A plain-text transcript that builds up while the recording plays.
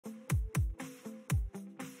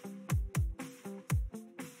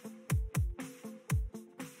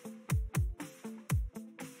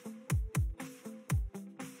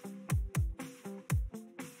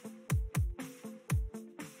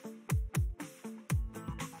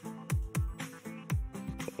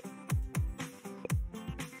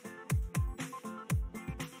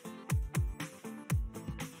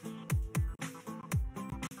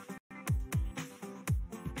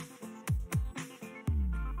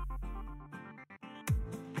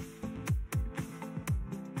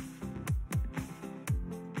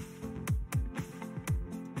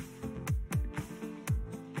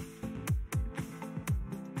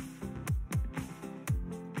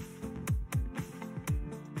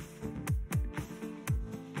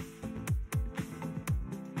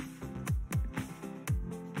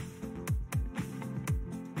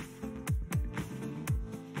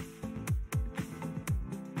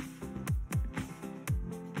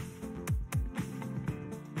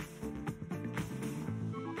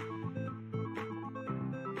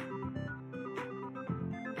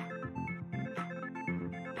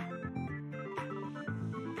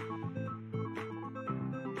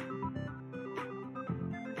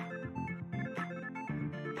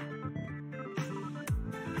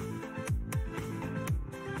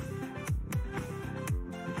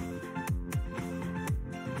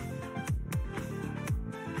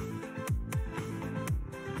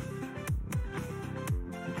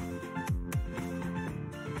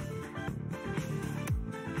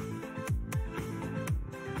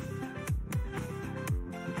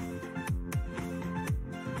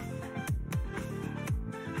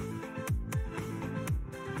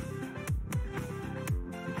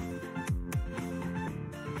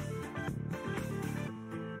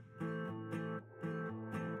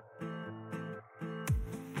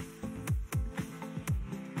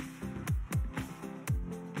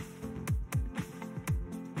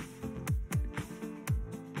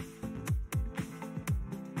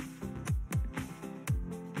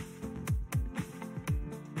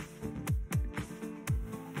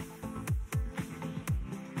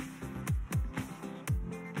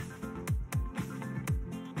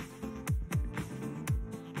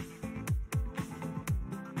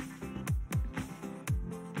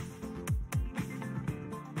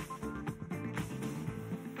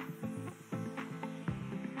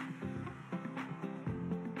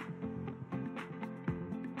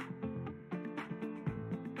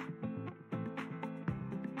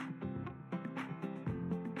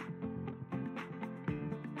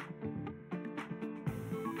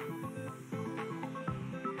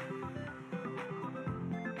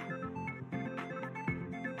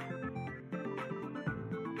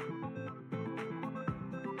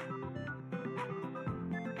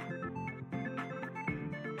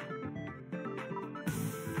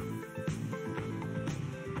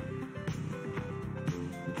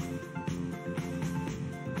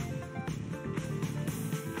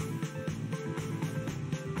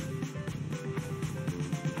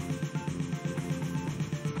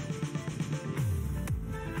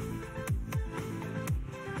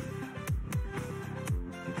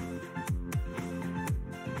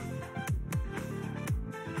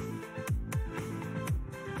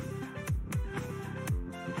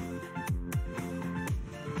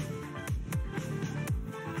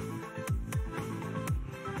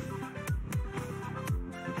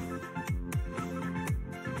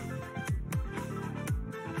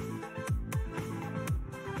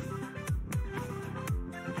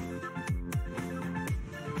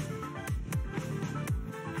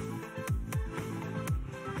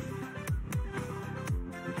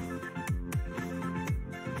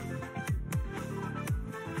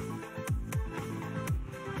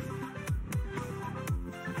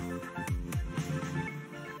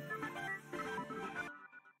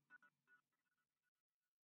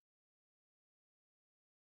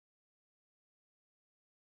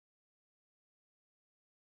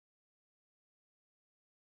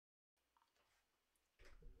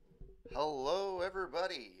Hello,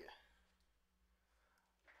 everybody.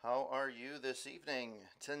 How are you this evening?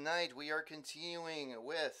 Tonight we are continuing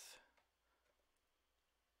with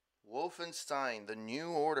Wolfenstein: The New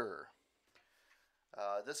Order.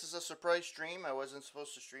 This is a surprise stream. I wasn't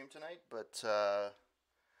supposed to stream tonight, but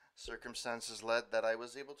circumstances led that I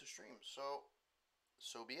was able to stream.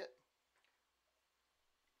 So be it.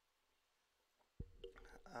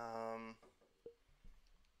 Um,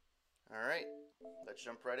 all right, let's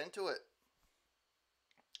jump right into it.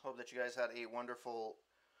 Hope that you guys had a wonderful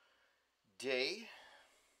day,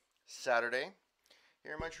 Saturday.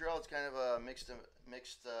 Here in Montreal, it's kind of a mixed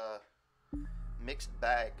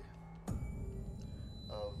bag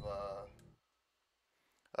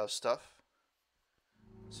of stuff.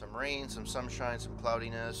 Some rain, some sunshine, some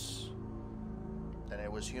cloudiness. Then it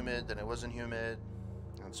was humid, then it wasn't humid,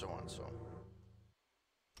 and so on. So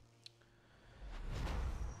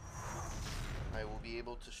I will be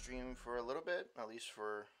able to stream for a little bit, at least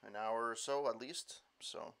for an hour or so, at least.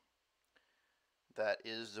 So that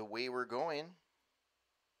is the way we're going.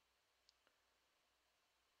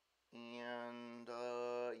 And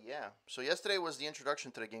yeah, so yesterday was the introduction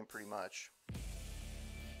to the game, pretty much.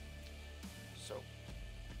 So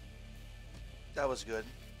that was good.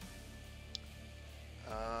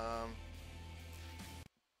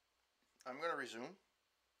 I'm gonna resume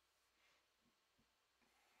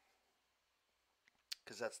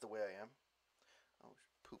because that's the way I am. Oh,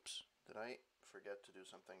 poops! Did I forget to do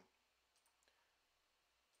something?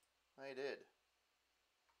 I did.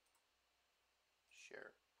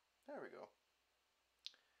 Share. There we go.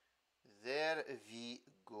 There we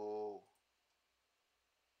go.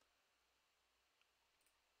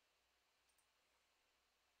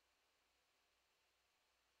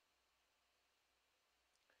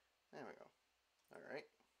 There we go. All right.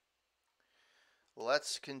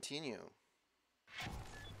 Let's continue.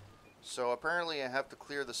 So apparently I have to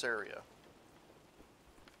clear this area.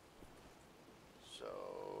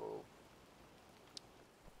 So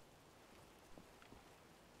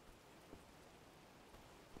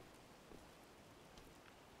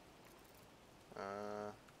I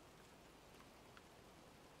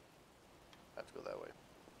have to go that way.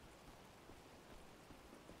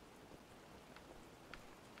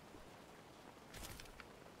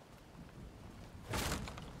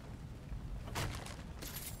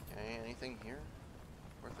 Okay, anything here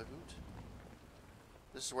worth a hoot?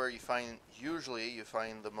 This is where usually you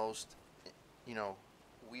find the most,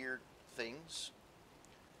 weird things.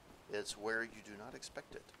 It's where you do not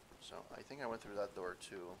expect it. So I think I went through that door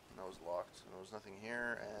too, and that was locked, and there was nothing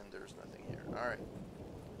here, and there's nothing here. Alright.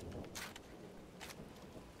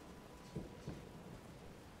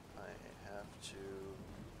 I have to...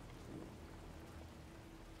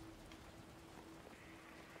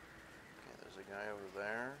 Okay, there's a guy over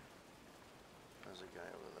there. There's a guy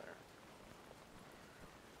over there.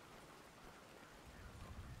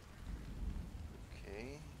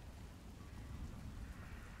 Okay.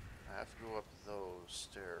 I have to go up those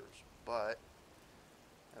stairs, but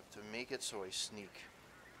I have to make it so I sneak.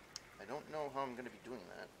 I don't know how I'm going to be doing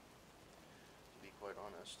that, to be quite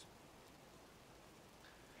honest.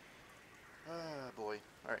 Ah, boy.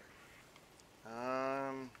 Alright.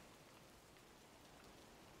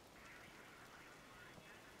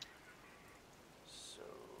 So...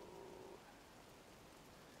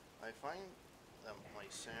 I find that my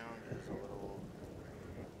sound is a little...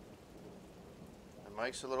 My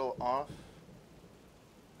mic's a little off.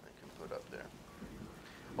 I can put up there.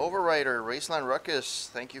 Overrider, Raceland Ruckus,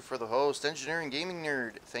 thank you for the host. Engineering Gaming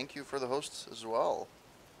Nerd, thank you for the host as well.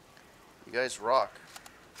 You guys rock.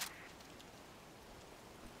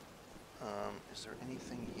 Is there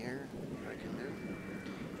anything here that I can do?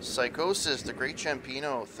 Psychosis, the Great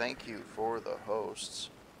Champino, thank you for the hosts.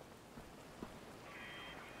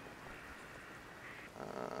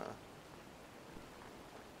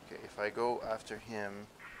 Okay, if I go after him...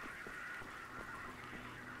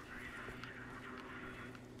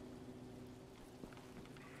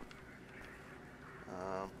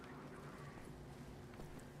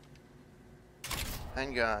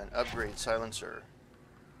 handgun, upgrade, silencer.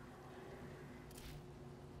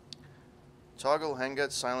 Toggle handgun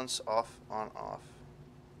silence off, on, off.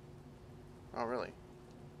 Oh, really?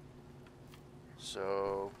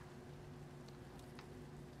 So...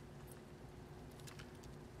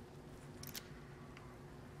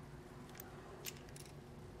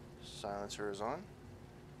 silencer is on,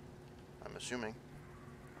 I'm assuming.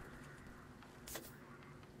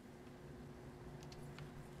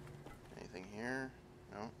 Anything here?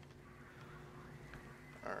 No.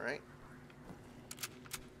 Alright.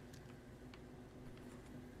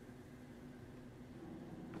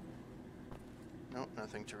 Nope,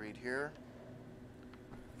 nothing to read here.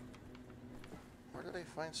 Where did I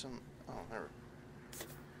find some... Oh, there.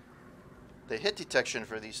 The hit detection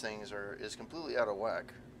for these things is completely out of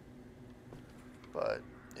whack. But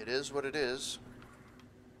it is what it is.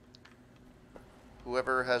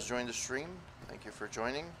 Whoever has joined the stream, thank you for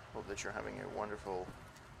joining. Hope that you're having a wonderful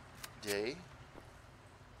day.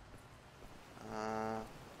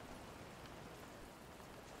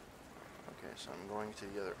 Okay, so I'm going to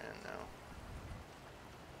the other end now.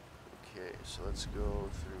 Okay, so let's go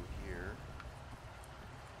through here.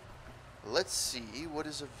 Let's see what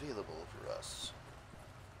is available for us.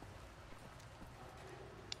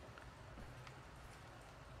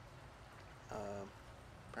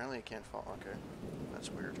 Apparently it can't fall. Okay, that's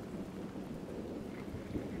weird.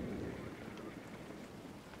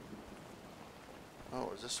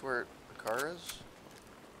 Oh, is this where the car is?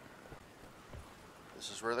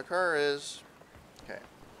 This is where the car is. Okay,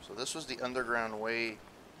 so this was the underground way.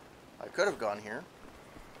 I could have gone here.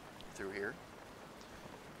 Through here.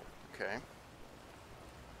 Okay.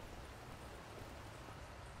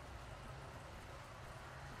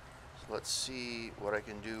 So let's see what I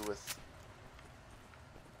can do with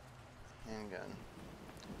handgun.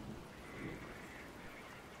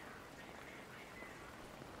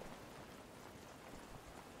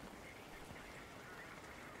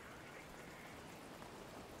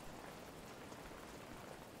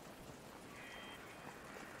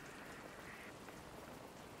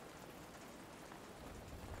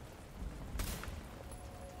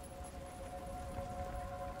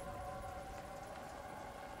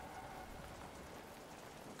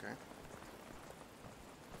 Okay.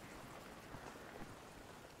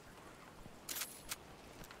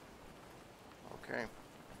 Okay.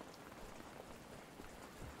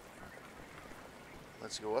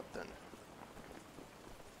 Let's go up then.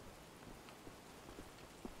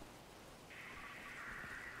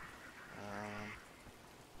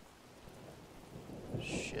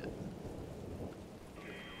 Shit.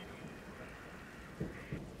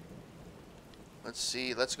 Let's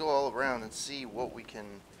see. Let's go all around and see what we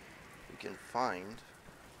can find.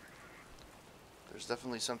 There's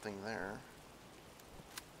definitely something there.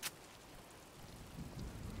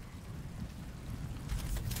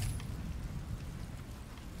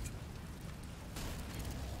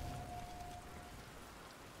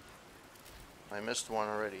 I missed one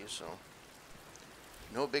already, so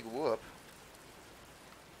no big whoop.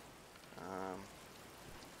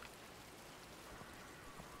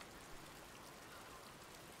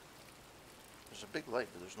 There's a big light,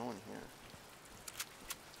 but there's no one here.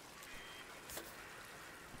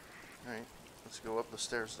 Alright, let's go up the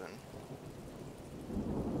stairs then.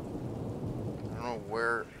 I don't know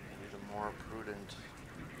where would be the more prudent.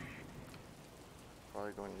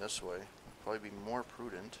 Probably going this way. Probably be more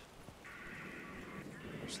prudent.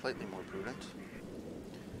 Slightly more prudent.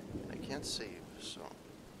 I can't save, so.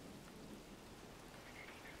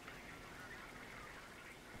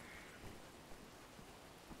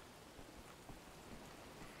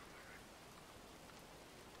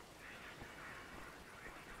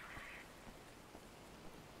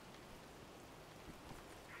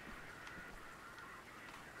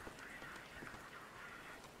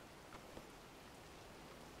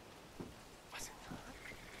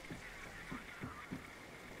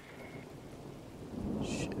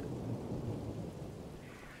 Shit.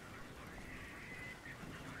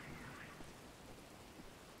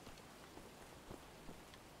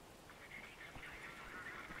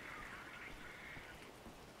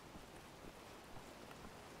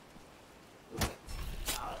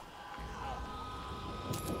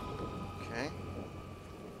 Okay.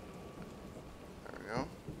 There we go.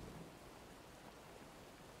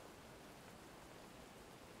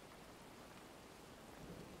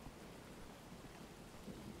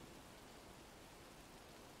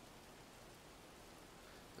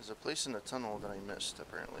 There's a place in the tunnel that I missed,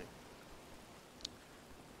 apparently.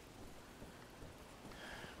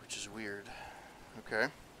 Which is weird. Okay.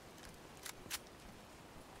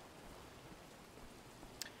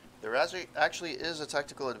 There actually is a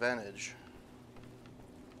tactical advantage.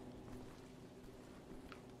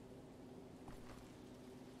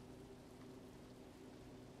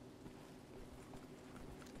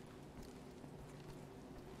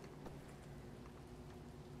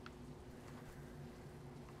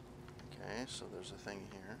 Okay, so there's a thing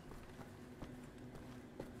here.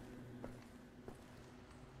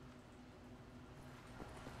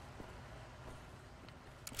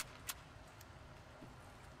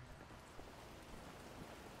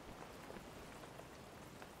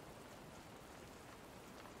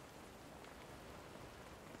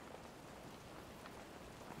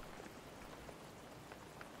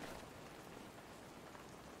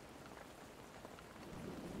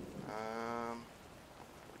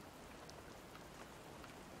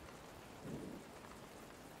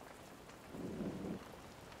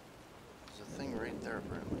 there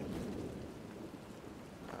apparently.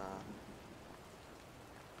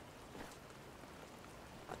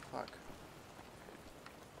 Fuck.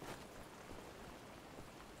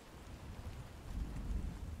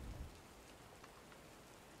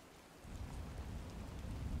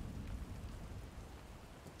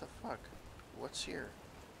 What the fuck? What's here?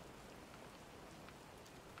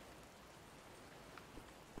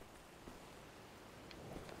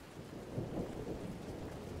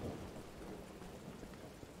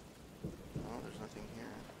 Oh, there's nothing here.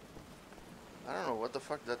 I don't know what the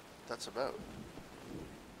fuck that's about.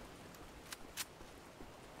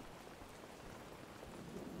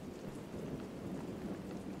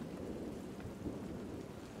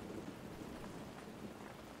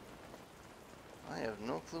 I have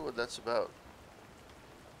no clue what that's about.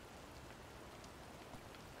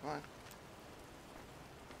 Come on.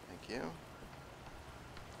 Thank you.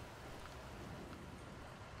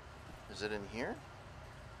 Is it in here?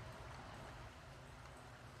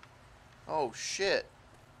 Oh shit.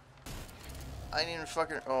 I didn't even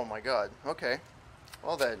fucking... Oh my god. Okay.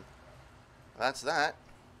 Well then. That's that.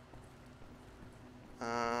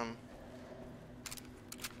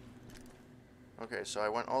 Okay, so I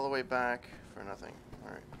went all the way back for nothing.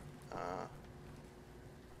 Alright.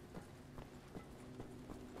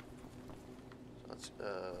 So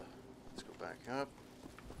let's go back up.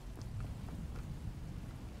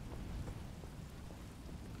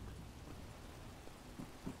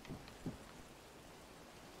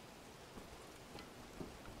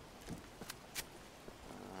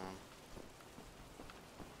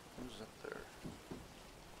 Who's up there?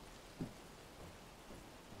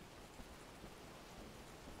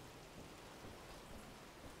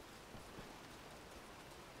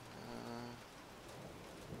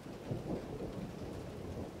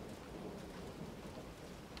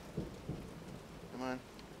 Come on.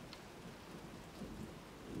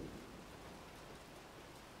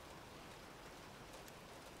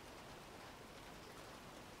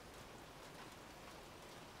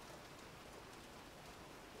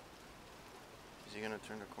 Is he gonna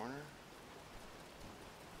turn the corner?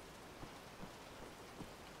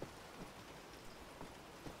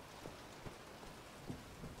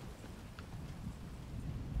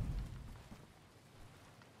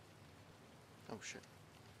 Oh shit.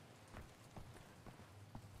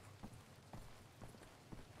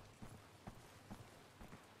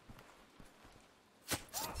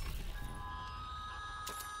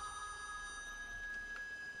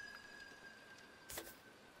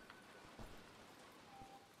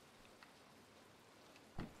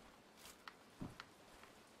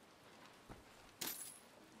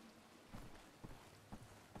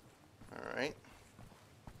 Alright.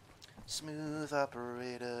 Smooth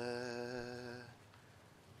operator.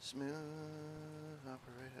 Smooth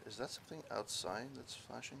operator. Is that something outside that's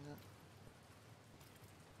flashing that?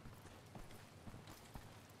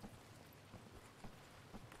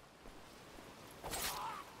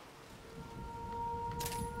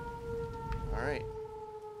 Alright.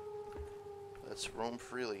 Let's roam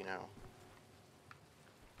freely now.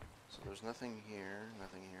 So there's nothing here,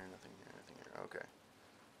 nothing here, nothing here, nothing here. Okay.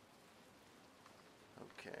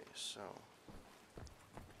 Okay, so...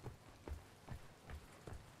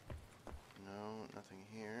 No, nothing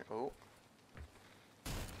here. Oh.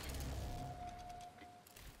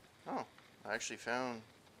 Oh, I actually found...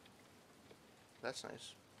 That's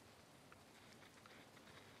nice.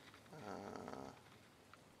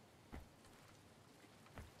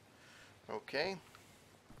 Okay.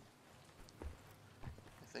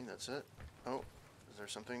 I think that's it. Oh, is there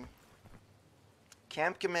something?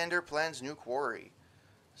 Camp Commander plans new quarry.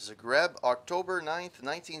 Zagreb, October 9th,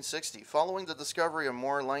 1960. Following the discovery of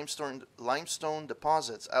more limestone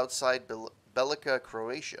deposits outside Belica,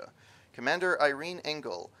 Croatia, Commander Irene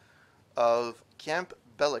Engel of Camp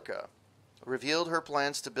Belica revealed her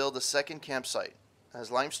plans to build a second campsite, as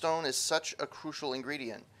limestone is such a crucial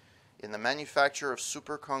ingredient in the manufacture of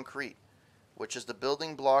super concrete, which is the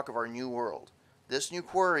building block of our new world. This new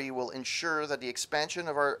quarry will ensure that the expansion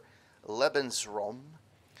of our Lebensraum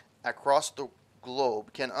across the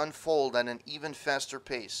globe can unfold at an even faster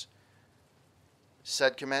pace,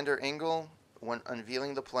 said Commander Engel when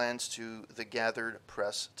unveiling the plans to the gathered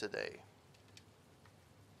press today.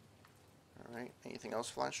 Alright, anything else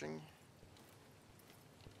flashing?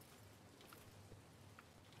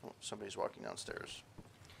 Oh, somebody's walking downstairs.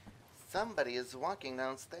 Somebody is walking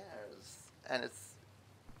downstairs, and it's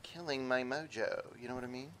killing my mojo, you know what I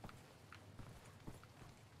mean?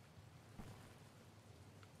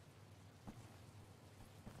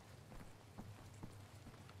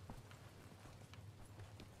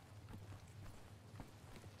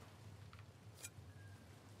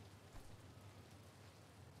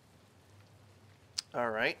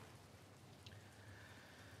 Alright.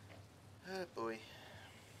 Oh boy.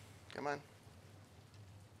 Come on.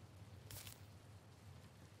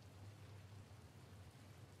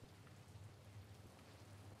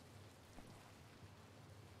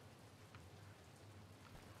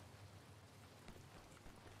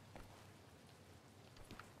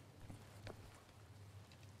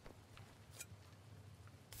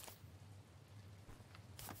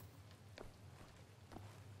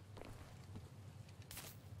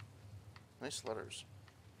 Nice letters.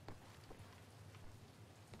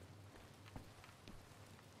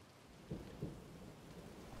 There's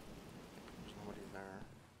nobody there.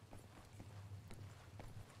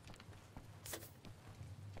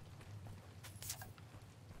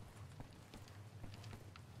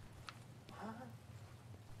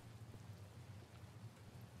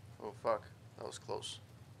 Oh fuck, that was close.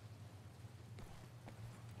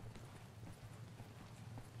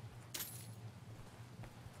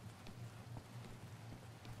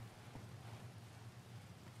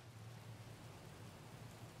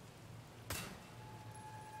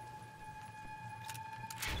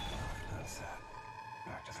 That's that.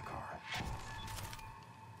 Back to the car.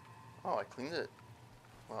 Oh, I cleaned it.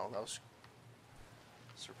 Wow, that was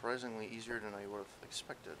surprisingly easier than I would have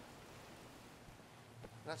expected.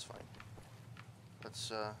 That's fine.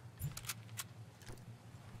 Let's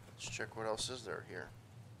check what else is there here.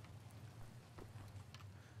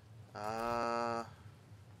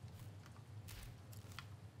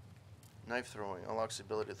 Knife throwing unlocks the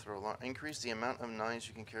ability to throw long. Increase the amount of knives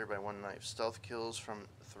you can carry by one knife. Stealth kills from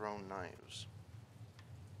thrown knives.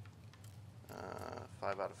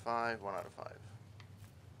 5 out of 5, 1 out of 5.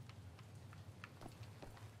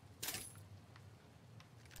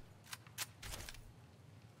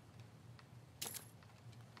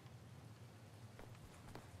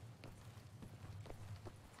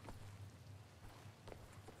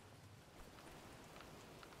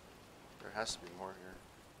 There has to be more here.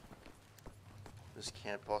 This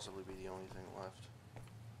can't possibly be the only thing left.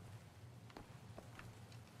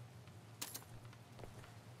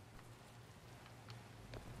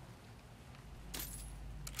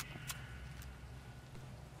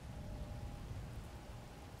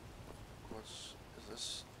 Is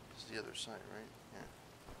this is the other side, right? Yeah.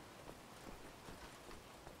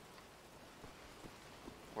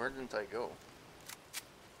 Where didn't I go?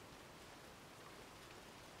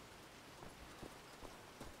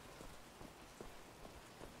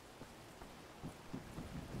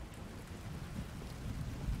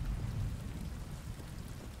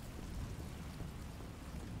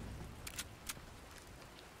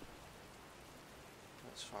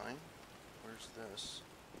 That's fine. Where's this?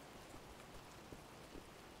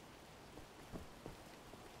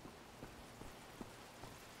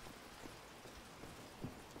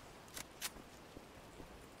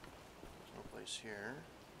 There's no place here.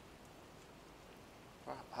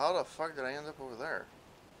 How the fuck did I end up over there?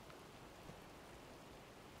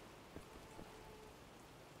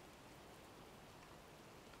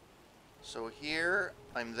 So here,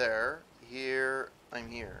 I'm there. Here, I'm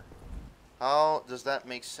here. How does that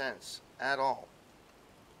make sense at all?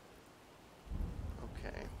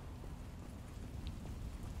 Okay.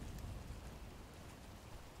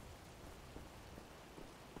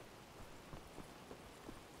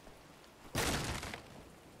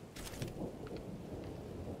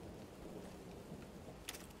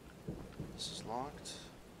 This is locked.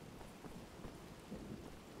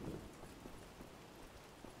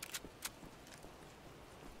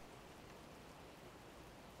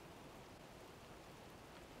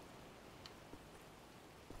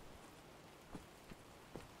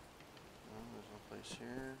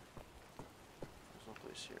 Here. There's no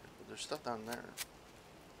place here. But there's stuff down there.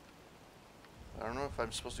 I don't know if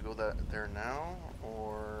I'm supposed to go there now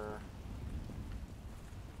or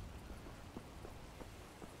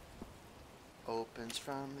opens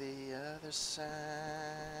from the other side.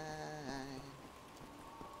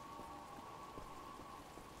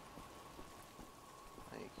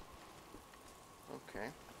 Like, okay.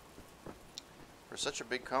 For such a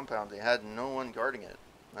big compound, they had no one guarding it.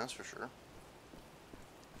 That's for sure.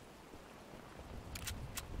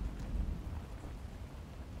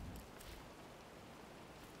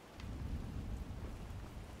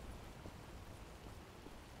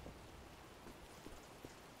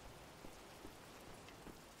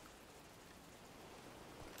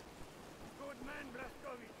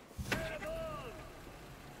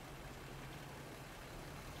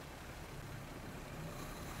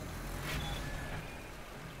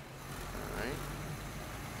 Alright.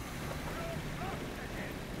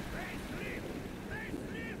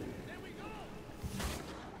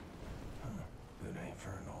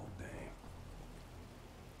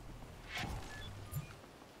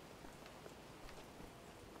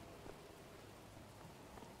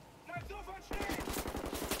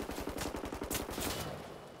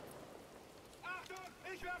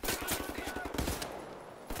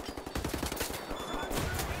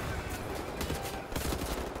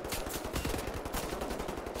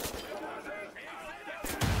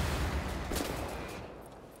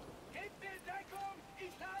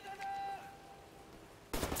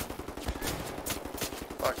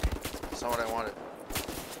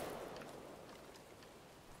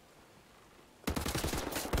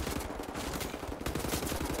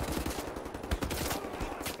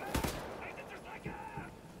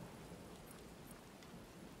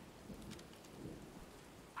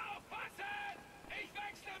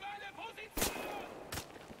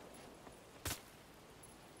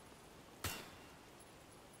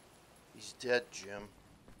 He's dead, Jim.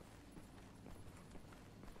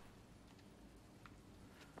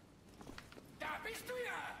 Da bist du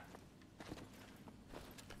ja!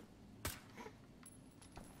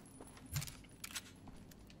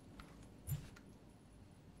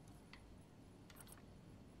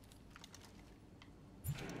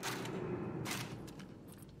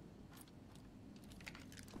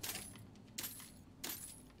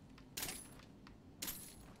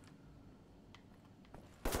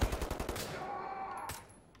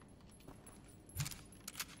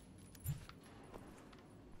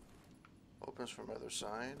 Opens from other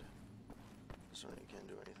side. So you can't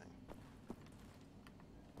do anything.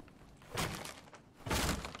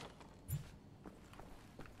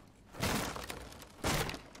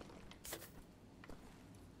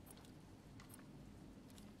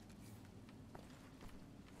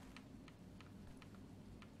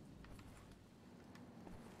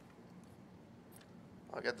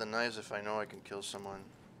 I'll get the knives if I know I can kill someone.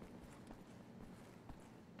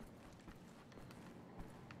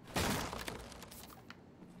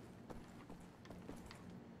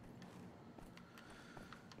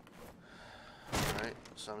 Alright,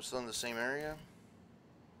 so I'm still in the same area.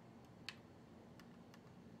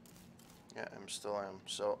 Yeah, I still am.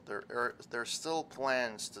 So there's still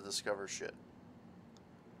plans to discover shit.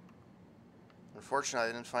 Unfortunately,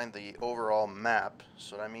 I didn't find the overall map,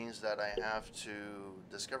 so that means that I have to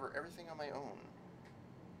discover everything on my own.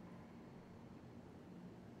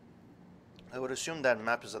 I would assume that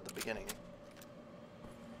map is at the beginning,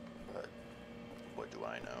 but what do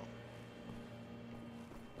I know?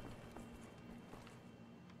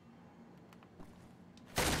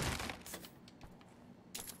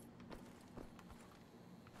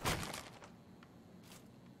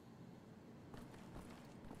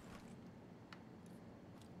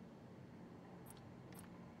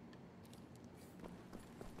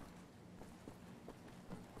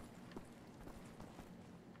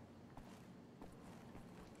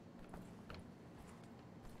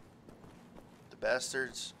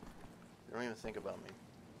 Bastards, they don't even think about me.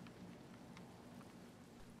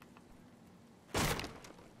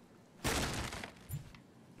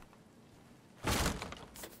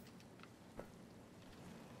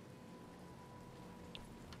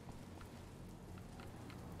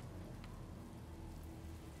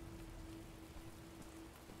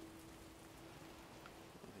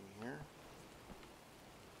 Anything here?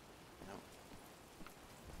 Nope.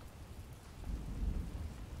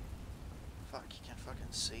 Fuck, you can't fucking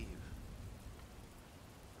save.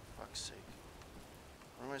 For fuck's sake.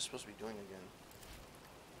 What am I supposed to be doing again?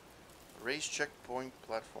 Raise checkpoint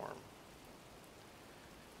platform.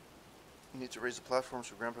 You need to raise the platform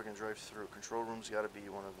so Grandpa can drive through. Control room's gotta be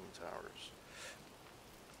one of them towers.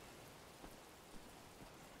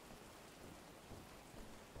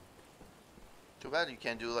 Too bad you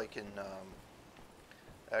can't do like in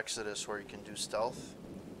Exodus where you can do stealth.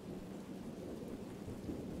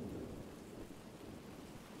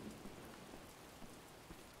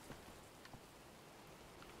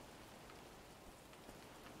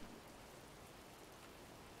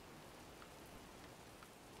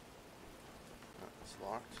 It's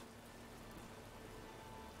locked.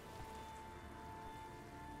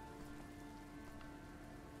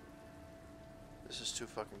 This is too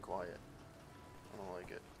fucking quiet. I don't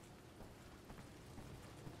like it.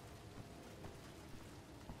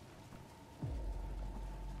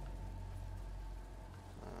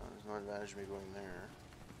 There's no advantage to me going there.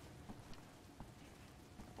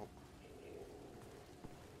 Oh.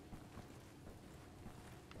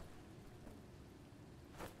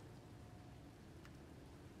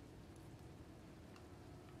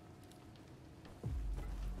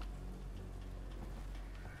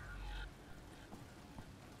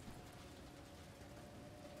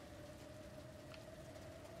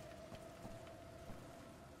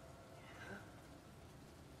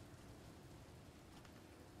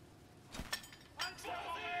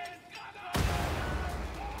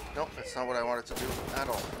 Nope, that's not what I wanted to do at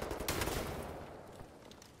all.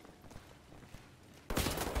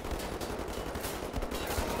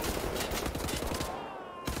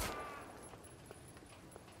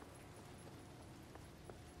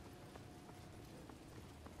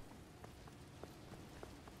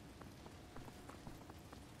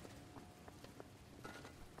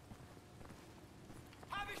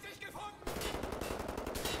 Hab ich dich gefunden!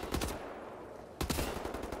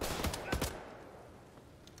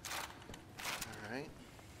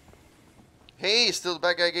 Hey, still the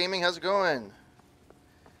Bad Guy Gaming, how's it going?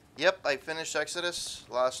 Yep, I finished Exodus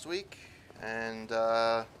last week, and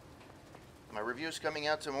my review is coming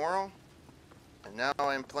out tomorrow. And now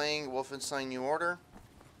I'm playing Wolfenstein New Order.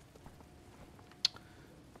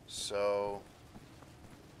 So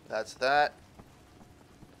that's that.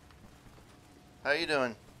 How you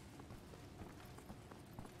doing?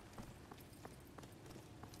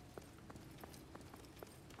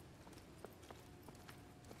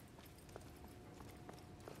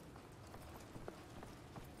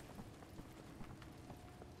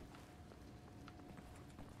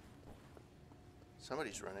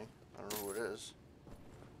 Somebody's running. I don't know who it is.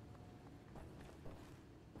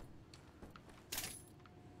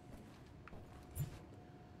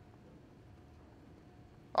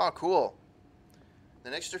 Oh, cool. The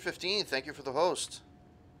Nixter 15, thank you for the host.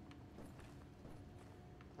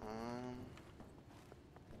 I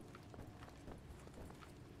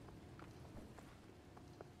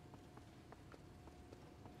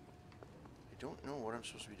don't know what I'm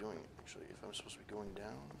supposed to be doing, actually. If I'm supposed to be going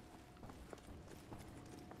down.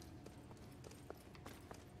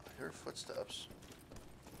 I heard footsteps.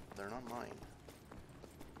 They're not mine.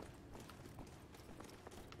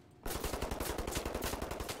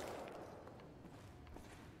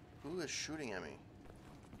 Who is shooting at me?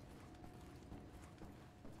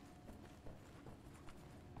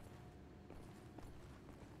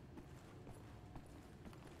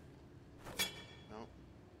 No.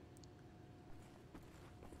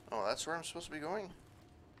 Oh, that's where I'm supposed to be going?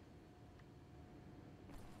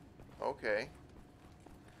 Okay.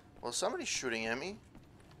 Well, somebody's shooting at me.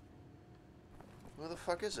 Who the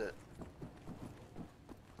fuck is it?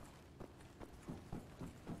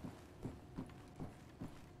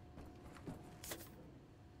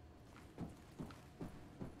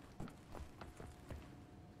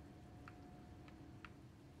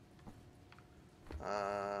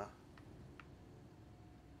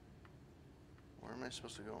 Where am I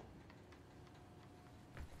supposed to go?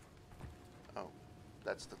 Oh,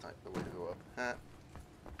 that's the way to go up. Huh.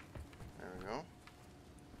 There we go.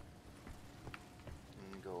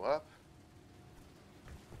 And go up.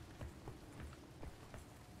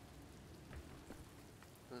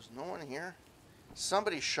 There's no one here.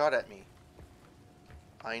 Somebody shot at me.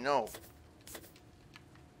 I know.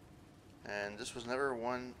 And this was never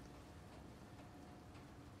one.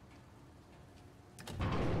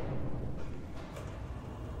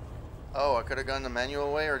 Oh, I could have gone the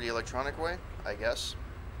manual way or the electronic way, I guess.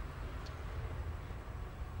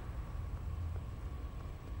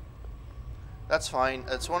 That's fine.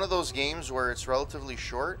 It's one of those games where it's relatively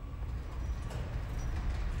short.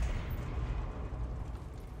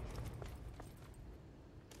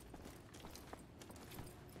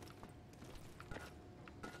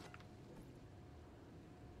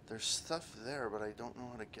 There's stuff there, but I don't know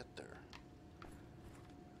how to get there.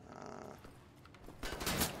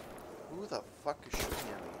 Who the fuck is shooting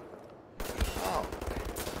at me? Oh.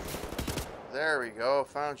 There we go.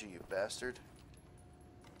 Found you, you bastard.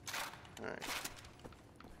 Alright.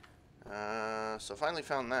 So finally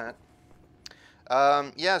found that.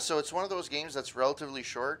 Yeah, so it's one of those games that's relatively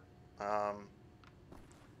short.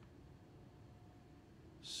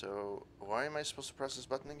 So why am I supposed to press this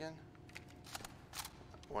button again?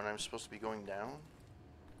 When I'm supposed to be going down?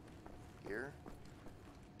 Here?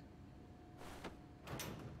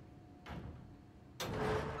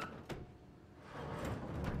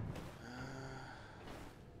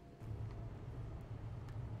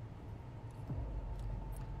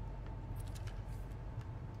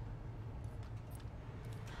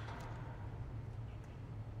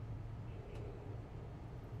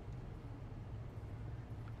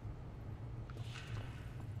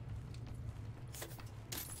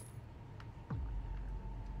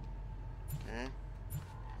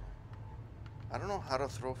 I don't know how to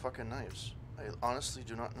throw fucking knives. I honestly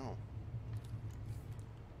do not know.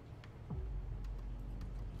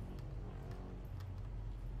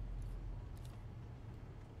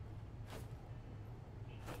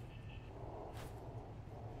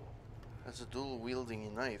 That's a dual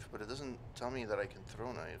wielding knife, but it doesn't tell me that I can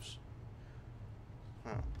throw knives.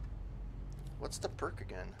 Huh. What's the perk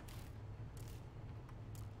again?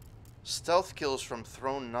 Stealth kills from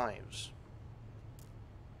thrown knives.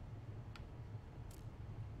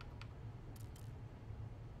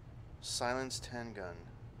 Silenced handgun.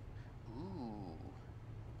 Ooh.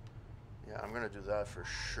 Yeah, I'm gonna do that for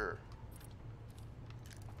sure.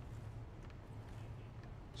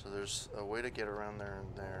 So there's a way to get around there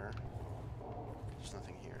and there. There's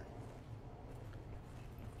nothing here.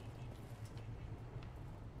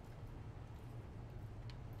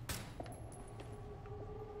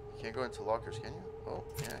 You can't go into lockers, can you? Oh,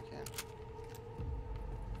 yeah, I can.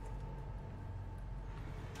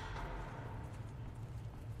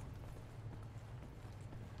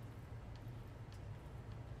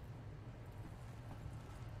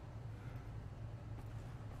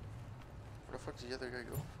 fuck did the other guy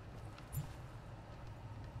go?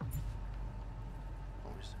 Oh,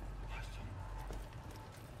 he's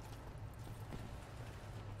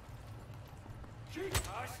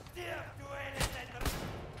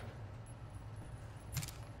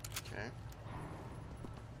okay.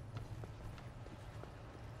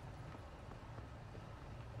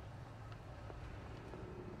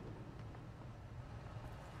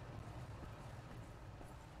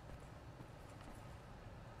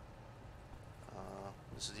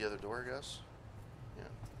 This is the other door, I guess? Yeah.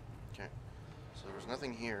 Okay. So there was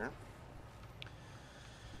nothing here.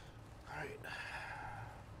 Alright.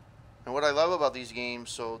 And what I love about these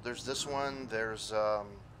games, so there's this one, there's, oh,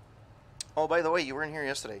 by the way, you weren't here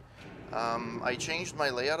yesterday. I changed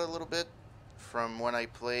my layout a little bit from when I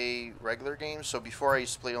play regular games. So before I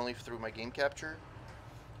used to play only through my game capture.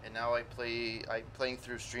 And now I'm playing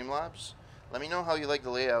through Streamlabs. Let me know how you like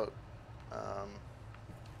the layout.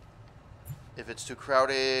 If it's too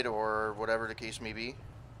crowded or whatever the case may be.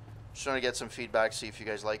 Just trying to get some feedback, see if you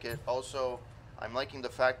guys like it. Also, I'm liking the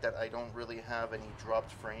fact that I don't really have any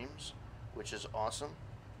dropped frames, which is awesome.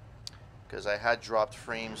 Because I had dropped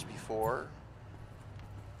frames before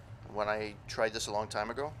when I tried this a long time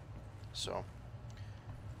ago. So,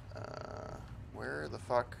 where the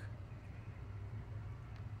fuck?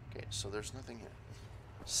 Okay, so there's nothing here.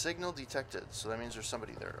 Signal detected, so that means there's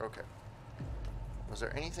somebody there. Okay. Was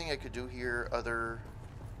there anything I could do here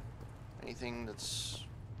anything that's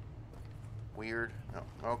weird?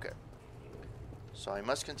 No. Okay. So I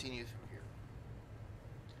must continue through here.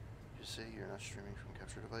 You say you're not streaming from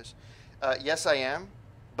capture device? Yes, I am.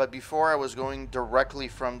 But before I was going directly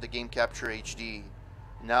from the Game Capture HD.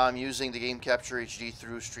 Now I'm using the Game Capture HD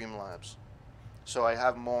through Streamlabs. So I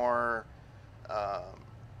have more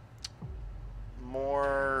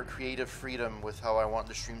creative freedom with how I want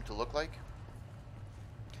the stream to look like.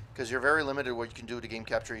 Because you're very limited what you can do to Game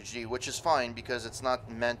Capture HD, which is fine because it's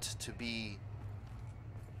not meant to be,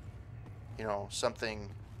 you know,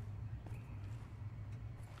 something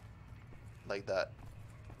like that.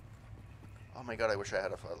 Oh my god, I wish I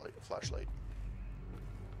had a flashlight.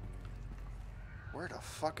 Where the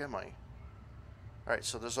fuck am I? Alright,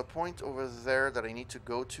 so there's a point over there that I need to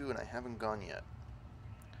go to and I haven't gone yet.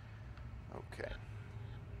 Okay.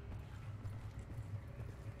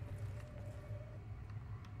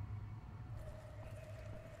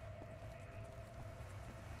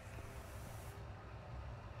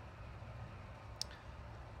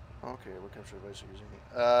 Okay, what capture device are you using?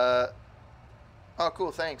 Oh,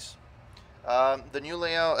 cool, thanks. The new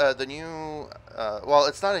layout, well,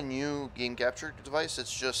 it's not a new game capture device,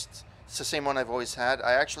 it's the same one I've always had.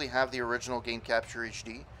 I actually have the original Game Capture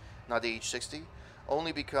HD, not the H60,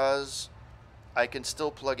 only because I can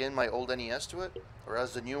still plug in my old NES to it,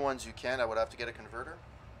 whereas the new ones you can't. I would have to get a converter.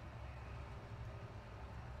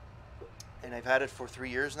 And I've had it for 3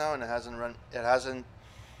 years now, and it hasn't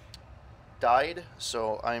died,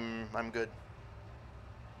 so I'm good.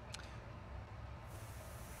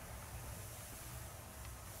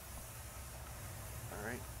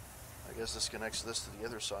 Alright, I guess this connects this to the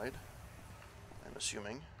other side, I'm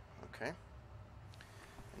assuming. Okay.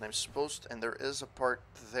 And I'm supposed to, and there is a part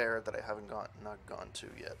there that I haven't not gone to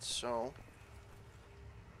yet, so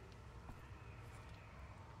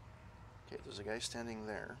okay, there's a guy standing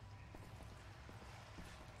there.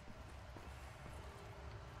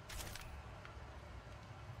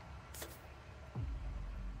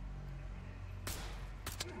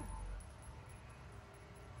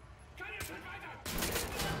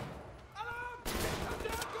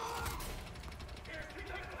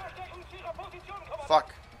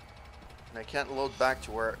 Fuck. And I can't load back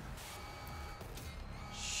to where...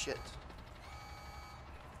 Shit.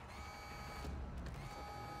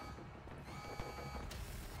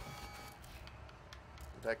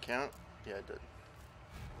 Did that count? Yeah, it did.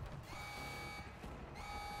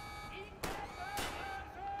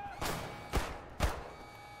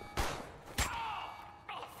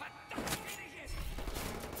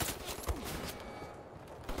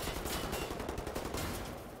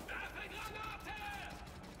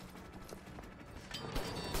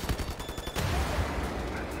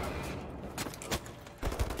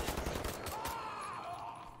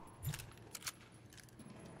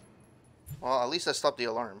 Well, at least I stopped the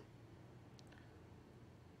alarm.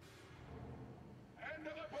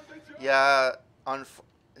 Yeah, and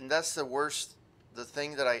that's the worst, the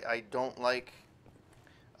thing that I don't like.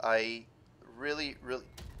 I really... Where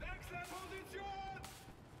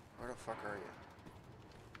the fuck are you?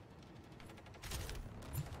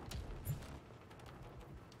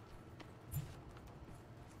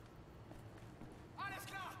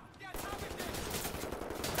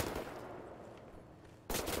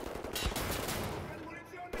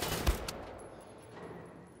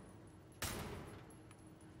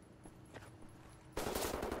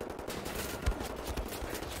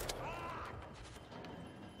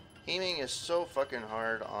 Aiming is so fucking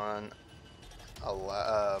hard on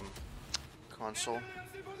a console.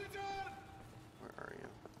 Where are you?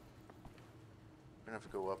 I'm gonna have to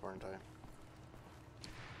go up, aren't I?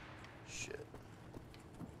 Shit.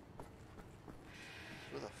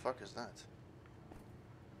 Who the fuck is that?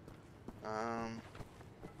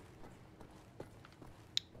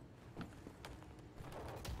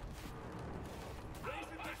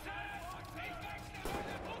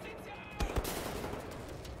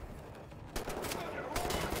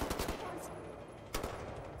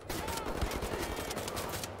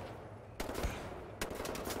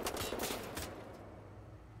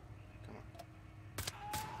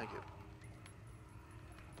 Thank you.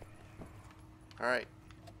 Alright.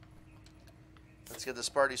 Let's get this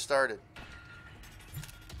party started.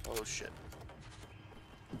 Oh shit.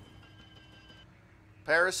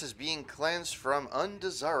 Paris is being cleansed from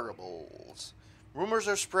undesirables. Rumors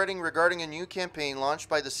are spreading regarding a new campaign launched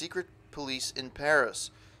by the secret police in Paris.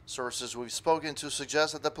 Sources we've spoken to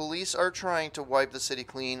suggest that the police are trying to wipe the city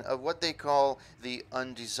clean of what they call the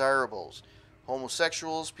undesirables.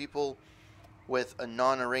 Homosexuals, people with a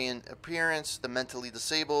non-Aryan appearance, the mentally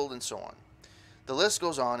disabled, and so on. The list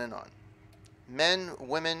goes on and on. Men,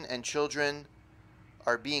 women, and children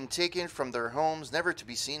are being taken from their homes, never to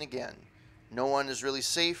be seen again. No one is really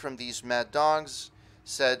safe from these mad dogs,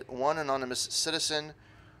 said one anonymous citizen.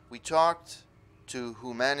 We talked to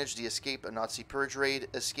who managed the Escape a Nazi Purge raid,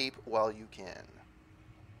 Escape while you can.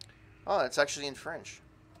 Oh, it's actually in French.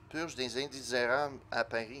 Purge des indésirables à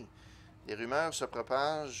Paris. Des rumeurs se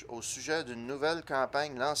propagent au sujet d'une nouvelle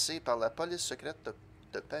campagne lancée par la police secrète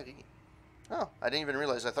de Paris. Oh, I didn't even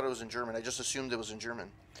realize. I thought it was in German. I just assumed it was in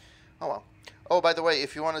German. Oh, well. Oh, by the way,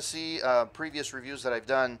 if you want to see previous reviews that I've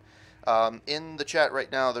done, in the chat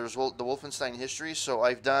right now, there's the Wolfenstein history. So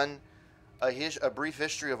I've done a brief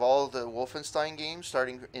history of all the Wolfenstein games,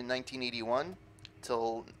 starting in 1981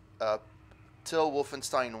 till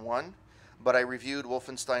Wolfenstein 1. But I reviewed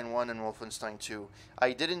Wolfenstein 1 and Wolfenstein 2.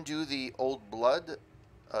 I didn't do the Old Blood,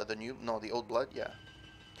 the Old Blood, yeah.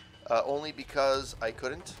 Only because I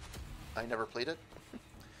couldn't. I never played it.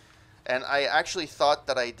 And I actually thought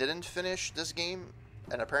that I didn't finish this game,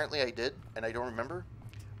 and apparently I did, and I don't remember,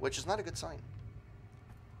 which is not a good sign.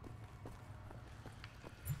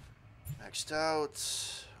 Maxed out.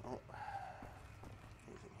 Oh.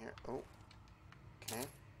 Anything here? Oh. Okay.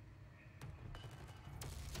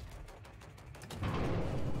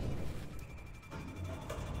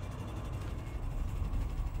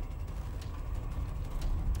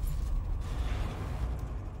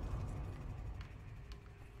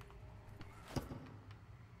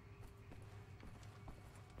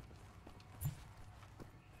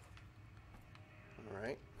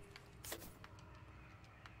 Alright.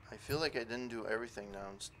 I feel like I didn't do everything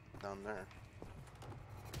down there.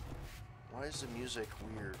 Why is the music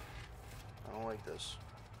weird? I don't like this.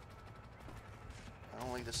 I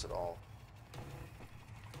don't like this at all.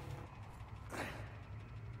 Okay,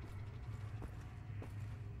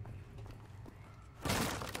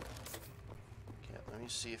 let me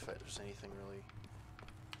see if there's anything really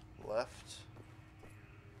left.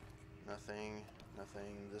 Nothing.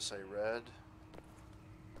 Nothing. This I read.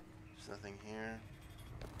 There's nothing here.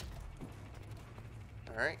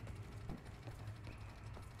 Alright.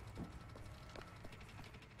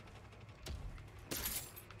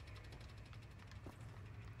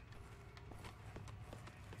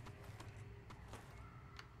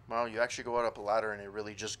 Wow, you actually go up a ladder and it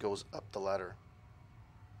really just goes up the ladder.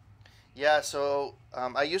 Yeah, so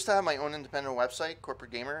I used to have my own independent website, Corporate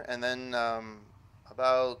Gamer, and then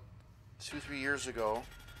about 2-3 years ago,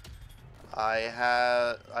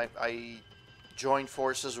 I joined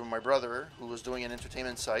forces with my brother, who was doing an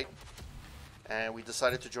entertainment site, and we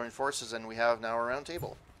decided to join forces, and we have now a round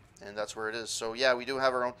table, and that's where it is. So yeah, we do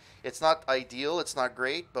have our own. It's not ideal, it's not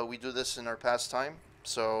great, but we do this in our pastime,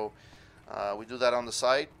 so we do that on the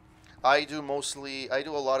side. I do all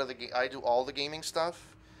the gaming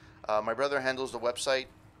stuff. My brother handles the website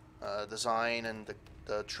design and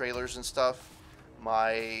the trailers and stuff.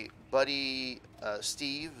 My buddy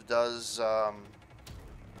Steve does.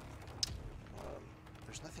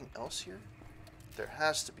 There's nothing else here. There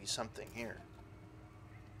has to be something here.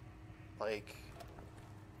 Like,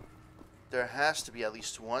 there has to be at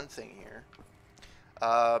least one thing here.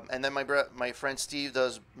 And then my friend Steve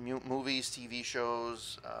does movies, TV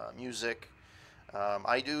shows, music.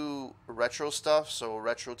 I do retro stuff, so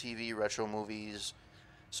retro TV, retro movies.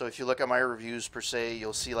 So if you look at my reviews per se,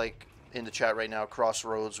 you'll see, like in the chat right now,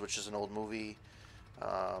 Crossroads, which is an old movie,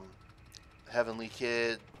 Heavenly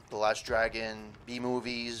Kid, The Last Dragon,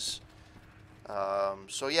 B-movies,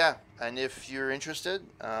 So yeah, and if you're interested,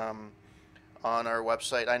 on our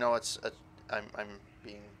website, I know I'm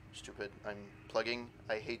being stupid. I'm plugging.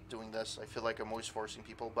 I hate doing this. I feel like I'm always forcing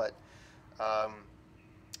people, but um,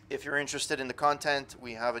 if you're interested in the content,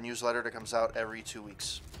 we have a newsletter that comes out every 2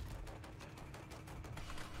 weeks.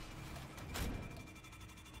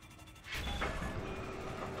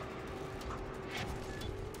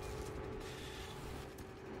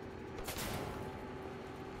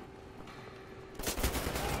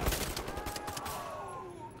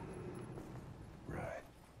 Right.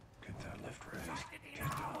 Get that lift raised. Get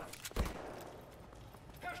going.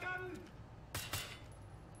 Verstanden?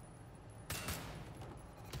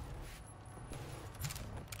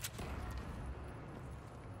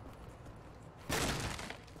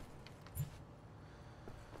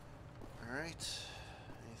 All right.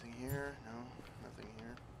 Anything here? No, nothing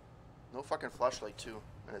here. No fucking flashlight too,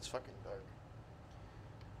 and it's fucking dark.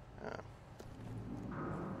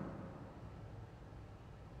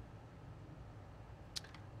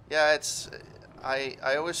 Yeah, it's. I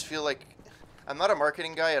always feel like I'm not a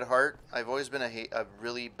marketing guy at heart. I've always been a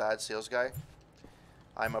really bad sales guy.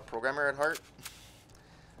 I'm a programmer at heart.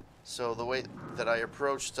 So the way that I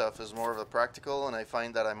approach stuff is more of a practical, and I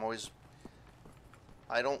find that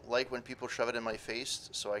I don't like when people shove it in my face.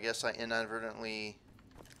 So I guess I inadvertently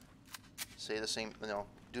say the same,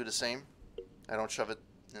 do the same. I don't shove it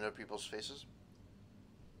in other people's faces.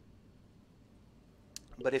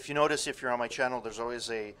 But if you notice, if you're on my channel, there's always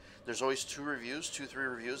 2 reviews, 3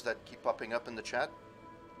 reviews that keep popping up in the chat,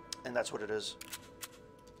 and that's what it is.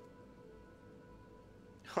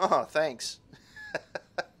 Oh, thanks.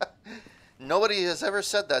 Nobody has ever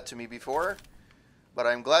said that to me before, but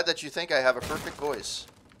I'm glad that you think I have a perfect voice.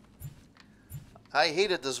 I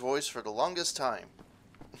hated this voice for the longest time.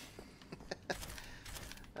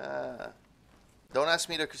 Don't ask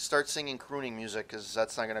me to start singing crooning music, because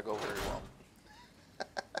that's not going to go very well.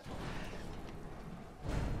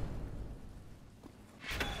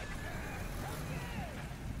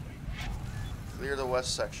 Clear the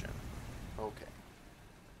west section. Okay.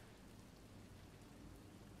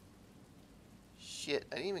 Shit,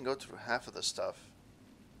 I didn't even go through half of the stuff.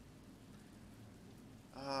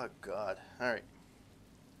 Oh, God. Alright.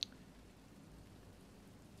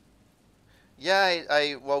 Yeah,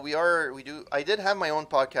 I did have my own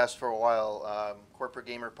podcast for a while, Corporate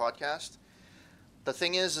Gamer Podcast. The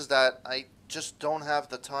thing is that I just don't have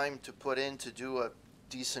the time to put in to do a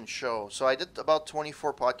decent show. So I did about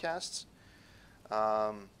 24 podcasts.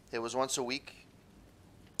 It was once a week,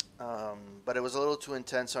 but it was a little too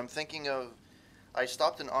intense. So I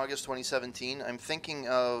stopped in August 2017. I'm thinking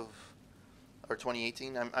of, or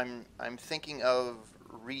 2018. I'm thinking of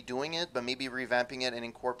redoing it, but maybe revamping it and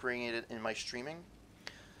incorporating it in my streaming.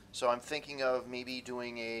 So I'm thinking of maybe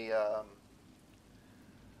doing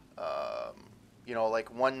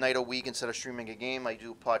like one night a week instead of streaming a game, I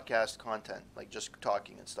do podcast content, like just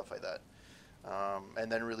talking and stuff like that,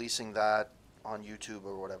 and then releasing that on YouTube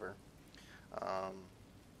or whatever.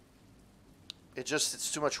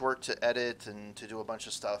 It's too much work to edit and to do a bunch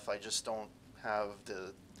of stuff. I just don't have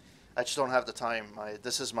the time.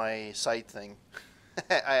 This is my side thing.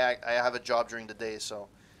 I have a job during the day, so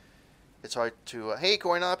it's hard to. Hey,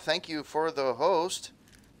 Coin Up, thank you for the host.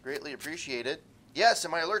 Greatly appreciated. Yes,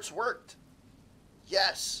 and my alerts worked.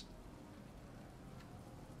 Yes.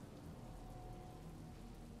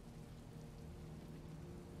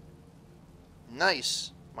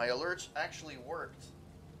 Nice. My alerts actually worked.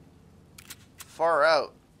 Far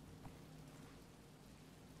out.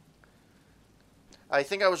 I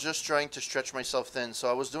think I was just trying to stretch myself thin. So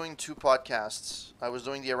I was doing 2 podcasts. I was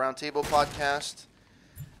doing the Roundtable podcast,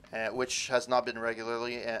 which has not been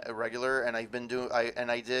regular, and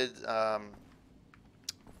I did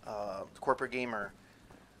Corporate Gamer.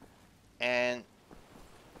 And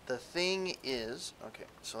the thing is, okay,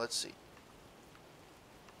 so let's see.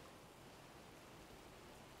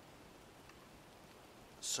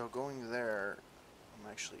 So going there, I'm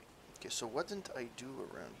actually, okay, so what didn't I do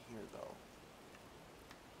around here though?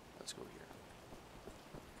 Let's go here.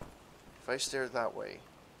 If I stare that way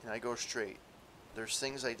and I go straight, there's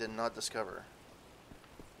things I did not discover.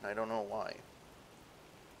 And I don't know why.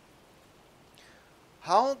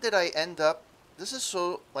 How did I end up? This is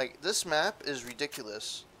so, like, this map is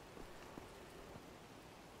ridiculous.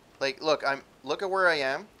 Like, look at where I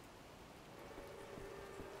am.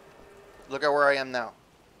 Look at where I am now.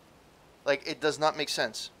 Like, it does not make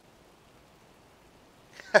sense.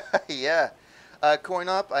 Yeah. Coin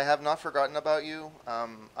Up, I have not forgotten about you.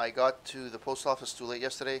 I got to the post office too late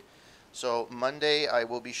yesterday. So Monday I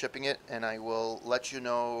will be shipping it, and I will let you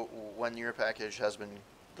know when your package has been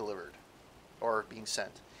delivered. or being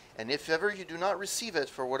sent. And if ever you do not receive it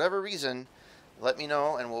for whatever reason, let me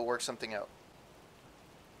know and we'll work something out.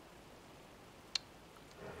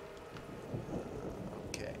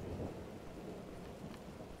 Okay.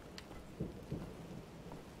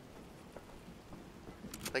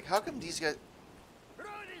 Like, how come these guys... Road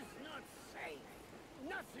is not safe.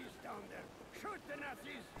 Nazis down there. Shoot the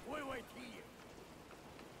Nazis. We wait here.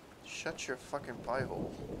 Shut your fucking pie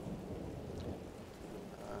hole.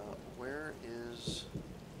 Where is...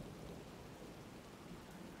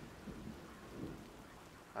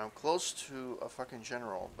 I'm close to a fucking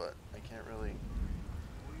general, but I can't really...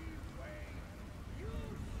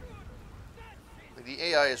 Like, the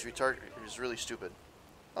AI is retarded, is really stupid.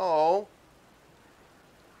 Oh!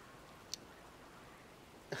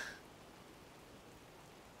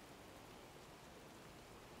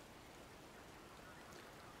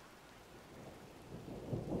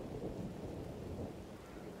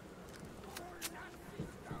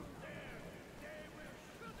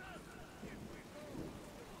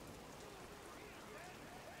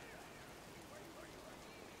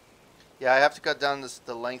 Yeah, I have to cut down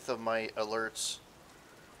the length of my alerts.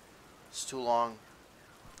 It's too long.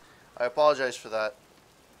 I apologize for that.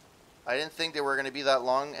 I didn't think they were going to be that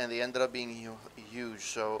long, and they ended up being huge,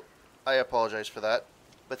 so I apologize for that.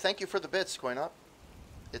 But thank you for the bits, Coin Up.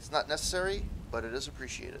 It's not necessary, but it is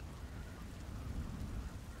appreciated.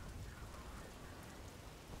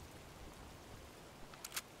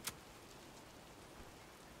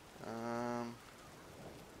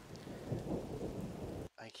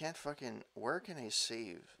 I can't fucking... Where can I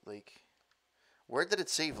save? Like, where did it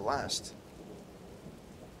save last?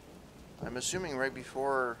 I'm assuming right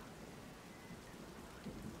before...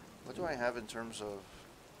 What do I have in terms of...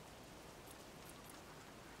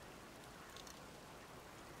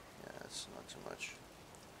 Yeah, that's not too much.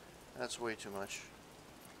 That's way too much.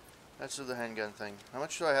 Let's do the handgun thing. How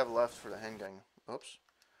much do I have left for the handgun? Oops.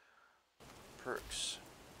 Perks.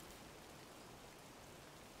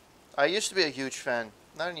 I used to be a huge fan.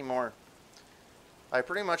 Not anymore. I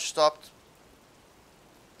pretty much stopped.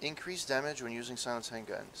 Increased damage when using silent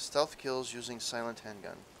handgun. Stealth kills using silent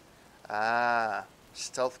handgun. Ah,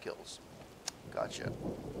 stealth kills. Gotcha.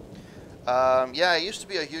 Yeah, I used to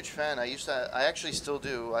be a huge fan. I actually still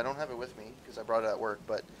do. I don't have it with me because I brought it at work,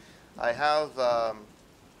 but I have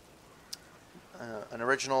an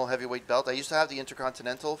original heavyweight belt. I used to have the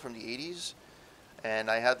Intercontinental from the 80s,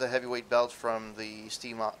 and I had the heavyweight belt from the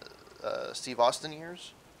Steve Austin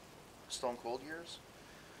years, Stone Cold years,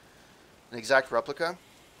 an exact replica.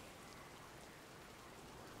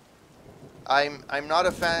 I'm not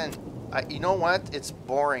a fan. You know what? It's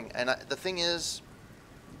boring, and the thing is,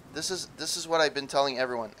 this is what I've been telling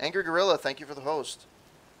everyone. Angry Gorilla, thank you for the host.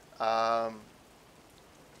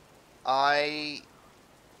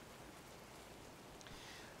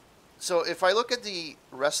 So if I look at the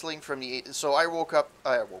wrestling from the 80s, so I woke up.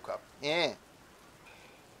 Yeah.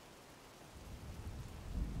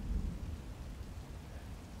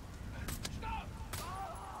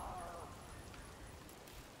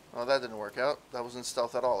 Well, that didn't work out. That wasn't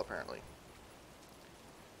stealth at all, apparently.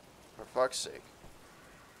 For fuck's sake.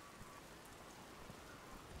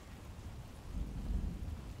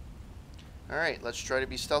 Alright, let's try to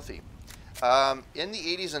be stealthy. In the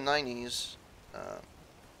 80s and 90s...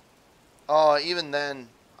 oh, even then,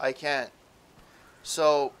 I can't.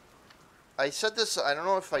 So, I said this... I don't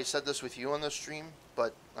know if I said this with you on the stream,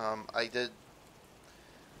 but I did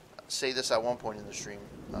say this at one point in the stream.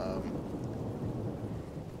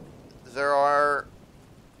 There are...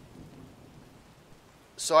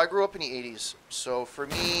 So I grew up in the 80s. So for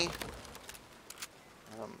me...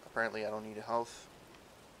 apparently I don't need a health.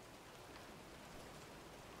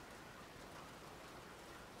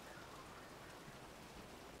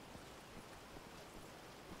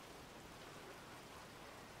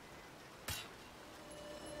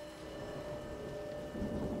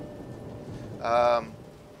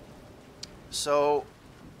 So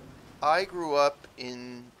I grew up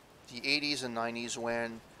in the 80s and 90s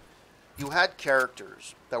when you had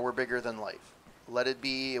characters that were bigger than life. Let It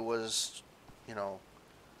Be, it was, you know,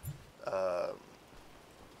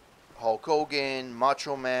 Hulk Hogan,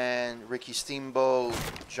 Macho Man, Ricky Steamboat,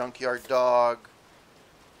 Junkyard Dog,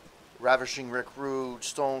 Ravishing Rick Rude,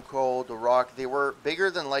 Stone Cold, The Rock. They were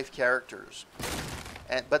bigger than life characters.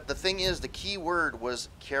 But the thing is, the key word was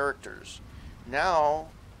characters. Now,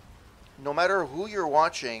 no matter who you're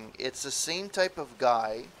watching, it's the same type of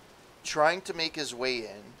guy trying to make his way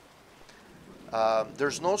in.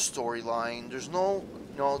 There's no storyline. There's no,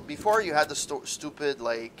 you know, before you had the stupid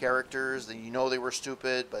like characters that you know they were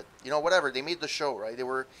stupid, but you know whatever, they made the show, right? They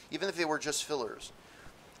were, even if they were just fillers.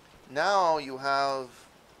 now you have,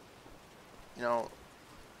 you know,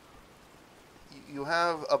 you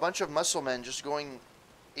have a bunch of muscle men just going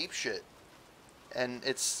ape shit, and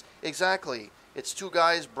it's exactly it's two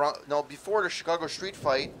guys. No, before the Chicago street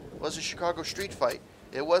fight was a Chicago street fight.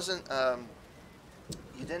 It wasn't.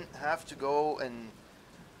 You didn't have to go and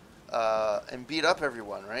beat up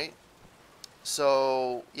everyone, right?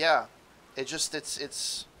 So yeah,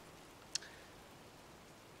 it's.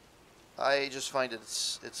 I just find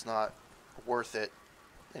it's not worth it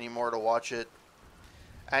anymore to watch it.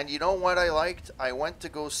 And you know what I liked? I went to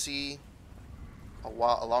go see a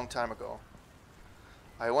long time ago.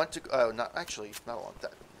 I went to not actually not a long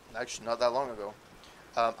that actually not that long ago.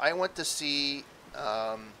 I went to see.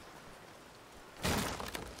 I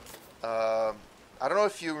don't know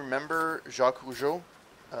if you remember Jacques Rougeau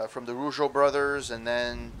from the Rougeau brothers, and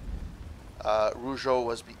then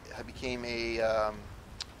Rougeau became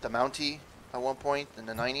the Mountie at one point in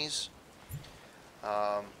the 90s.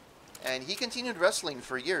 And he continued wrestling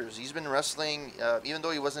for years. He's been wrestling, even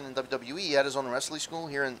though he wasn't in WWE, he had his own wrestling school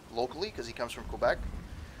here locally because he comes from Quebec.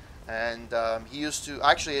 And he used to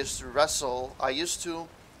wrestle. I used to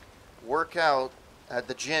work out at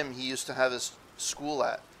the gym he used to have his school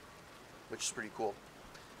at, which is pretty cool.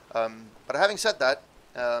 But having said that,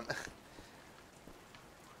 oh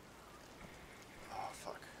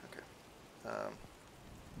fuck, okay.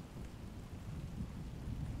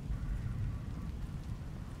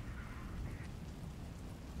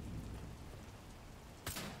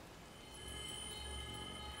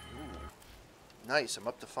 Nice, I'm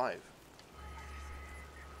up to 5.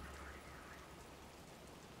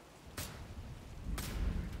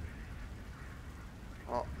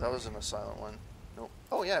 Oh, that wasn't a silent one. Nope.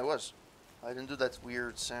 Oh yeah, it was. I didn't do that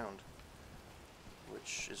weird sound,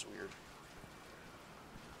 which is weird.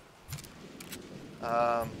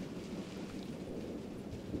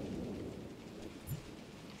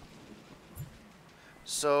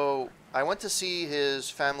 So I went to see his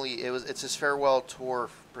family. It's his farewell tour,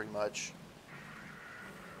 pretty much.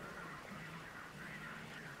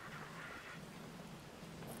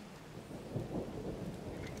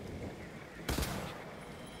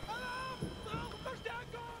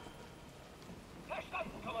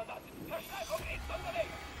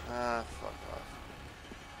 Fuck off.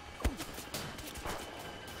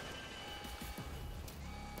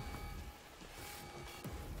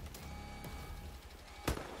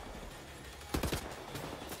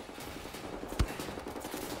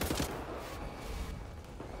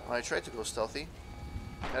 Well, I tried to go stealthy.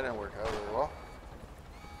 That didn't work out very well.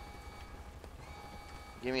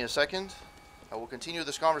 Give me a second. I will continue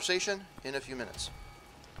this conversation in a few minutes.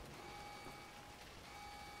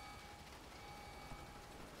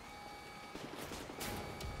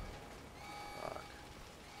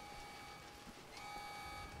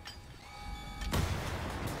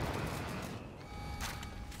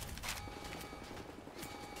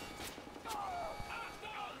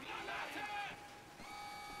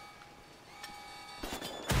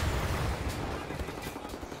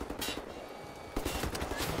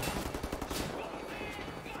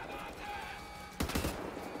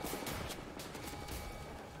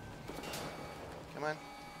 Come on.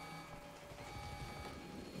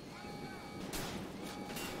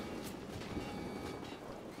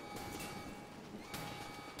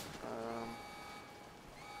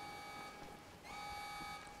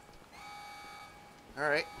 All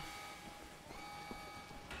right.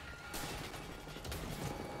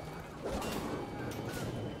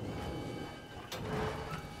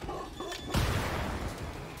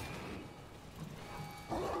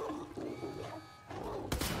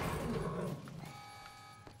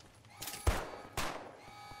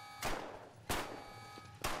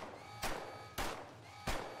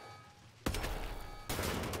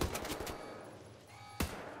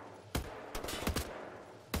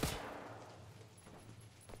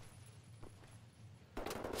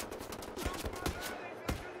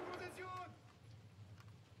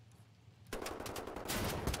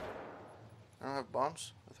 I don't have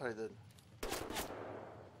bombs? I thought I did.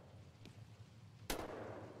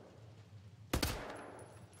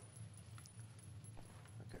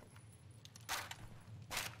 Okay.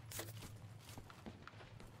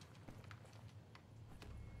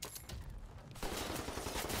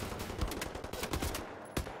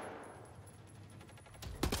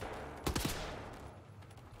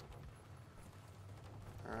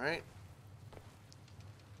 All right.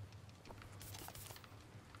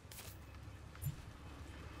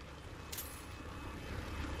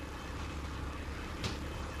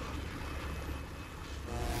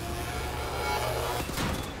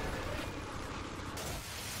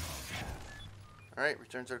 Alright,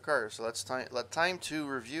 return to the car. So let's time to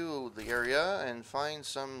review the area and find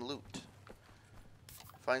some loot.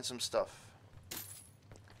 Find some stuff.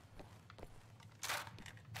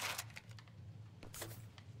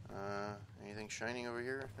 Anything shining over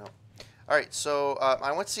here? No. Alright, so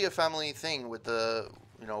I went to see a family thing with the,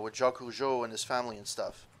 with Jacques Rougeau and his family and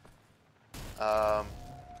stuff. And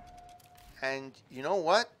you know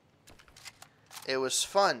what? It was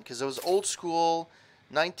fun because it was old school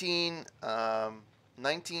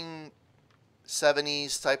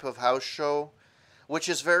 1970s type of house show, which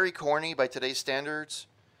is very corny by today's standards.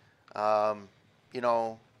 But you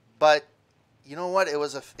know what? It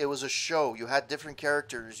was a show. You had different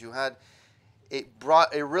characters. It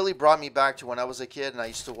really brought me back to when I was a kid and I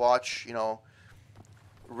used to watch,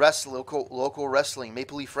 local wrestling,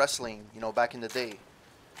 Maple Leaf Wrestling, back in the day.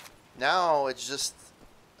 Now it's just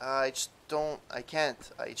I just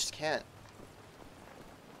can't.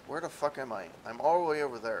 Where the fuck am I? I'm all the way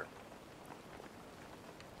over there.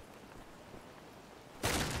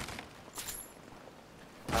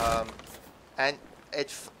 And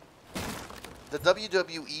the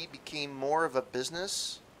WWE became more of a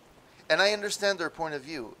business, and I understand their point of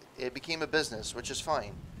view. It became a business, which is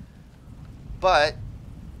fine, but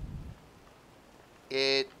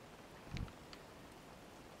it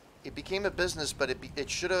became a business, but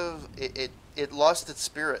it lost its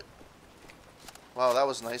spirit. Wow, that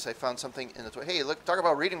was nice. I found something in the toilet. Hey, look, talk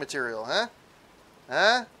about reading material, huh?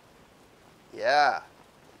 Huh? Yeah.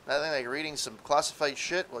 Nothing like reading some classified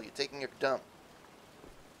shit while you're taking a dump.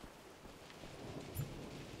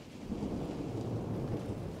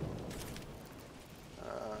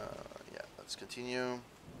 Yeah, let's continue.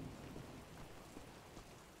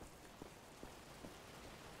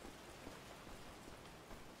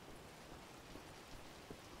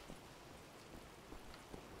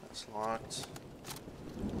 That's locked.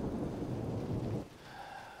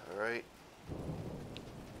 Alright.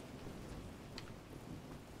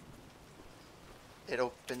 It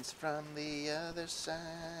opens from the other side.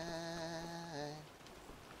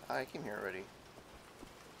 I came here already.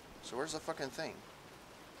 So where's the fucking thing?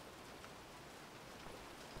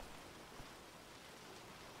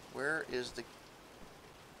 Where is the...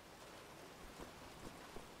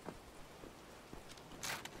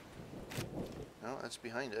 No, that's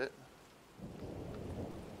behind it.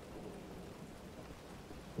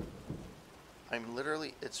 I'm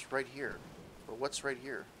literally... It's right here. But what's right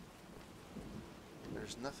here?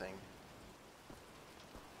 There's nothing.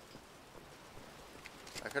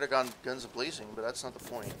 I could have gone guns a-blazing, but that's not the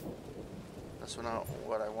point. That's not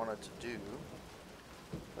what I wanted to do.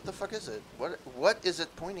 What the fuck is it? What is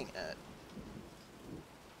it pointing at?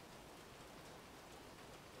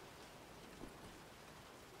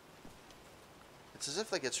 It's as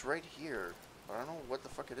if like it's right here, but I don't know what the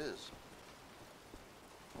fuck it is.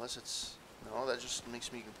 Unless it's... No, that just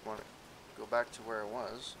makes me want to go back to where I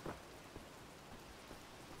was.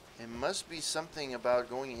 It must be something about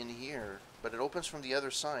going in here, but it opens from the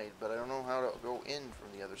other side, but I don't know how to go in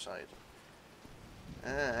from the other side.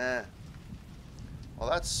 Well,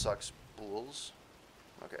 that sucks, bulls.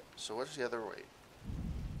 Okay, so what's the other way?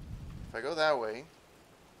 If I go that way,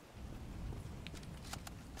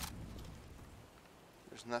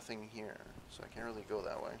 there's nothing here, so I can't really go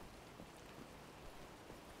that way.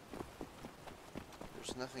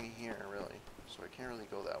 There's nothing here, really, so I can't really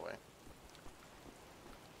go that way.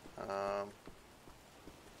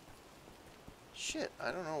 Shit,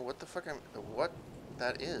 I don't know what the fuck what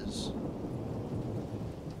that is.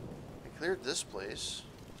 I cleared this place.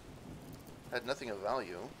 Had nothing of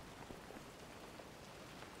value.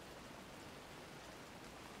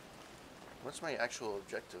 What's my actual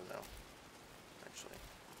objective now? Actually,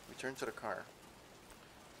 return to the car.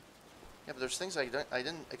 Yeah, but there's things I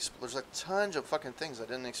didn't explore. There's a ton of fucking things I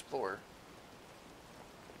didn't explore.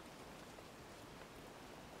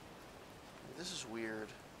 This is weird.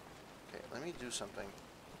 Okay, let me do something.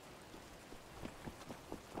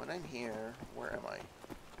 When I'm here, where am I?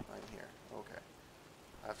 I'm here. Okay.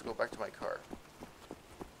 I have to go back to my car.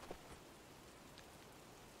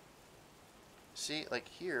 See, like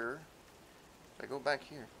here, if I go back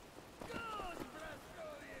here.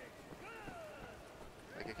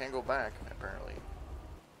 Like I can't go back, apparently.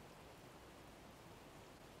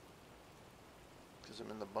 Because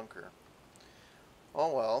I'm in the bunker.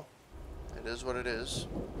 Oh well. It is what it is.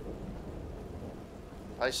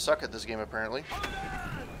 I suck at this game, apparently.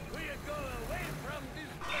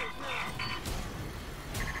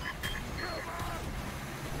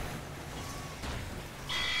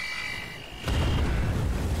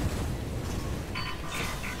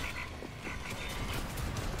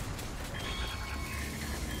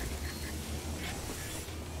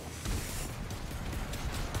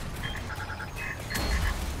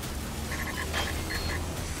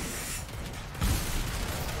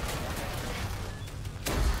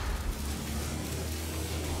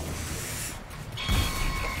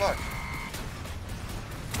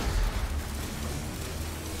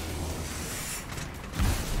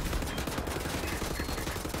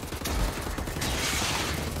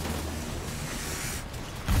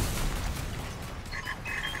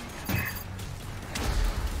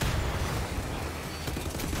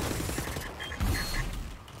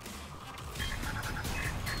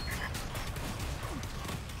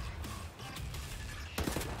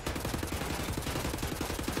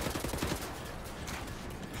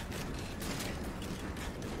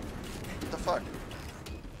 fuck?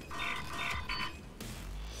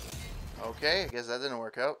 Okay, I guess that didn't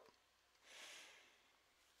work out.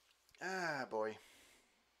 Ah, boy.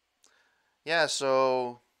 Yeah,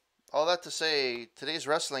 so all that to say, today's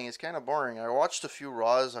wrestling is kind of boring. I watched a few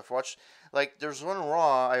Raws. I've watched, like, there's one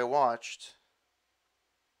Raw I watched.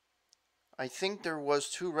 I think there was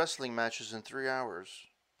 2 wrestling matches in 3 hours.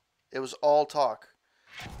 It was all talk.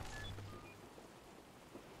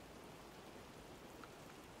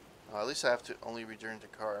 At least I have to only return the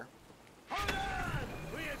car. Hold on!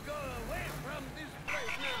 We go away from this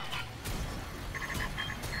place now!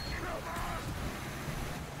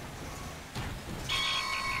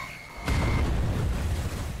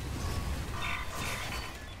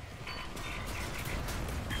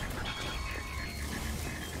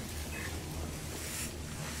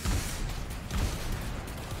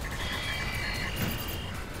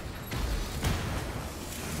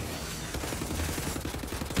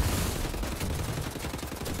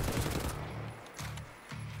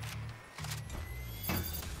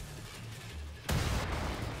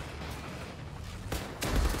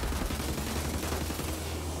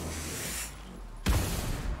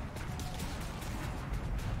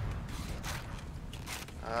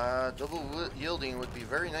 Double yielding would be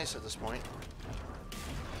very nice at this point.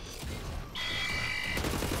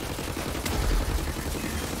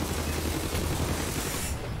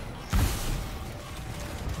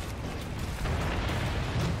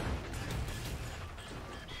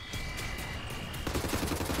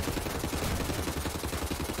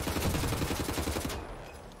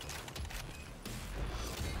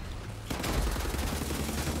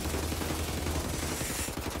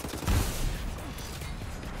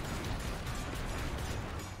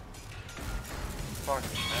 Fuck,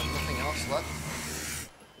 I have nothing else left.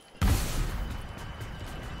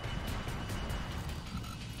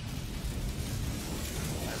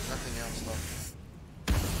 I have nothing else left.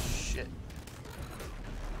 Shit.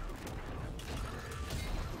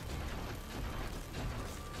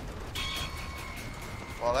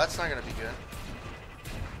 Well, that's not gonna be good.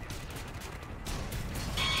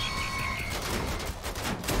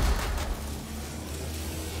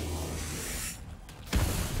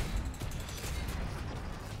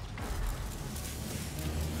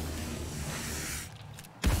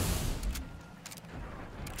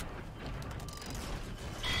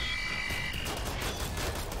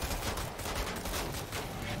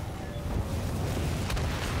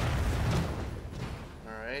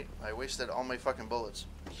 I wasted all my fucking bullets.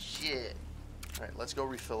 Shit. Alright, let's go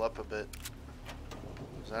refill up a bit.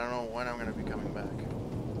 Because I don't know when I'm going to be coming back.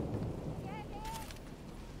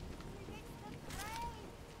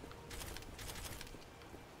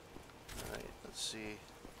 Alright, let's see.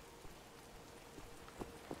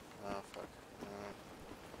 Oh, fuck.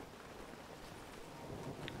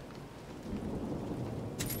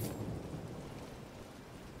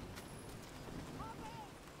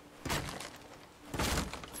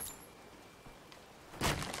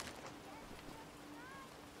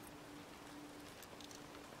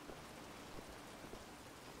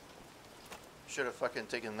 Should have fucking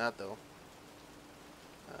taken that though.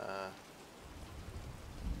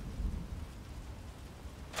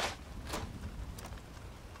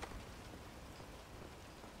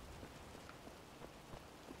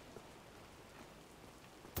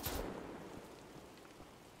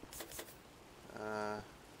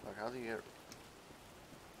 Fuck, how do you get...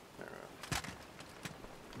 There we go.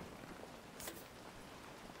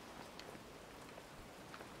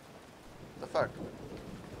 The fuck?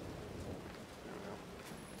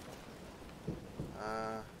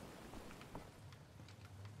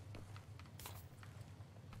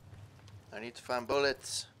 I need to find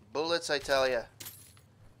bullets. Bullets, I tell ya.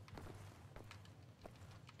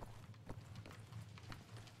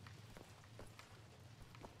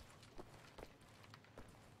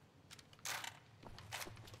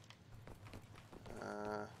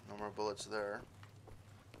 No more bullets there.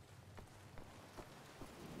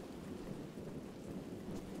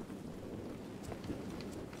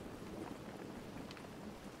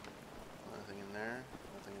 Nothing in there.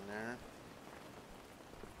 Nothing in there.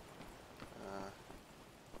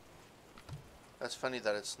 That's funny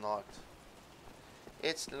that it's locked.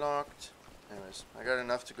 It's locked. Anyways, I got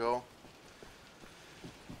enough to go.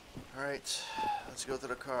 Alright, let's go to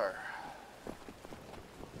the car.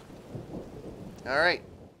 Alright,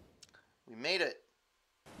 we made it.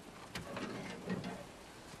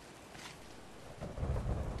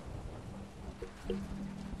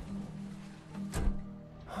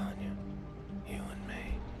 Anya, you and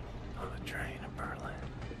me on a train to Berlin.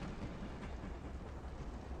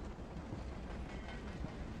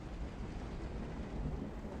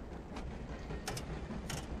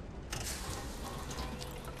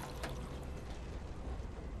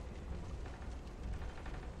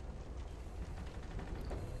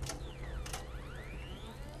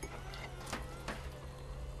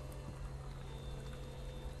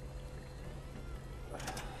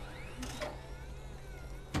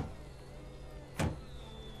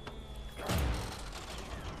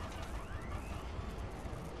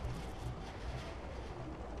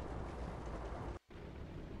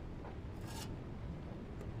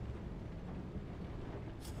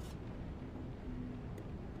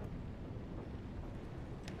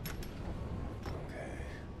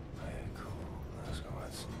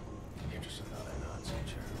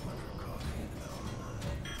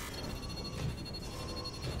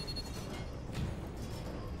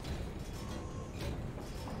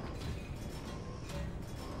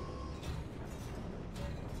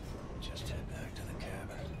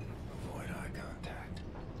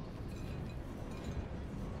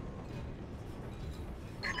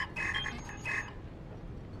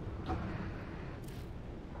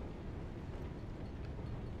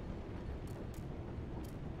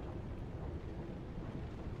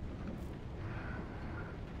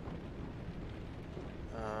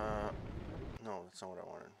 That's not what I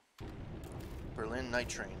wanted. Berlin night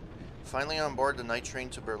train. Finally on board the night train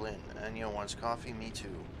to Berlin. Anya wants coffee, me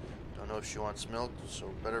too. Don't know if she wants milk,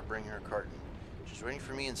 so better bring her a carton. She's waiting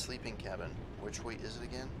for me in sleeping cabin. Which way is it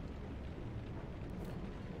again?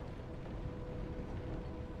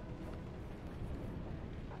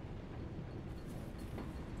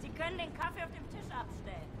 Sie können den Kaffee auf dem Tisch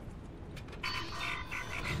abstellen.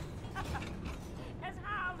 Er ist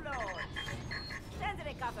harmlos. Stellen Sie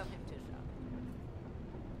den Kaffee auf dem Tisch ab.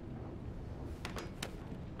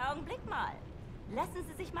 Augenblick mal. Lassen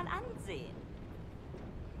Sie sich mal ansehen.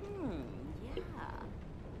 Ja.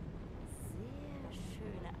 Sehr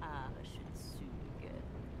schöne arische Züge.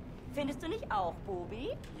 Findest du nicht auch,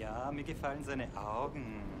 Bobi? Ja, mir gefallen seine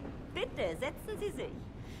Augen. Bitte, setzen Sie sich.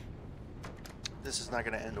 This is not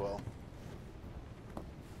going to end well.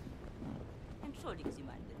 Entschuldigen Sie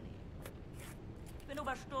mein Benehmen. Ich bin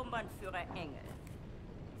Obersturmbannführer Engel.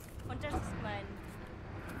 Und das ist mein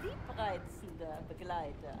liebreizender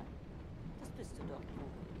Begleiter. Das bist du doch,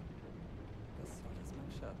 Bobi. Das soll es,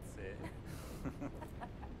 mein Schatze.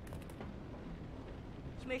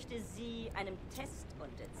 Ich möchte Sie einem Test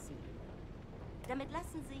unterziehen. Damit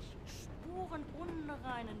lassen sich Spuren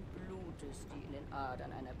unreinen Blutes, die in den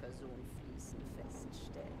Adern einer Person fließen,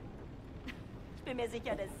 feststellen. Ich bin mir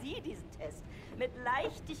sicher, dass Sie diesen Test mit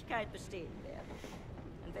Leichtigkeit bestehen werden.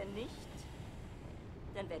 Und wenn nicht,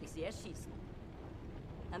 dann werde ich Sie erschießen.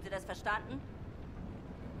 Haben Sie das verstanden?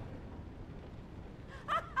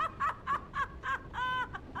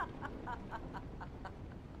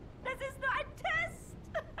 Das ist nur ein Test!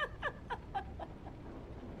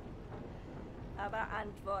 Aber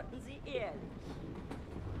antworten Sie ehrlich.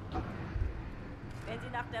 Wenn Sie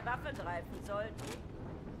nach der Waffe greifen sollten,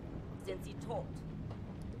 sind Sie tot.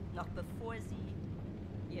 Noch bevor Sie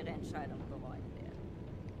Ihre Entscheidung bereuen werden.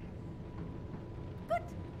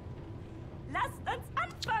 Gut. Lasst uns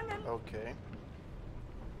anfangen! Okay.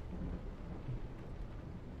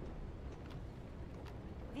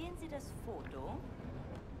 Wählen Sie das Foto,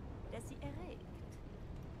 das Sie erregt.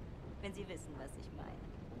 Wenn Sie wissen, was ich meine.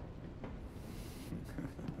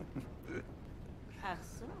 Ach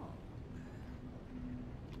so.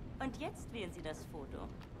 Und jetzt wählen Sie das Foto,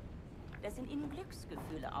 das in Ihnen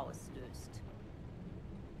Glücksgefühle auslöst.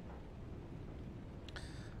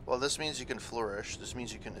 Well, this means you can flourish. This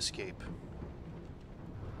means you can escape.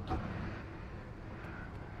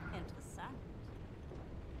 Interessant.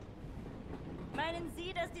 Meinen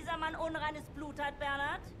Sie, dass dieser Mann unreines Blut hat,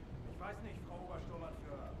 Bernhard? Ich weiß nicht, Frau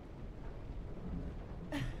Obersturmbannführer.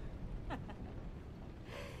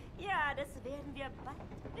 Ja, das werden wir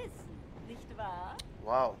bald wissen, nicht wahr?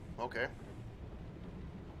 Wow, okay.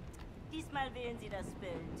 Diesmal wählen Sie das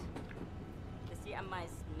Bild, das Sie am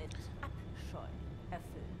meisten mit Abscheu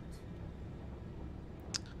erfüllt.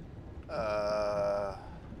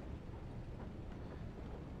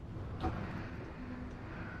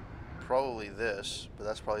 Probably this, but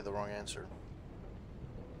that's probably the wrong answer.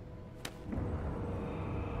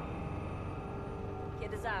 Ich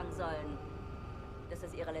hätte sagen sollen, dass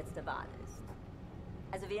das Ihre letzte Wahl ist.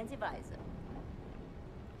 Also wählen Sie weise.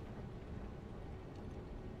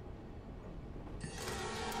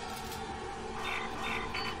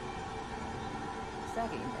 Ich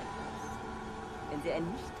sage Ihnen etwas. Wenn Sie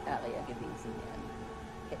ein Nicht-Arier gewesen wären,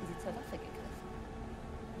 hätten Sie zur Waffe gegriffen.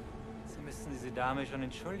 Sie müssen diese Dame schon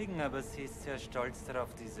entschuldigen, aber sie ist sehr stolz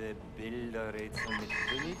darauf, diese Bilderrätsel mit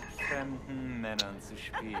wildfremden Männern zu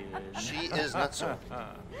spielen. She is not so.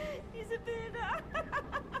 Diese Bilder.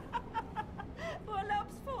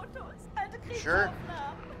 Urlaubsfotos, alte Sure.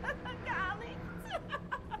 Kriegsaufnahmen. Gar nichts.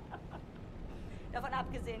 Davon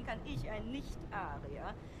abgesehen kann ich ein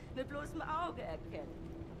Nicht-Arier mit bloßem Auge erkennen.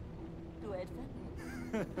 Du etwa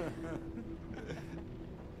nicht?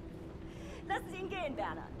 Lassen Sie ihn gehen,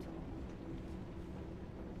 Bernhard.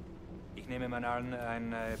 Ich nehme mal an,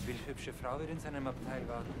 eine bildhübsche Frau wird in seinem Abteil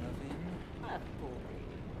warten auf ihn. Ach, Bobi,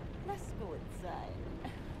 lass gut sein.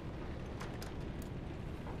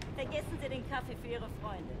 Vergessen Sie den Kaffee für Ihre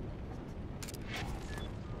Freundin nicht.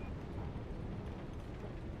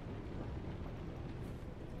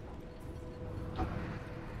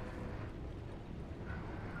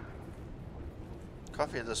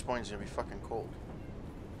 Coffee at this point is gonna be fucking cold.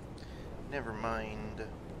 Never mind.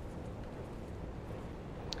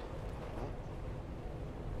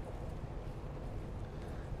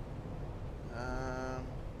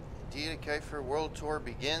 Indeed, a Kiefer World Tour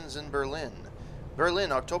begins in Berlin.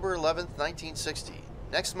 Berlin, October 11th, 1960.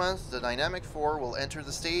 Next month, the Dynamic Four will enter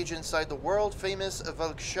the stage inside the world-famous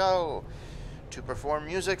Volksschau to perform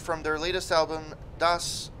music from their latest album,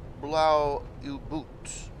 Das Blaue Boot.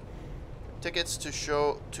 Tickets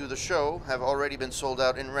to the show have already been sold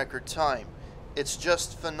out in record time. It's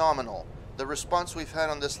just phenomenal. The response we've had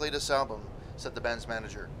on this latest album, said the band's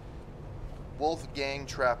manager. Wolfgang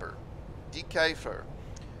Trapper. Die Kiefer,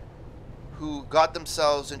 who got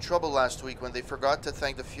themselves in trouble last week when they forgot to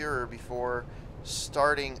thank the Führer before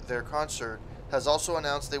starting their concert, has also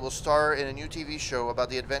announced they will star in a new TV show about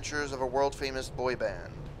the adventures of a world-famous boy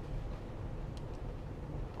band.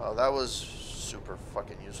 Well, that was super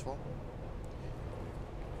fucking useful.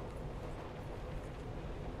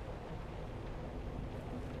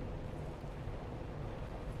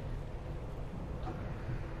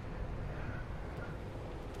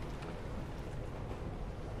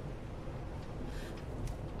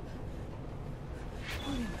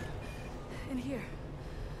 In here.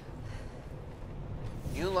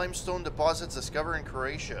 New limestone deposits discovered in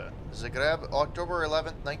Croatia. Zagreb, October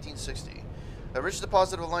 11th, 1960. A rich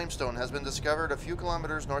deposit of limestone has been discovered a few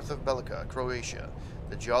kilometers north of Belica, Croatia.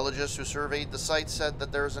 The geologists who surveyed the site said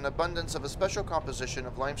that there is an abundance of a special composition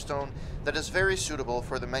of limestone that is very suitable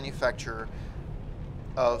for the manufacture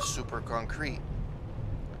of superconcrete.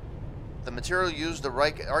 The material used the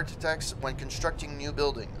Reich architects when constructing new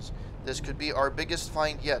buildings. This could be our biggest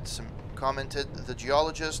find yet, commented the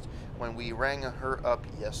geologist when we rang her up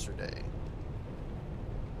yesterday.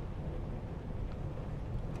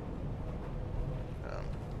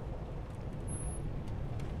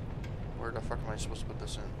 Where the fuck am I supposed to put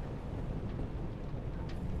this in?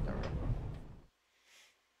 There we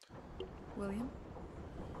go. William?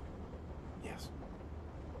 Yes.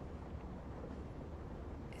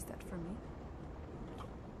 Is that for me?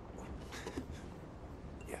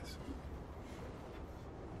 Yes.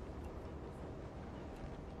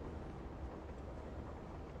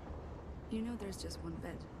 You know there's just one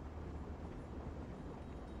bed.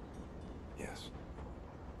 Yes.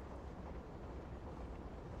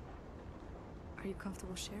 Are you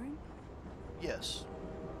comfortable sharing? Yes.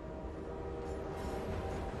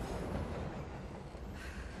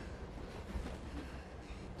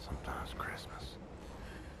 Sometimes Christmas.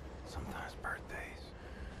 Sometimes birthdays.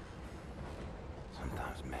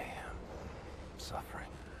 Sometimes mayhem, suffering,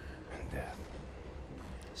 and death.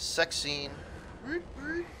 Sex scene.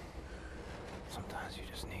 Sometimes you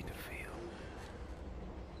just need to feel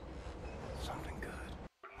something good.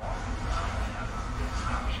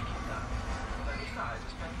 Unser nächster Halt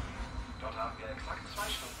ist Berlin. Dort haben wir exakt 2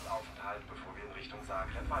 Stunden Aufenthalt, bevor wir in Richtung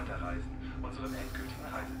Zagreb weiterreisen, unserem endgültigen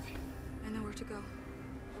Reiseziel. I know where to go.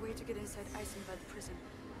 A way to get inside Eisenwald prison.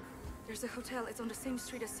 There's a hotel. It's on the same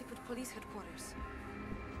street as secret police headquarters.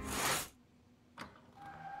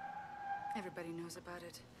 Everybody knows about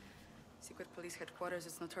it. Secret police headquarters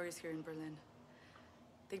is notorious here in Berlin.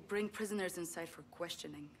 They bring prisoners inside for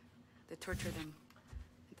questioning. They torture them.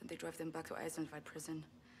 And then they drive them back to Eisenwald prison.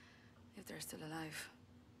 If they're still alive.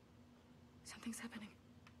 Something's happening.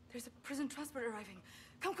 There's a prison transport arriving.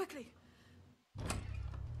 Come quickly!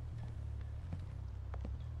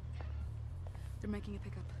 They're making a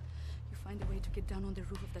pickup. You find a way to get down on the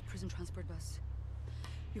roof of that prison transport bus.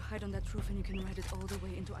 You hide on that roof and you can ride it all the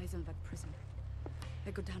way into Eisenwald prison.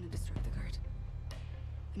 I go down and distract the guard.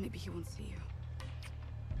 And maybe he won't see you.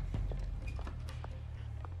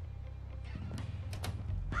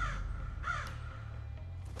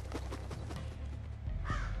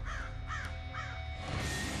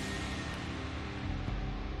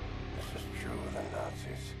 This is true of the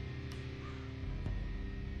Nazis.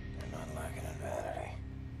 They're not lacking in vanity.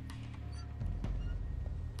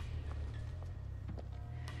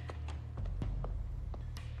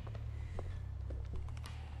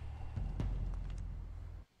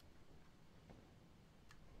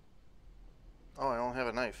 Oh, I don't have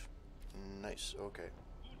a knife. Nice, okay.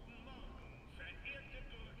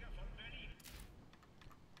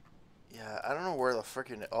 Yeah, I don't know where the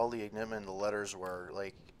frickin' all the enigma and the letters were.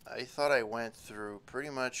 Like, I thought I went through pretty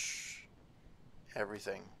much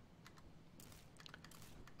everything.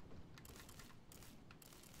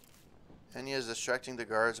 Enya is distracting the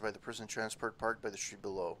guards by the prison transport parked by the street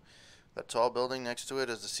below. That tall building next to it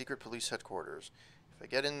is the secret police headquarters. If I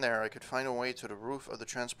get in there, I could find a way to the roof of the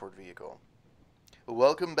transport vehicle.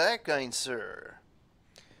 Welcome back, kind sir.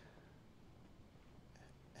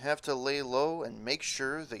 Have to lay low and make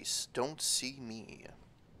sure they don't see me.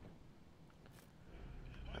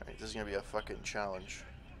 Alright, this is gonna be a fucking challenge.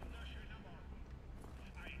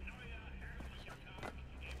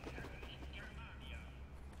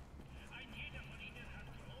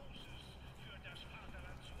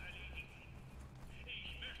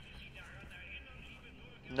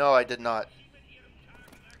 No, I did not.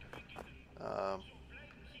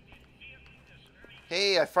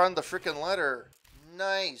 Hey, I found the freaking letter.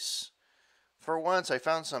 Nice. For once, I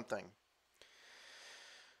found something.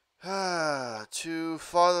 To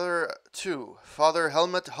Father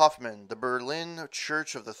Helmut Hoffman, the Berlin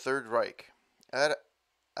Church of the Third Reich, at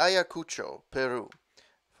Ayacucho, Peru.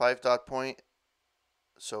 5.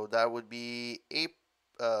 So that would be May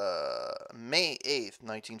 8th,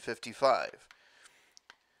 1955.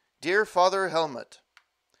 Dear Father Helmut,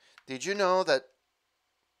 did you know that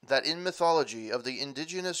in mythology of the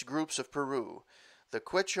indigenous groups of Peru, the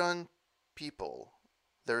Quechua people,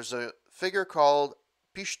 there's a figure called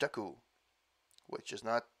Pishtaku, which is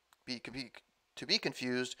not to be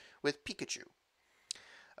confused with Pikachu,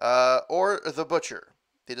 or the Butcher.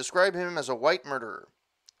 They describe him as a white murderer,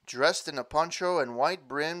 dressed in a poncho and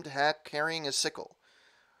white-brimmed hat carrying a sickle,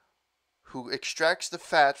 who extracts the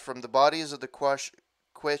fat from the bodies of the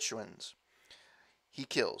Quechuans he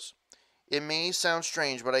kills. It may sound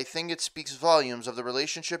strange, but I think it speaks volumes of the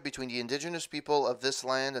relationship between the indigenous people of this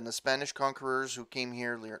land and the Spanish conquerors who came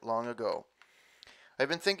here long ago. I've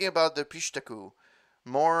been thinking about the Pishtaku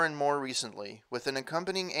more and more recently, with an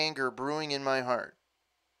accompanying anger brewing in my heart.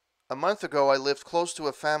 A month ago, I lived close to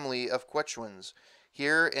a family of Quechuans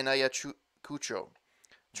here in Ayacucho,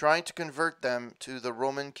 trying to convert them to the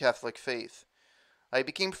Roman Catholic faith. I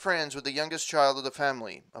became friends with the youngest child of the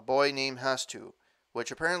family, a boy named Hastu, which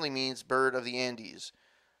apparently means bird of the Andes.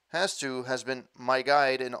 Hastu has been my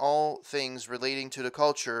guide in all things relating to the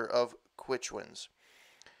culture of Quechuans.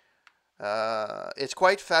 It's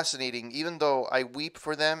quite fascinating, even though I weep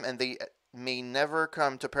for them and they may never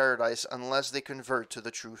come to paradise unless they convert to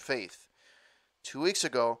the true faith. 2 weeks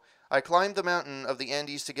ago, I climbed the mountain of the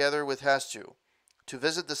Andes together with Hastu to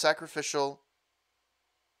visit the sacrificial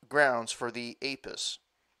grounds for the Apis,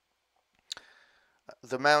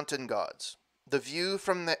 the mountain gods. The view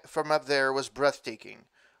from up there was breathtaking.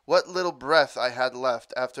 What little breath I had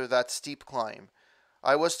left after that steep climb.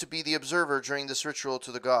 I was to be the observer during this ritual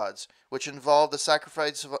to the gods, which involved the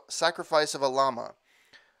sacrifice of a llama.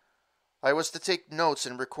 I was to take notes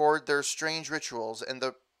and record their strange rituals and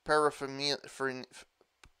the paraphernalia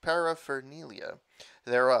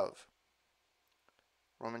thereof.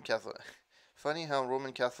 Roman Catholic. Funny how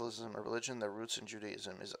Roman Catholicism, a religion that roots in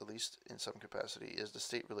Judaism, is at least in some capacity, is the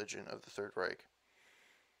state religion of the Third Reich.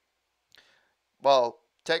 Well,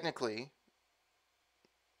 technically,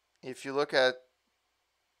 if you look at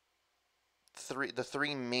the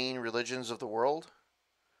three main religions of the world,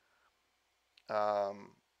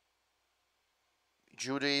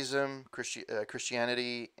 Judaism,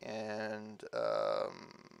 Christianity, and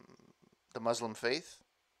the Muslim faith,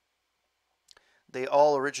 they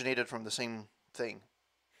all originated from the same thing.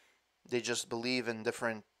 They just believe in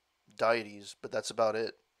different deities, but that's about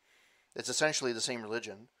it. It's essentially the same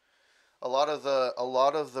religion. A lot of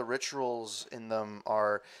the rituals in them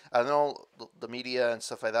are, I know the media and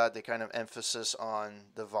stuff like that, they kind of emphasis on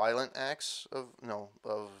the violent acts of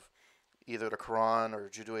either the Quran or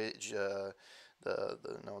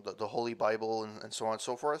the Holy Bible and so on and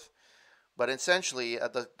so forth. But essentially,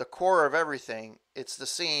 at the core of everything, it's the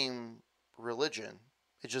same religion.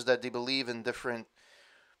 It's just that they believe in different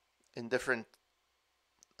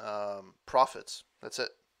prophets. That's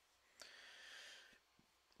it.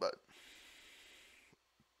 But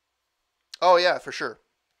oh yeah, for sure.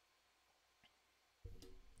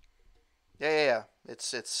 Yeah.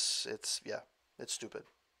 It's yeah, it's stupid.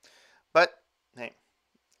 But hey,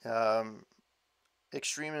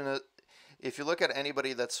 extreme in it. If you look at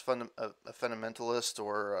anybody that's a fundamentalist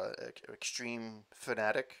or a extreme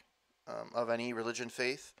fanatic of any religion,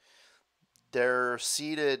 faith, their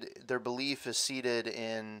belief is seated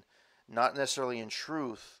in not necessarily in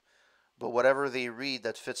truth, but whatever they read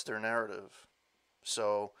that fits their narrative.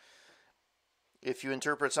 So if you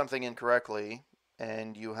interpret something incorrectly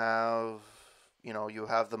and you have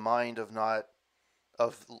the mind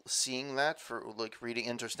of seeing that, for like reading,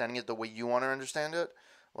 understanding it the way you want to understand it,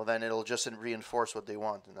 well then it'll just reinforce what they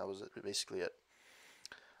want, and that was basically it.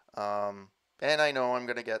 And I know I'm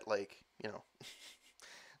gonna get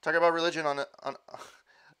talk about religion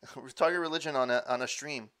we're talking religion on a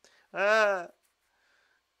stream. That's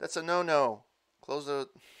a no. Close the.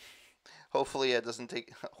 Hopefully it doesn't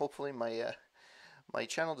take. Hopefully my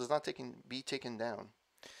channel does not be taken down.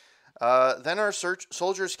 Then our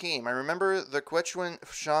soldiers came. I remember the Quechuan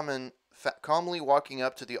shaman calmly walking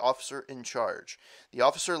up to the officer in charge. The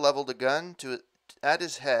officer leveled a gun at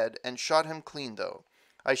his head and shot him clean, though.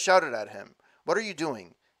 I shouted at him, "What are you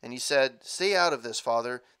doing?" And he said, "Stay out of this,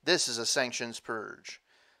 father. This is a sanctions purge."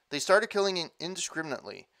 They started killing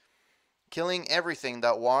indiscriminately, killing everything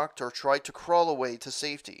that walked or tried to crawl away to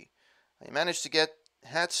safety. I managed to get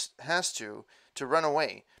Hastu to run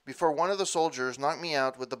away before one of the soldiers knocked me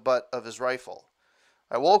out with the butt of his rifle.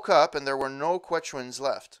 I woke up and there were no Quechuans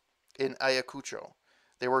left in Ayacucho.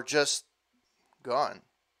 They were just gone.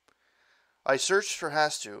 I searched for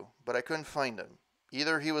Hastu, but I couldn't find him.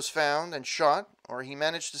 Either he was found and shot, or he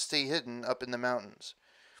managed to stay hidden up in the mountains.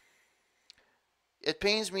 It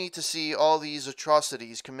pains me to see all these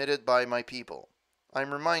atrocities committed by my people.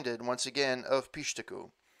 I'm reminded once again of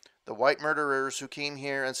Pishtaku, the white murderers who came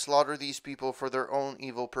here and slaughtered these people for their own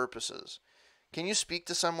evil purposes. Can you speak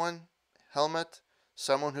to someone, Helmut?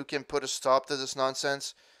 Someone who can put a stop to this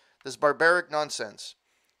nonsense? This barbaric nonsense.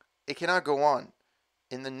 It cannot go on,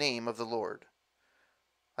 in the name of the Lord.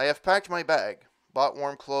 I have packed my bag, bought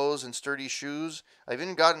warm clothes and sturdy shoes. I've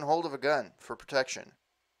even gotten hold of a gun for protection.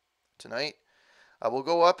 Tonight, I will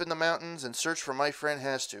go up in the mountains and search for my friend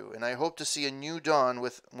Hastu, and I hope to see a new dawn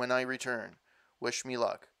when I return. Wish me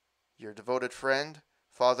luck. Your devoted friend,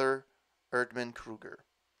 Father Erdmann Kruger.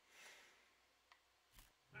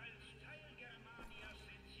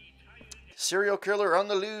 Serial killer on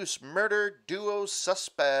the loose. Murder duo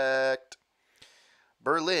suspect.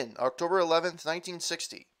 Berlin, October 11th,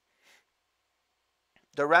 1960.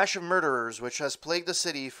 The rash of murderers which has plagued the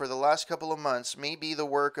city for the last couple of months may be the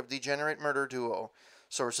work of degenerate murder duo,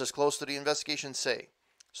 sources close to the investigation say.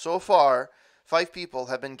 So far, 5 people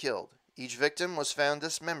have been killed. Each victim was found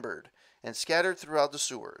dismembered and scattered throughout the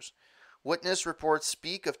sewers. Witness reports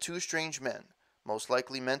speak of 2 strange men, most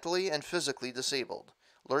likely mentally and physically disabled,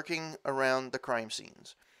 lurking around the crime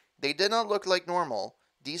scenes. They did not look like normal,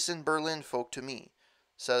 decent Berlin folk to me,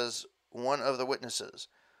 says one of the witnesses.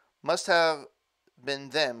 Must have been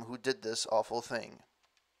them who did this awful thing.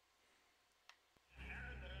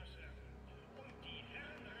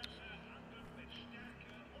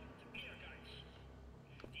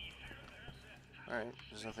 Alright,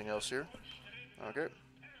 there's nothing else here. Okay.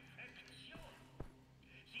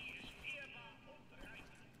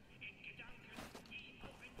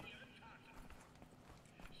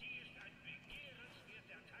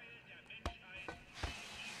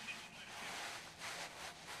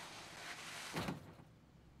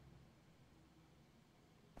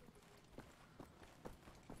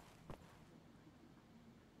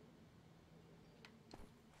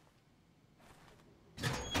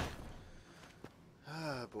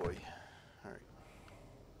 Ah, boy. Alright.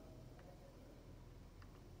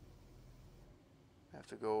 I have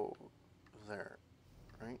to go there,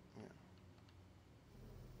 right? Yeah.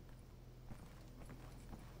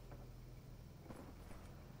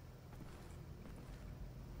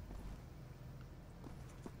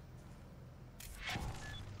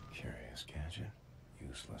 Curious gadget.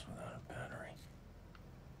 Useless without a battery.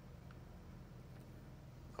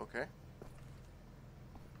 Okay.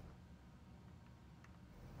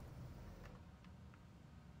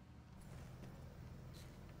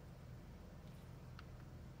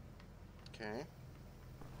 Okay.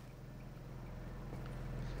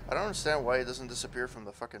 I don't understand why it doesn't disappear from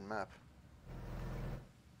the fucking map.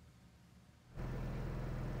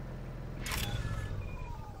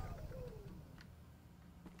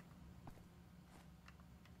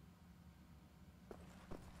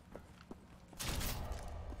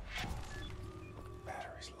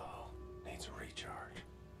 Battery's low. Needs a recharge.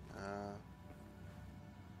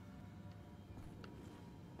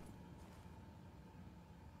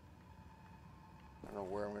 I don't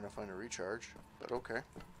know where I'm going to find a recharge, but okay.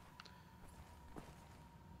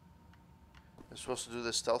 I'm supposed to do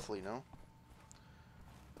this stealthily, no?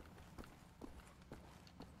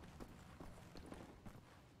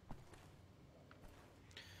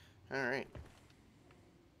 Alright.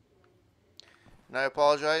 And I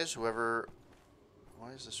apologize, whoever...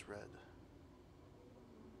 Why is this red?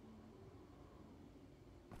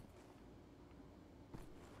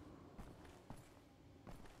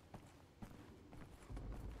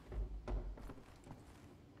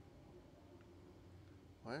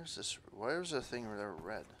 Why is the thing there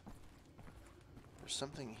red? There's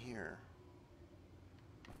something here.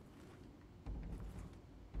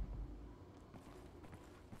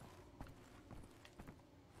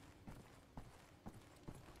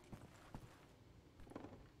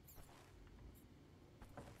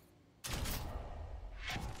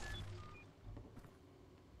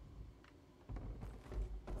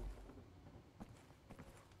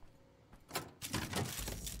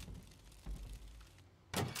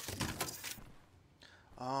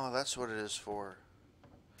 Oh, that's what it is for.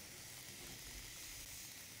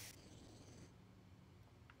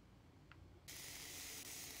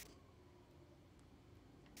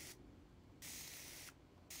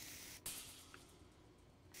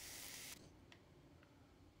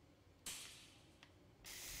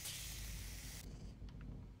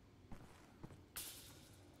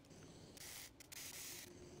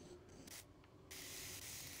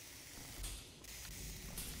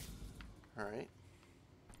 Alright.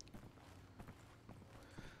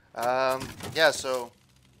 Yeah, so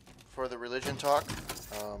for the religion talk,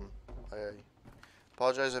 I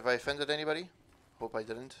apologize if I offended anybody. Hope I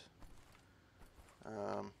didn't.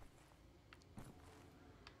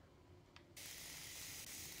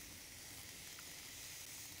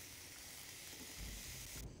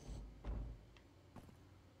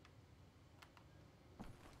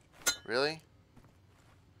 Really?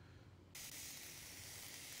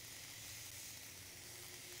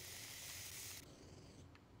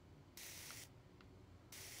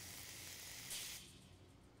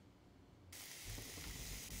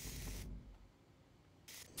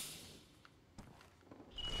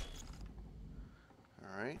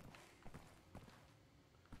 Alright.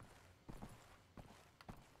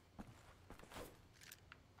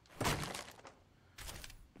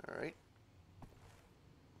 Alright.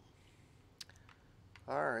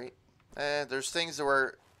 Alright. There's things that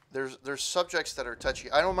were there's subjects that are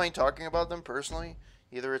touchy. I don't mind talking about them personally.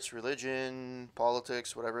 Either it's religion,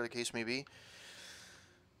 politics, whatever the case may be.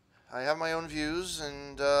 I have my own views,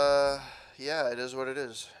 and yeah, it is what it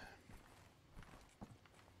is.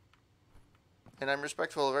 And I'm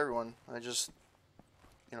respectful of everyone. I just,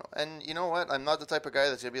 and you know what? I'm not the type of guy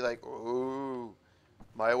that's gonna be like, "Oh,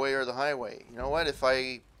 my way or the highway." You know what? If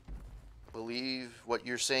I believe what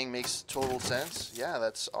you're saying makes total sense, yeah,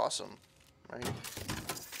 that's awesome, right?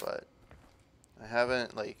 But I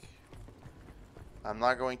haven't, like, I'm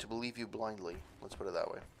not going to believe you blindly. Let's put it that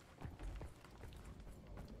way.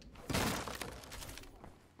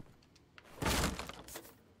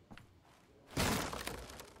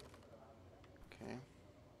 Okay.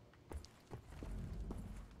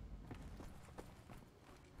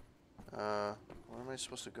 Where am I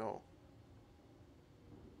supposed to go?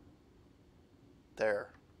 There.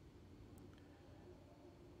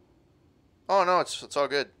 Oh no, it's all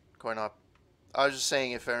good. Going up. I was just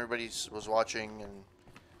saying if everybody was watching, and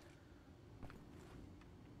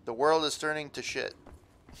the world is turning to shit.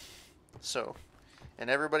 So, and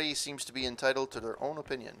everybody seems to be entitled to their own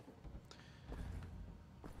opinion.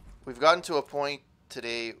 We've gotten to a point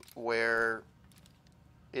today where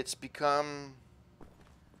it's become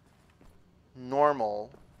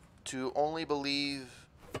normal to only believe,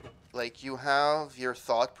 like, you have your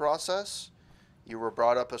thought process. You were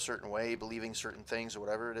brought up a certain way, believing certain things or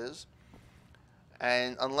whatever it is.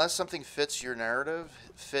 And unless something fits your narrative,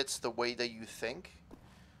 fits the way that you think,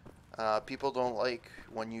 people don't like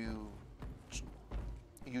when you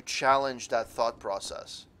challenge that thought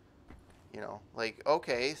process. You know, like,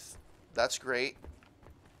 okay, that's great.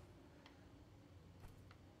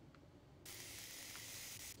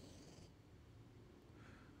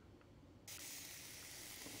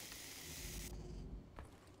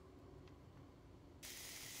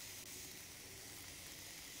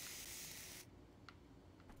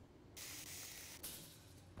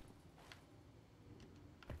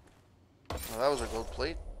 Well, that was a gold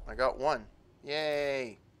plate. I got one.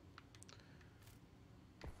 Yay!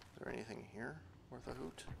 Is there anything here worth a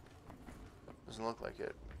hoot? Doesn't look like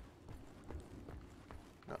it.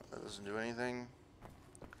 No, that doesn't do anything.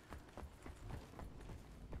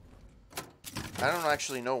 I don't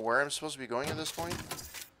actually know where I'm supposed to be going at this point,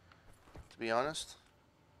 to be honest.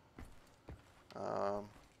 I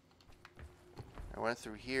went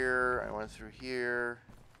through here, I went through here.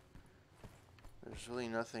 There's really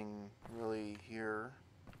nothing really here.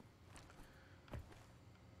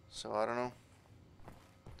 So I don't know.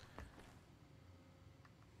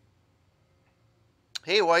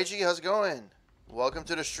 Hey YG, how's it going? Welcome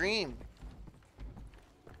to the stream.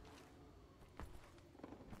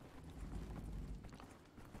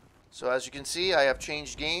 So as you can see, I have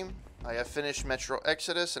changed game. I have finished Metro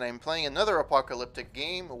Exodus, and I'm playing another apocalyptic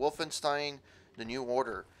game, Wolfenstein: The New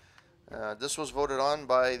Order. This was voted on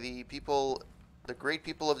by the people, the great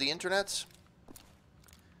people of the internet.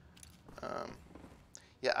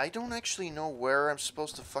 Yeah, I don't actually know where I'm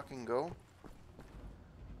supposed to fucking go.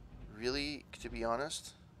 Really, to be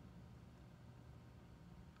honest.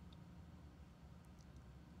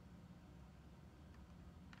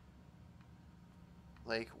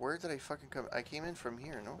 Like, where did I fucking come? I came in from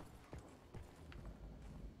here, no?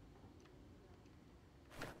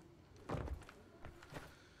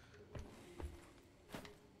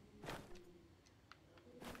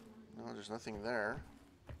 No, there's nothing there.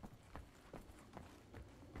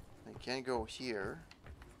 I can't go here.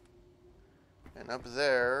 And up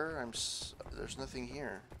there, there's nothing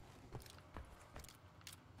here.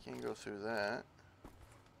 Can't go through that.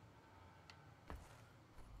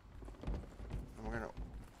 And we're gonna...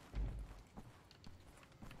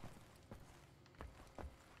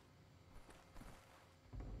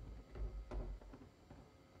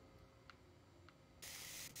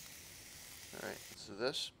 Alright, let's do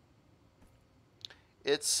this.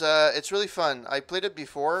 It's really fun. I played it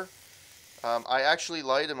before. I actually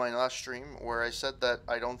lied in my last stream where I said that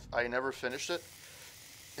I never finished it.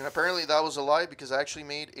 And apparently that was a lie because I actually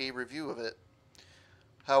made a review of it.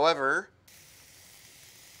 However,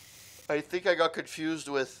 I think I got confused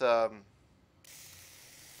with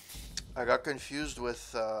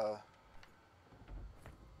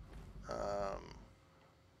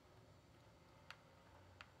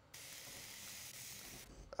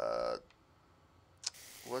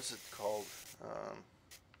what's it called?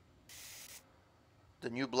 The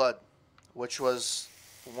New Blood, which was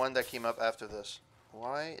one that came up after this.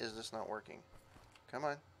 Why is this not working? Come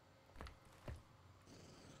on.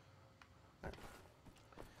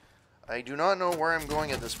 I do not know where I'm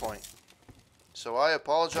going at this point, so I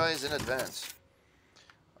apologize in advance.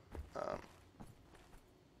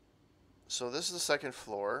 So this is the second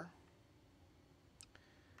floor.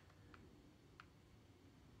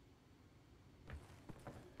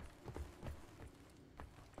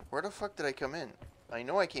 Where the fuck did I come in? I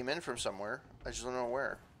know I came in from somewhere. I just don't know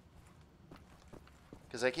where.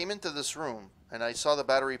 Because I came into this room, and I saw the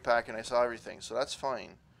battery pack, and I saw everything, so that's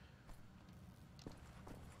fine.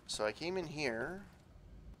 So I came in here,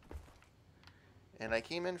 and I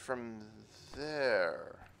came in from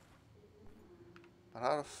there. But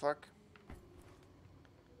how the fuck?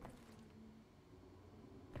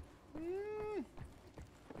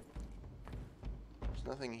 There's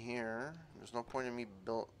nothing here. There's no point in me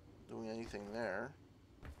doing anything there.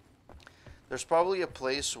 There's probably a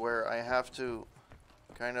place where I have to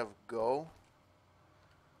kind of go.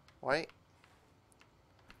 Wait.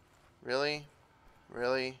 Really?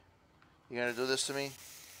 Really? You gonna do this to me?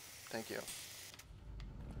 Thank you.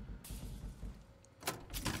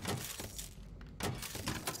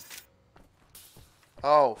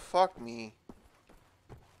 Oh, fuck me.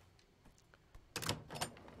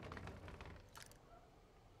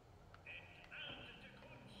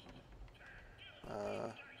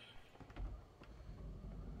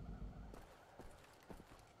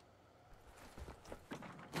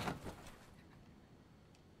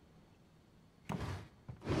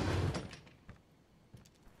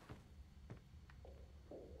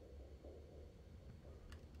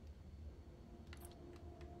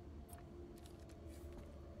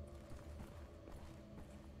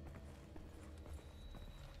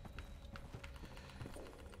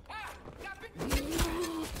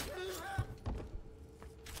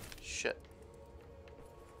 Shit.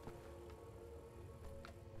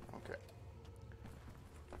 Okay.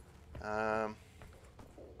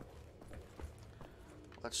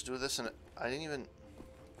 Let's do this, and I didn't even...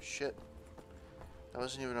 Shit. That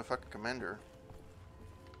wasn't even a fucking commander.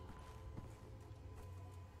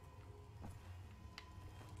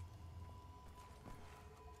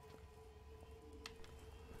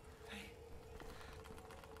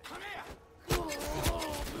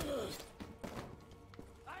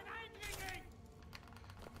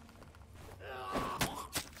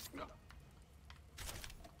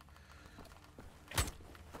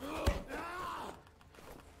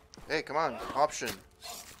 Hey, come on, option.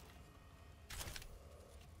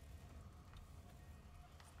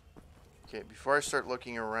 Okay, before I start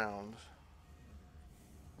looking around.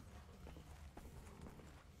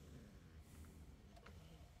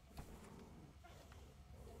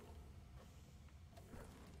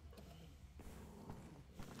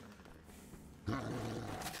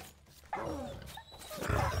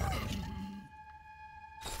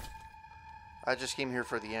 I just came here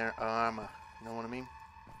for the armor, you know what I mean?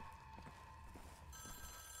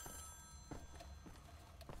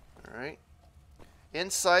 Alright.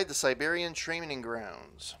 Inside the Siberian Training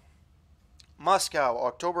Grounds. Moscow,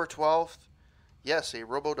 October 12th. Yes, a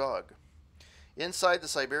robo-dog. Inside the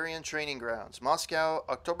Siberian Training Grounds. Moscow,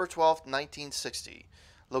 October 12th, 1960.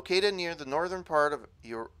 Located near the northern part of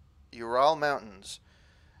Ural Mountains.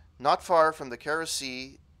 Not far from the Kara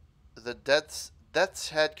Sea, the Death's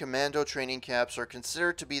Head Commando training camps are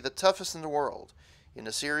considered to be the toughest in the world. In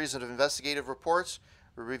a series of investigative reports,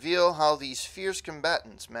 we reveal how these fierce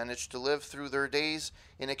combatants manage to live through their days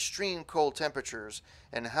in extreme cold temperatures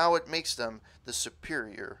and how it makes them the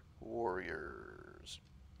superior warriors.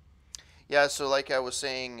 Yeah, so like I was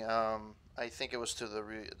saying, I think it was to the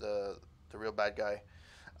real bad guy.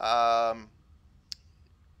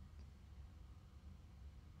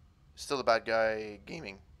 Still the bad guy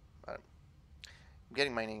gaming. I'm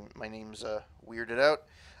getting my name's weirded out.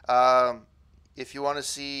 If you want to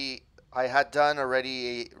see, I had done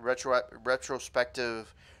already a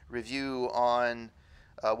retrospective review on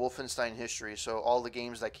Wolfenstein history, so all the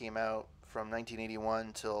games that came out from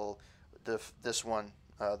 1981 till this one,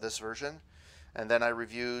 this version. And then I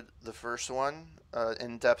reviewed the first one,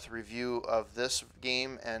 in-depth review of this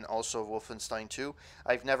game and also Wolfenstein 2.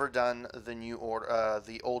 I've never done the new order,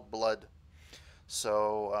 the Old Blood.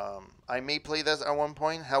 So I may play this at one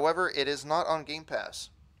point. However, it is not on Game Pass.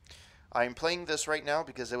 I'm playing this right now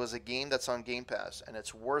because it was a game that's on Game Pass, and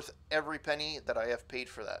it's worth every penny that I have paid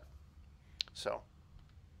for that. So.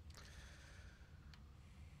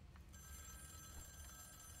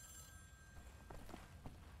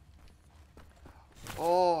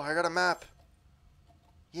 Oh, I got a map.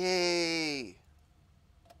 Yay.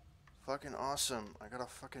 Fucking awesome. I got a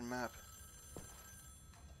fucking map.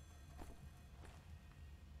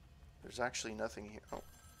 There's actually nothing here. Oh.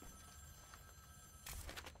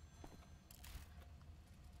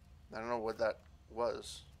 I don't know what that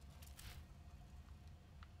was.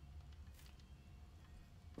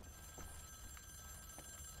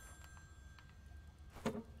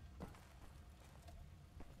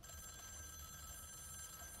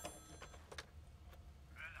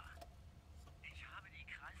 Ich habe die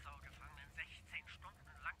Kreissaugefangenen 16 Stunden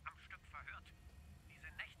lang am Stück verhört. Diese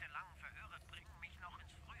nächtelangen Verhöre bringen mich noch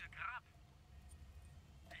ins frühe Grab.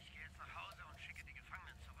 Ich gehe jetzt nach Hause und schicke die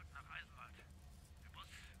Gefangenen zurück nach Eisenwald. Der Bus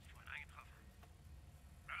ist vorhin eingetroffen.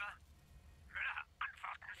 Müller? Müller,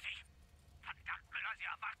 antworten Sie! Verdammt, Müller, Sie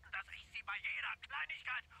erwarten, dass ich Sie bei jeder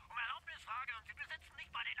Kleinigkeit um Erlaubnis frage und Sie besitzen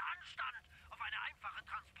nicht mal den Anstand, auf eine einfache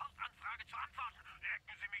Transportanfrage zu antworten.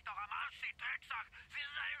 Lecken Sie mich doch am Arsch, Sie Drecksack! Sie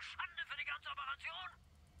sind eine Schande für die ganze Operation!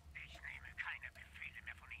 Ich nehme keine Befehle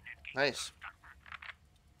mehr von Ihnen entgegen. Nice.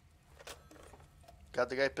 Got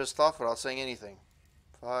the guy pissed off without saying anything.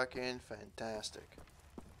 Fucking fantastic.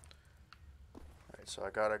 Alright, so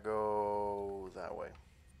I gotta go that way.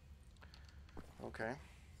 Okay.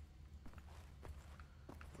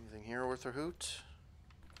 Anything here worth a hoot?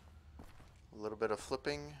 A little bit of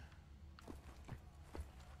flipping.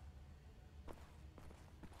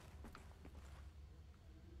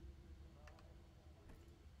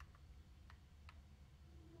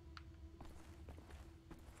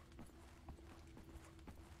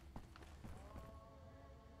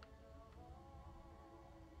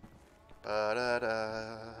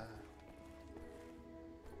 Ba-da-da.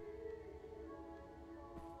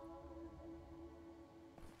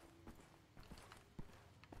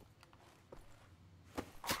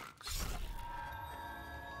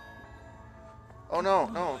 Oh no,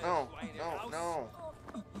 no, no, no, no.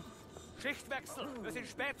 Schichtwechsel, wir sind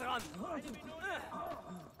spät dran. Eine Minute.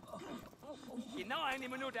 Genau eine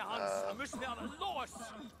Minute, Hans. Da müssen wir aber los.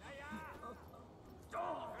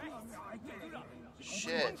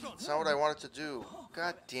 Shit, that's not what I wanted to do.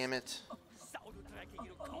 God damn it. Sau, du Dreckige,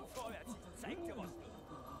 du komm vorwärts. Ich zeig dir was,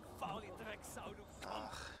 du faule Drecksau, du komm.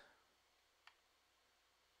 Ugh.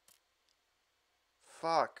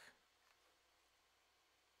 Fuck.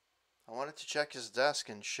 I wanted to check his desk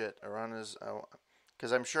and shit around his...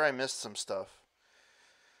 Because I'm sure I missed some stuff.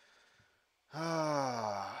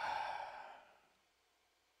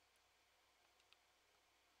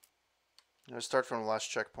 Let's start from the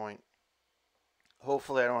last checkpoint.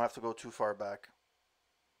 Hopefully I don't have to go too far back.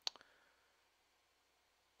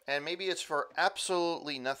 And maybe it's for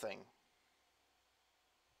absolutely nothing.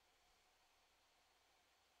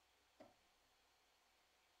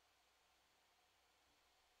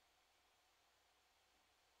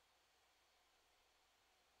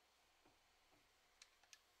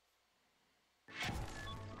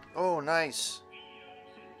 Oh, nice.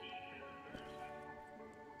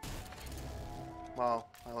 Wow,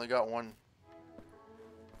 I only got one.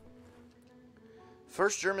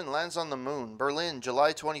 First German lands on the moon. Berlin,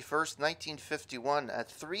 July 21st, 1951. At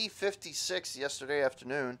 3:56 yesterday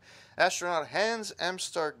afternoon, astronaut Hans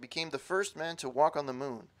Amstark became the first man to walk on the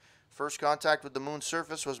moon. First contact with the moon's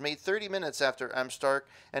surface was made 30 minutes after Amstark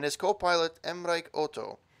and his co-pilot Emmerich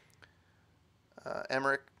Otto.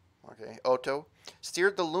 Otto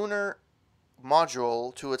steered the lunar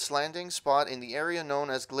module to its landing spot in the area known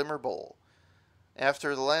as Glimmer Bowl.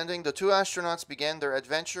 After the landing, the two astronauts began their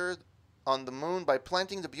adventure on the moon by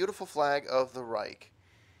planting the beautiful flag of the Reich.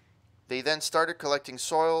 They then started collecting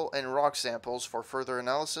soil and rock samples for further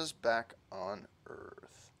analysis back on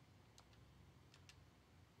Earth.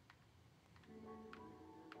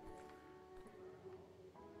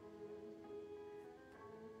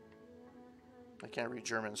 I can't read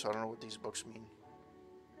German, so I don't know what these books mean.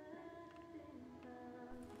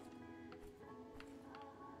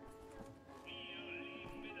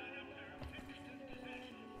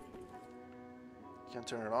 Can't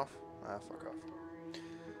turn it off? Ah, fuck off.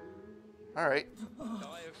 Alright.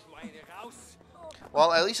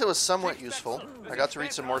 Well, at least it was somewhat useful. I got to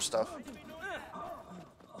read some more stuff.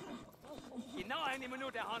 Genau eine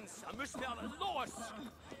Minute, Hans. Da müssen wir aber los.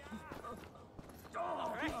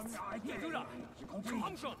 Rechts. Hier, du da.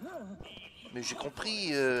 Komm schon. Mais j'ai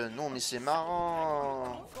compris, non mais c'est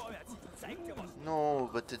marrant. Vorwärts. Zeig dir was. No,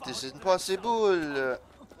 but it isn't possible.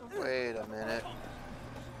 Wait a minute.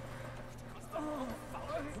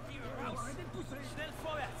 Schnell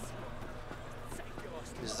vorwärts. Zeig dir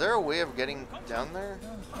was. Is there a way of getting down there?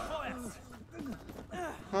 Vorwärts.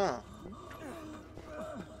 Huh.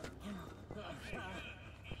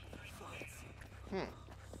 Hey,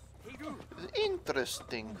 du.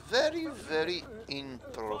 Interesting. Very, very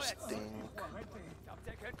interesting. Ich glaub,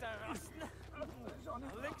 der könnte rosten.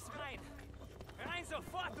 Links rein. Rein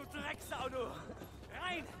sofort, du Drecksau, du.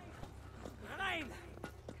 Rein. Rein.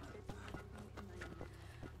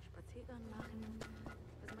 Spaziergang machen.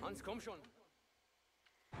 Hans, komm schon.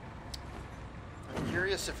 I'm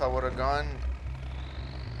curious if I would have gone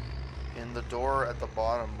in the door at the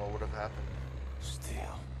bottom, what would have happened?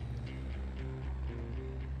 Steel.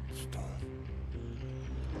 Stone.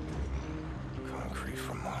 Concrete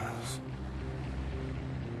for miles.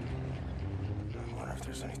 I wonder if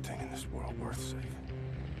there's anything in this world worth saving.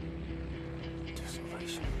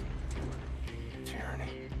 Desolation.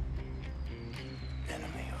 Tyranny.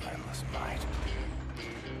 Enemy of endless might.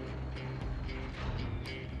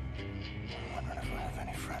 I'm wondering if I have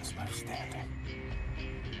any friends left standing.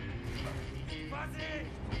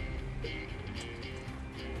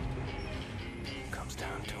 Comes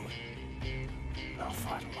down to it. I'll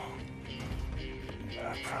fight alone. But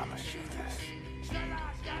I promise you this.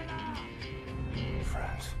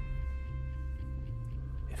 Friends,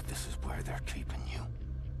 if this is where they're keeping you,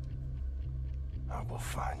 I will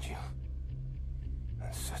find you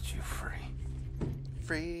and set you free.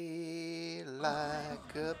 Free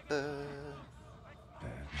like a bird.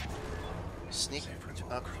 Sneak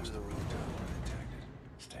up to the roof. Undetected.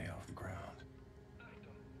 Stay off the ground.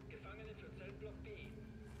 Achtung, Gefangene für Zellblock B.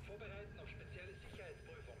 Vorbereiten auf spezielle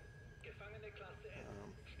Sicherheitsprüfung. Gefangene Klasse S.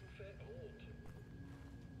 Stufe Rot.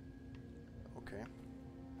 Okay.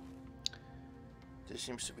 This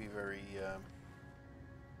seems to be very,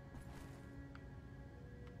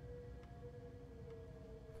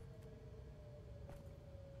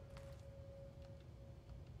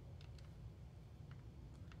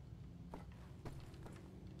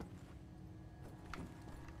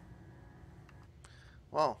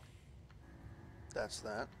 well, that's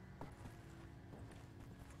that.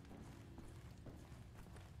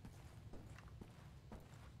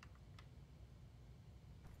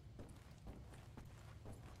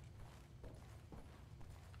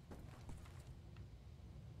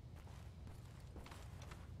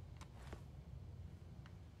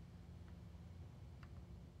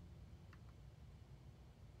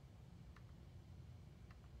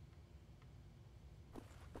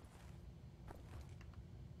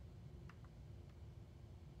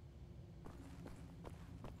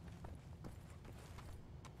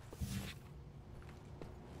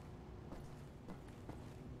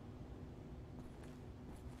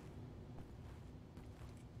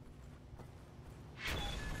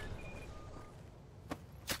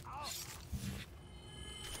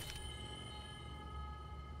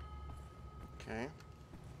 Okay.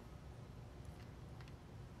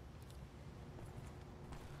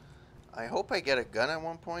 I hope I get a gun at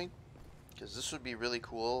one point, because this would be really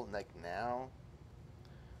cool, like now.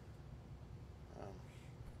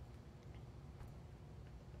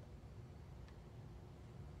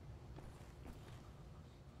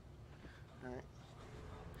 Alright.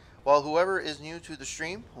 Well, whoever is new to the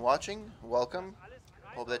stream, watching, welcome.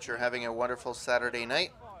 Hope that you're having a wonderful Saturday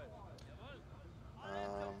night.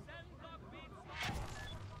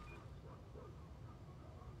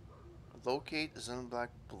 Locate Zenblack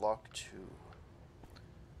Block 2.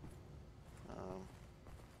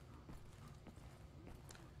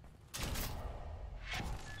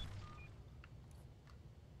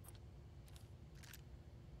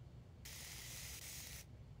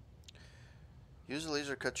 Use the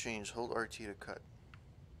laser cut change. Hold RT to cut.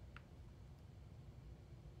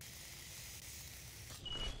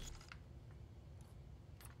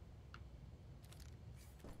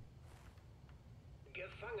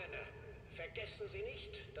 Gefangene, vergessen Sie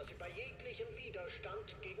nicht, dass Sie bei jeglichem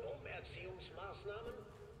Widerstand gegen Umerziehungsmaßnahmen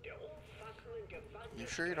der umfassenden Gewalt You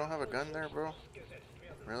sure you don't have a gun there, bro?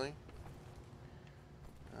 Really?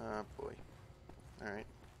 Boy. Alright.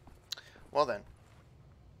 Well then.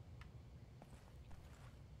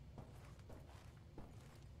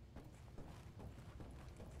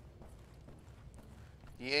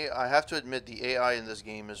 I have to admit, the AI in this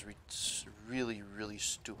game is really, really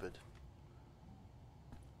stupid.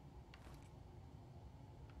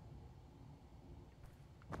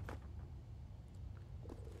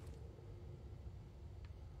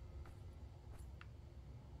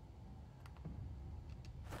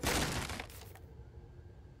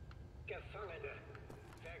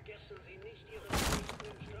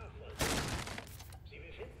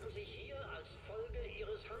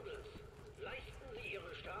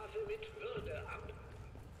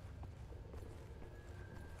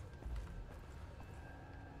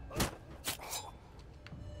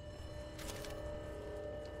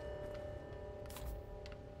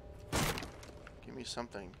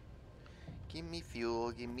 something. Give me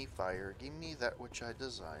fuel, give me fire, give me that which I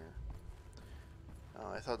desire.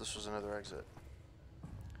 Oh, I thought this was another exit.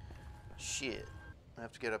 Shit. I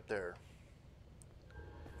have to get up there.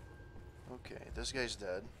 Okay, this guy's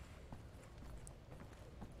dead.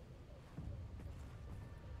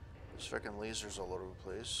 There's freaking lasers all over the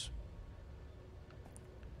place.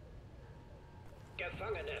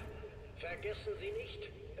 Gefangene, vergessen Sie nicht,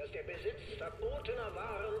 dass der Besitz verbotener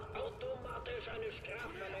Waren automatisch eine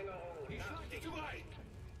Strafverlängerung nach sich zieht.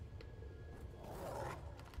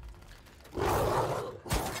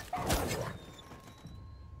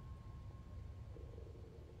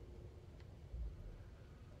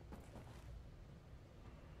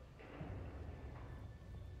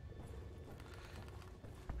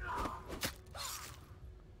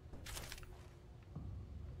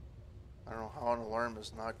 I don't know how an alarm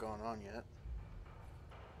has not gone on yet.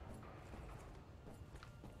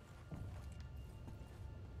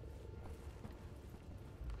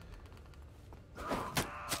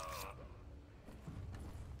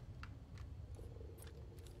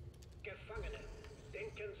 Gefangene,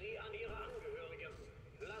 denken Sie an Ihre Angehörigen.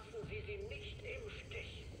 Lassen Sie sie nicht im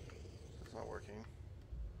Stich. It's not working.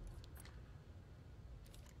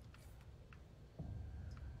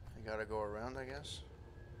 I gotta go around, I guess.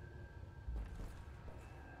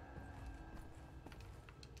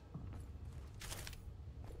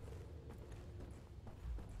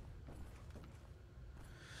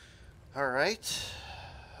 Alright.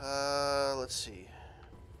 Let's see.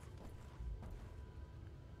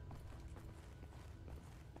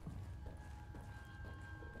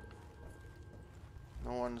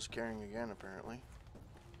 No one's carrying again, apparently.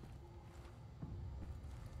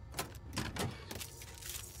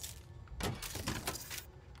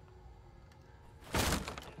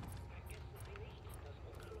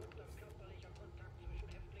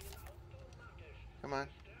 Come on.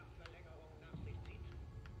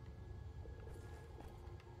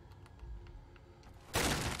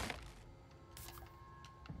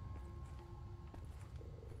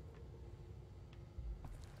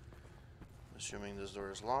 Assuming this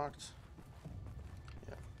door is locked.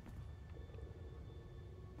 Yeah.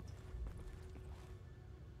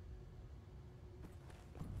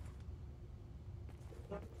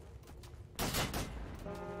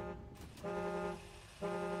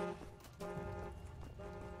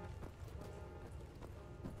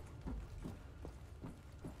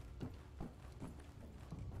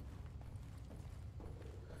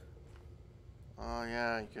 Oh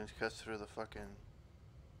yeah, you can cut through the fucking...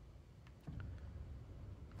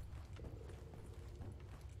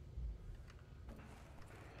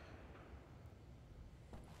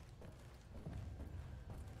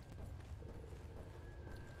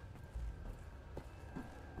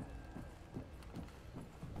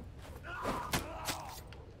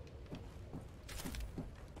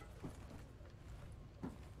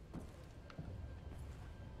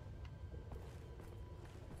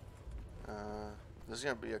 This is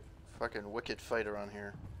gonna be a fucking wicked fight around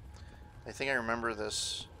here. I think I remember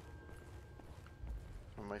this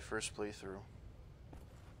from my first playthrough.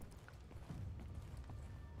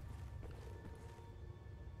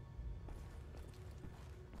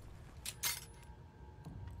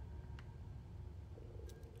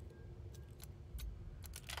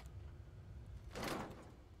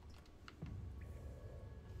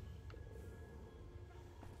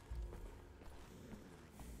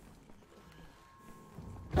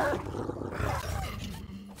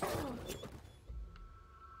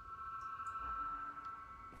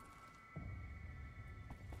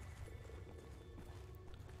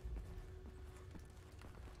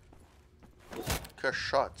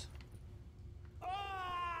 Shot.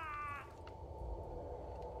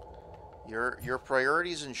 Your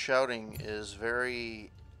priorities in shouting is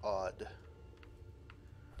very odd.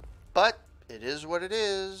 But it is what it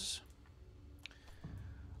is.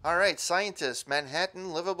 Alright, scientists,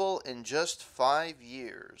 Manhattan livable in just 5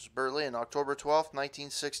 years. Berlin, October 12th,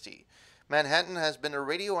 1960. Manhattan has been a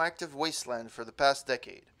radioactive wasteland for the past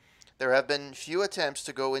decade. There have been few attempts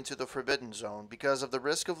to go into the forbidden zone because of the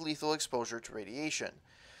risk of lethal exposure to radiation.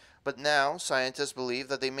 But now, scientists believe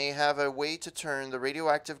that they may have a way to turn the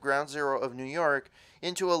radioactive ground zero of New York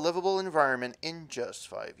into a livable environment in just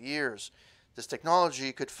 5 years. This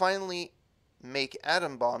technology could finally make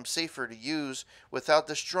atom bombs safer to use without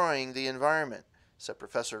destroying the environment, said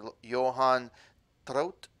Professor Johann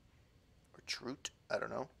Trout, or Trout, I don't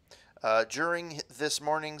know, during this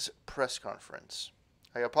morning's press conference.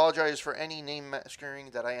 I apologize for any name masquerading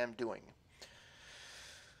that I am doing.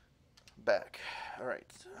 Back.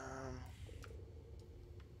 Alright.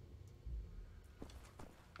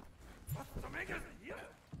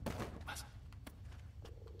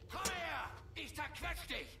 Zerquetsch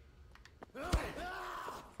dich!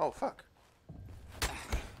 Oh, fuck.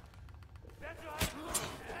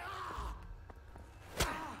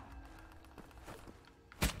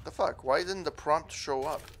 The fuck? Why didn't the prompt show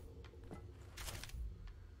up?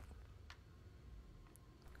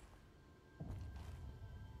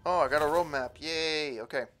 Oh, I got a road map. Yay!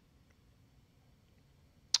 Okay.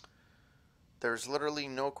 There's literally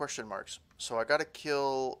no question marks. So I gotta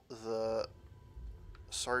kill the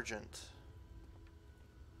sergeant.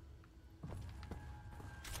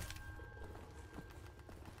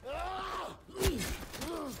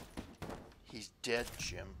 He's dead,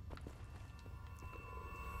 Jim.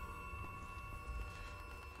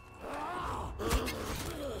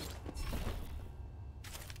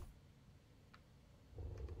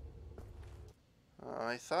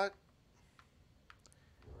 I thought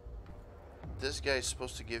this guy's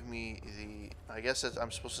supposed to give me the... I guess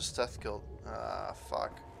I'm supposed to stealth kill. Ah,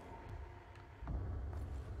 fuck.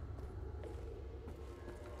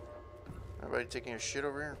 Everybody taking a shit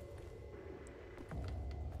over here?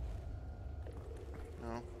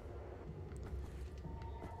 No.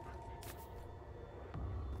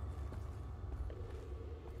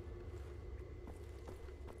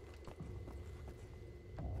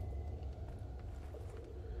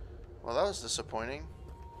 Well, that was disappointing.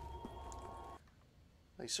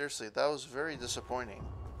 Like, seriously, that was very disappointing.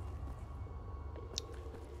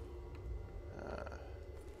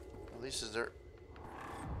 At least is there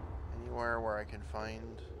anywhere where I can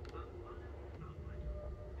find...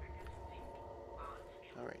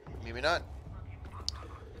 Alright, maybe not.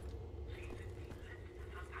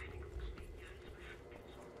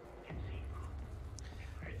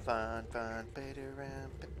 Fun, fun, Peter Ram,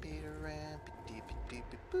 Peter Ram, deep, deep,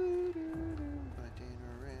 boo,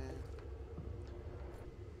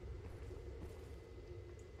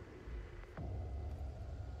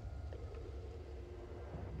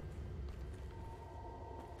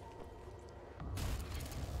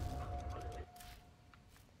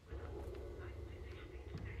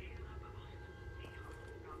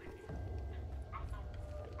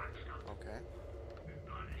 okay.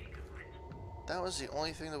 That was the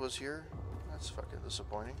only thing that was here? That's fucking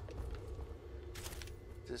disappointing.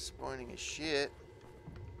 Disappointing as shit.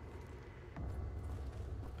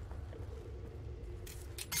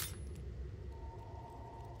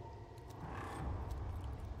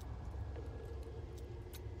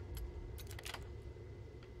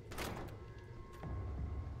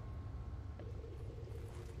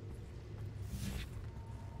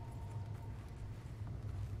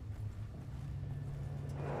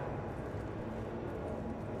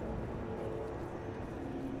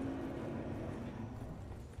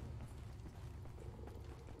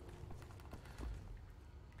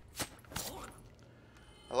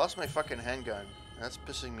 I lost my fucking handgun. That's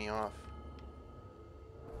pissing me off.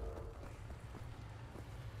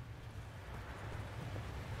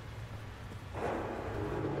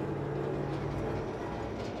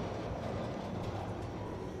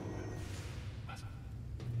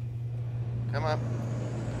 Come on.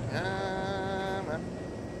 Come on.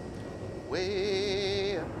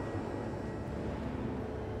 Way up.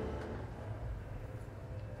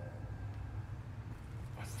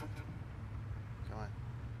 Come on.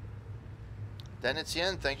 Then it's the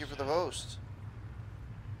end. Thank you for the host.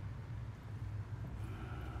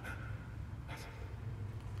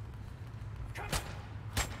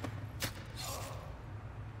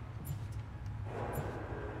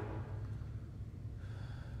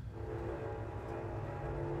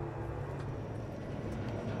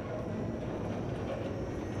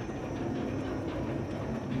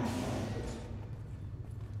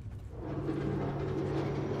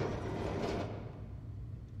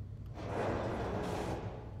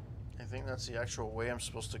 I think that's the actual way I'm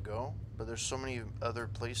supposed to go, but there's so many other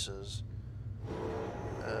places.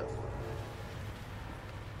 Of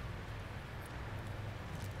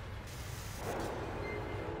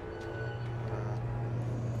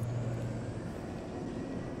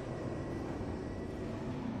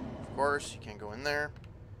course, you can't go in there.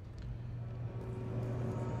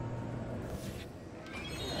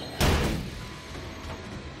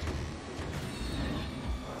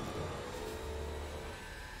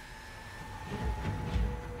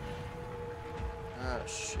 Oh,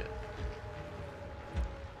 shit.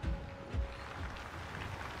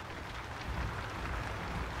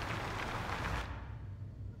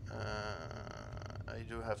 I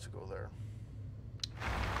do have to go there.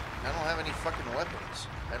 I don't have any fucking weapons.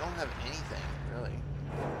 I don't have anything, really.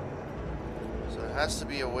 So there has to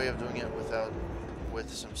be a way of doing it with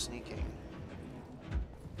some sneaking.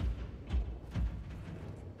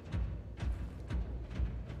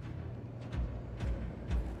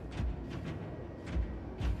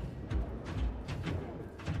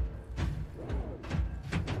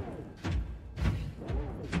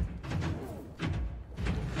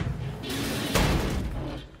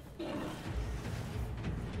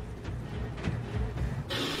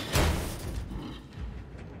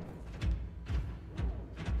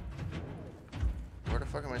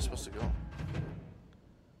 supposed to go?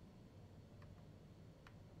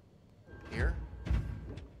 Here?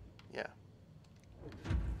 Yeah.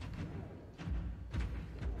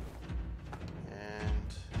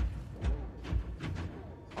 And...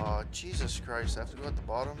 oh, Jesus Christ, I have to go at the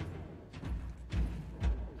bottom?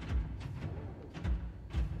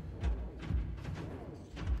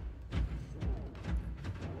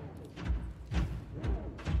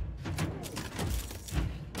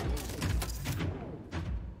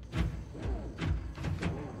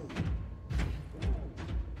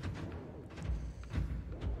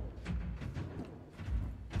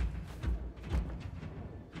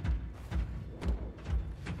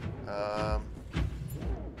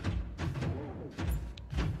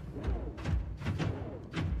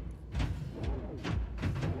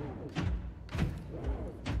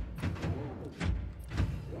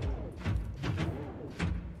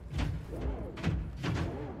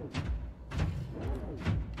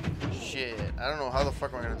 Shit, I don't know how the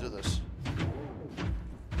fuck am I gonna do this.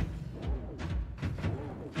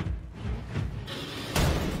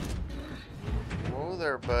 Whoa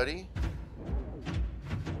there, buddy.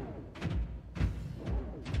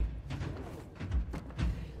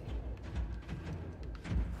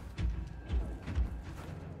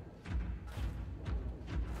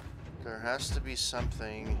 There has to be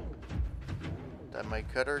something that my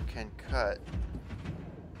cutter can cut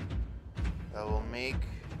that will make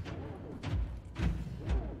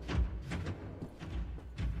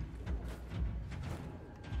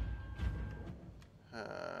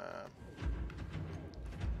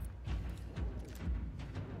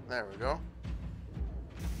there we go.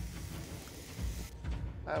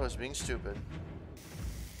 I was being stupid.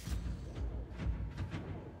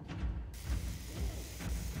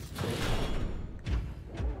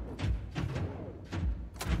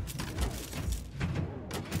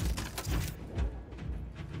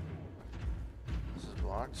 This is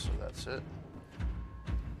blocked, so that's it.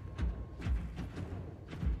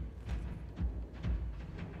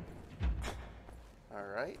 All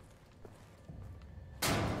right.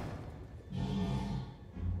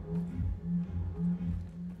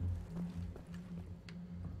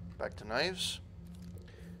 Back to knives.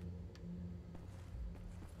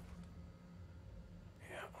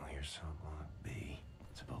 Yeah, well, here's cell block B.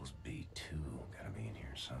 Suppose B2 gotta be in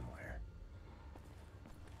here somewhere.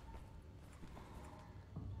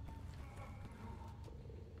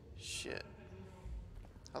 Shit.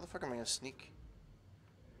 How the fuck am I gonna sneak?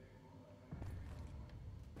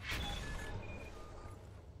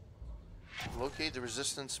 Locate the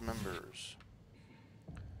resistance members.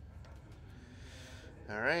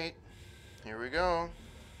 Alright, here we go.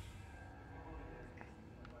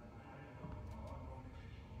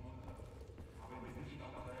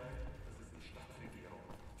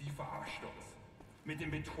 Die verarscht uns. Mit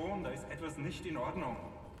dem Beton, da ist etwas nicht in Ordnung.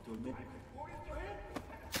 Du mit. Wo gehst du hin?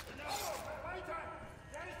 Genau! Weiter!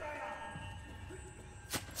 Der ist einer!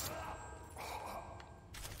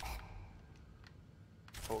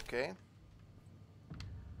 Okay.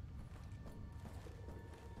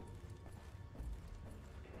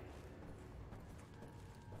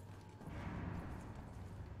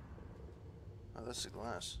 Oh, that's the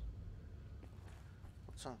glass.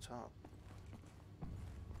 What's on top?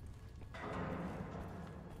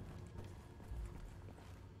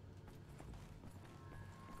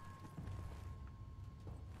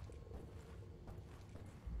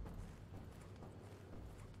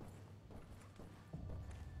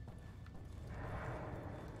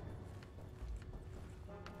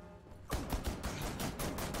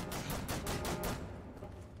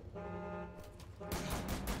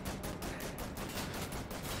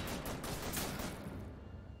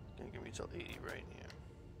 Till 80 right here.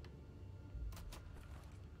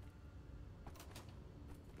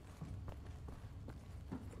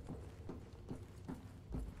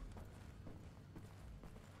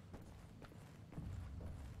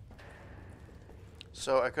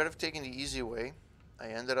 So I could have taken the easy way. I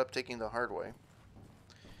ended up taking the hard way.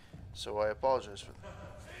 So I apologize for that.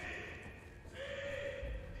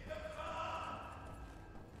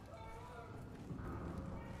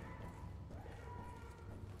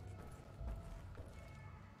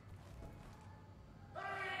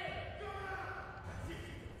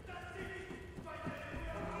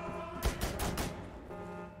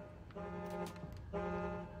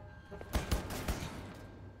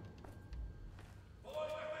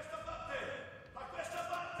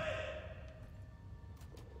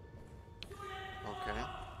 Okay.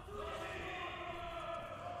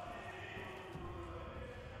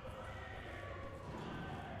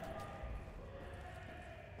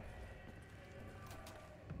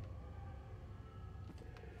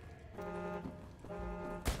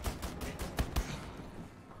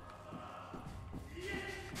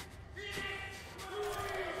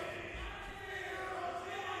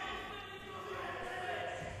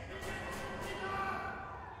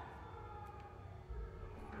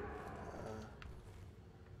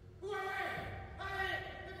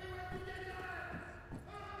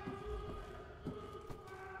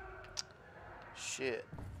 Shit.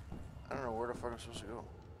 I don't know where the fuck I'm supposed to go.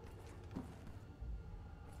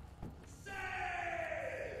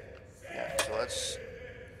 Yeah, so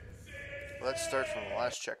let's start from the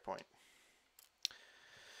last checkpoint.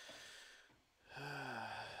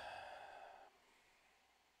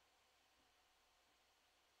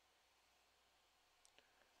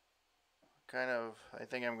 I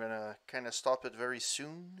think I'm gonna kind of stop it very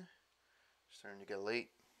soon. Starting to get late.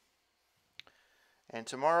 And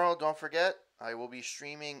tomorrow, don't forget, I will be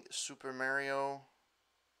streaming Super Mario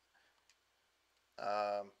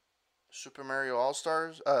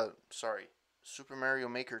All-Stars. Sorry, Super Mario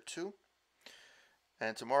Maker 2.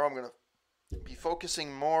 And tomorrow I'm gonna be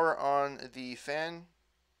focusing more on the fan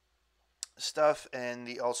stuff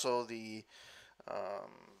and also the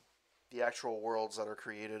actual worlds that are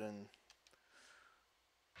created and.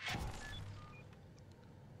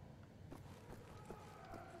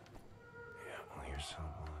 Yeah, well, here's some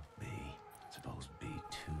B. Suppose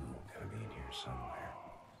B2 gotta be in here somewhere.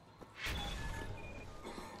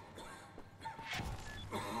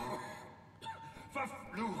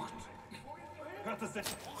 Verflucht! Hört es sich?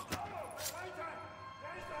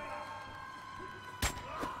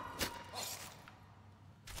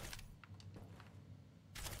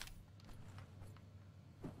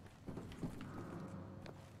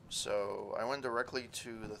 So I went directly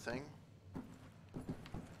to the thing.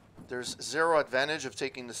 There's zero advantage of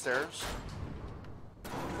taking the stairs.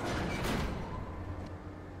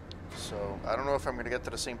 So I don't know if I'm going to get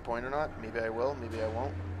to the same point or not. Maybe I will, maybe I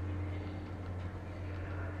won't.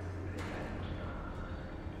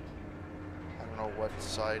 I don't know what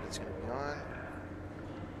side it's going to be on.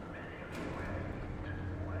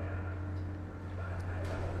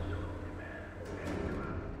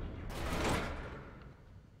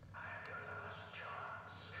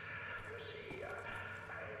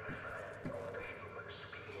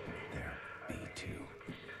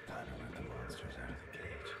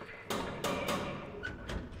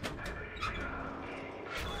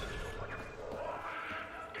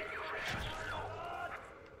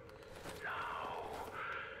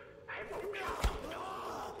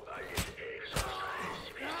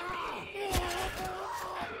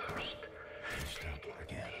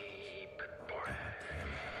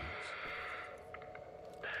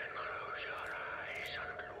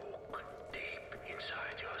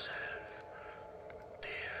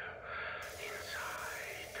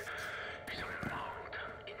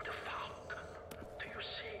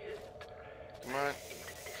 Come on.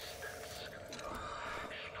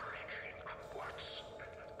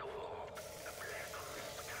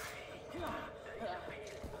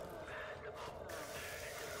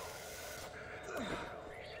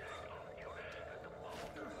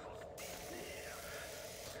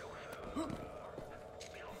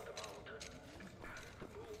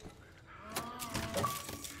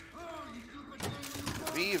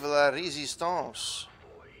 Vive la résistance.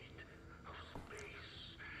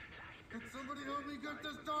 Can somebody help me get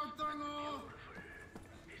this darn thing off?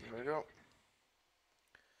 There we go.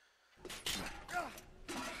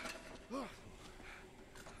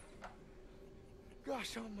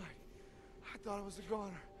 Gosh almighty. I thought I was a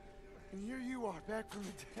goner. And here you are, back from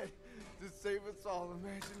the dead. To save us all,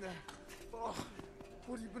 imagine that. Oh,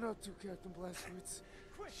 what have you been up to, Captain Blazkowicz?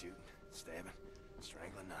 Shooting, stabbing,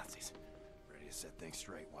 strangling Nazis. Ready to set things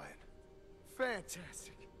straight, Wyatt.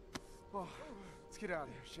 Fantastic. Oh, let's get out of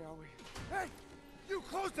here, shall we? Hey! You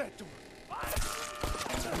close that door!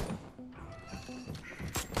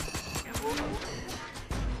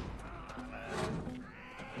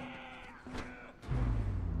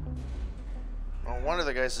 Well, one of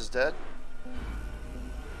the guys is dead.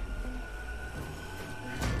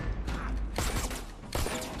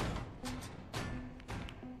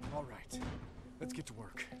 All right, let's get to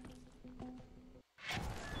work.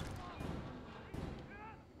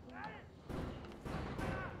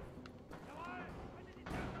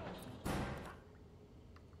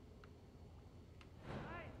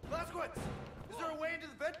 Blazkowicz! Is there a way into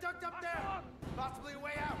the vent duct up there? Possibly a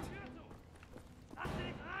way out.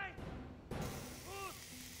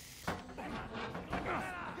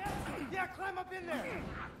 Yeah, climb up in there!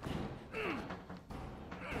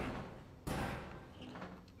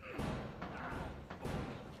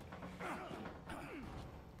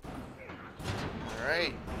 All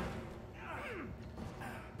right.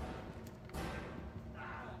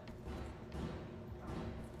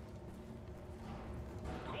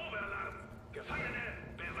 Probealarm! Gefangene,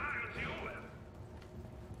 bewahren Sie Ruhe!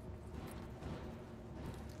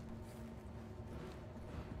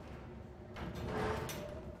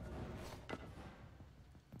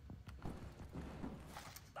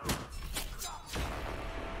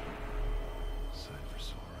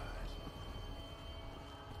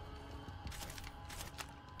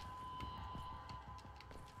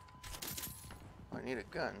 need a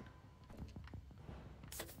gun.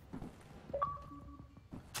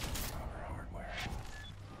 Hardware.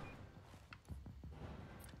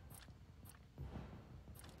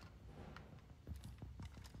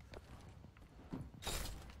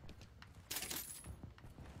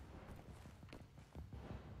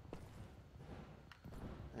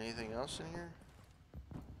 Anything else in here?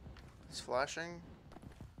 It's flashing?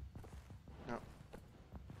 No.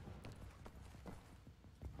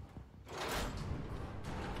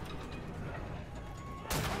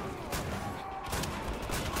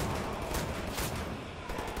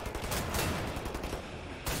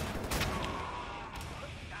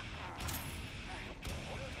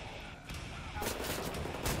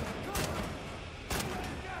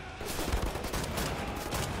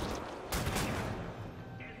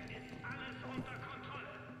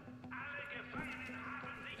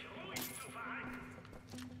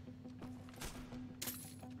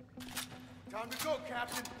 Time to go,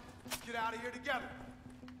 Captain. Let's get out of here together.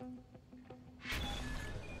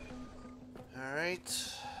 All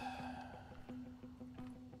right.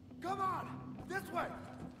 Come on, this way.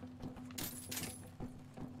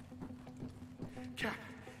 Cap,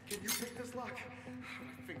 can you pick this lock?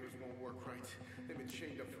 My fingers won't work right. They've been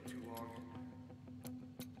chained up for too long.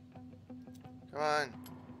 Come on.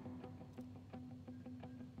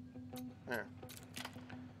 There.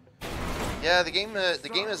 Yeah, the game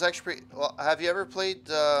is actually pretty, well. Have you ever played?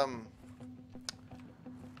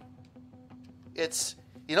 It's,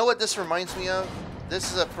 you know what this reminds me of?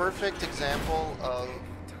 This is a perfect example of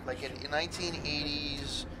like a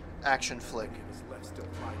 1980s action flick.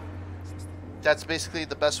 That's basically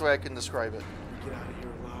the best way I can describe it. Get out of here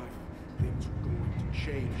alive. Things are going to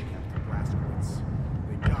change, Captain Blazkowicz.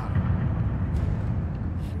 They got it.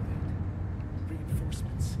 Hear that?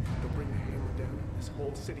 Reinforcements. They'll bring the hammer down on this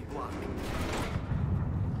whole city block.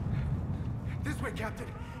 This way, Captain.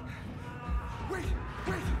 Wait,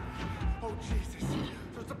 wait. Oh, Jesus.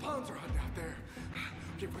 There's a Panzer Hunt out there.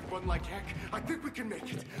 If we run like heck, I think we can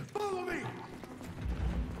make it. Follow me.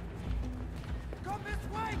 Come this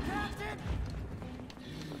way, Captain.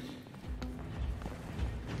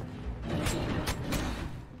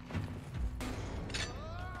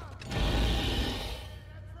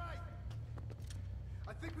 That's right.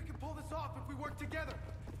 I think we can pull this off if we work together.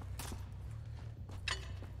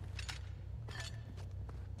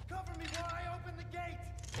 Cover me while I open the gate.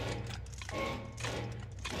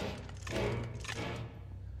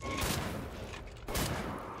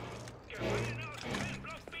 Gefangene aus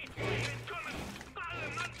Quellblock B2 entkommen! Alle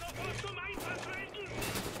Mann sofort zum Einsatz melden!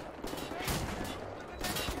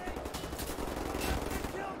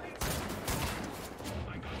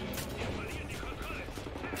 Mein Gott, wir verlieren die Kontrolle!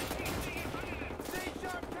 Erschießt die Gefangenen! Stay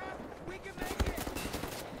sharp, Cap. We can make it.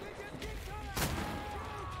 We just get coming.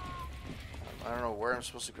 I don't know where I'm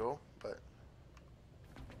supposed to go, but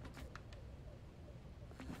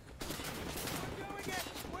We're doing it.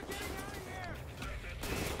 We're getting out of here.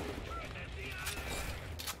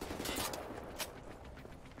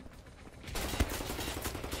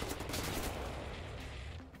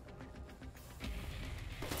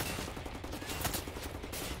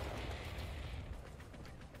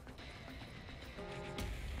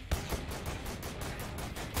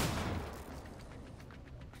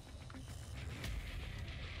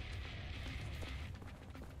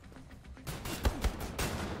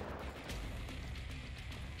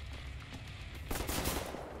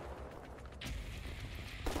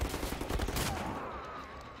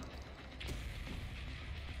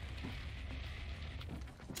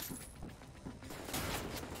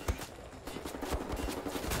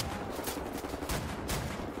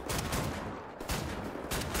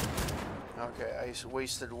 okay, I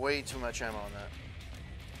wasted way too much ammo on that.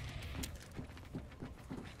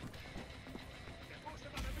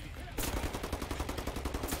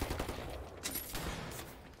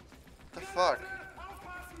 The fuck?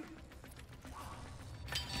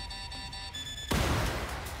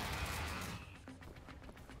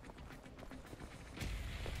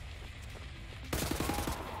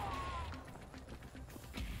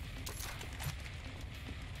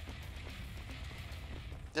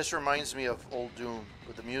 This reminds me of old Doom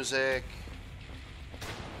with the music.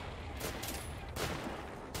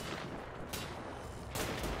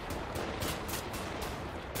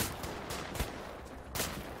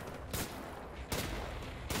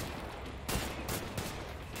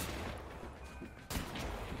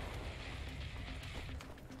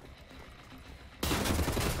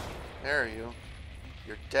 There you.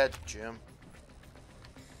 You're dead, Jim.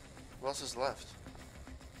 Who else is left?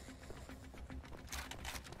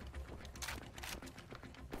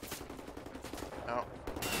 No.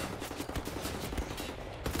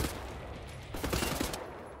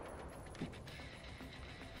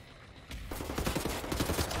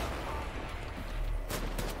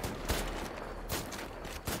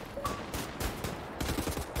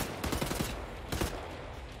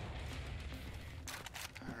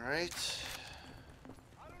 Alright.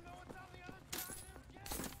 I don't know what's on the other side of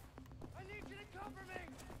this gate. I need you to cover me.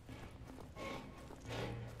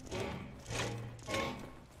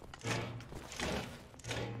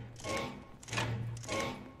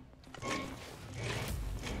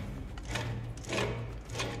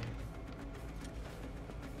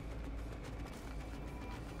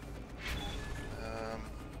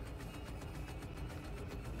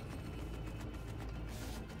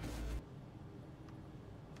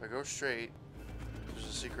 If I go straight, there's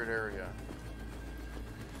a secret area.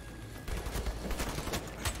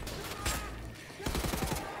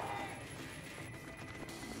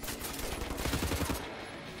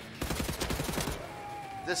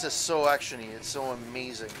 This is so actiony, it's so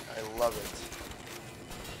amazing. I love it.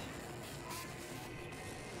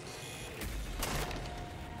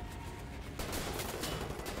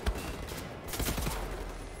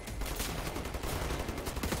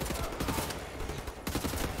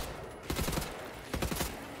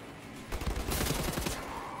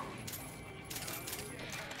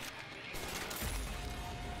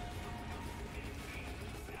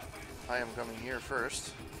 I am coming here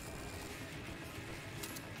first.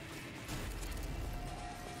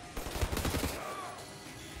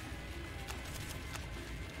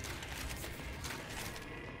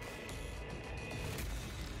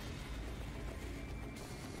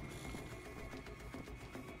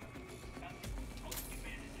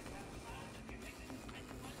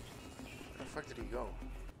 Where the fuck did he go?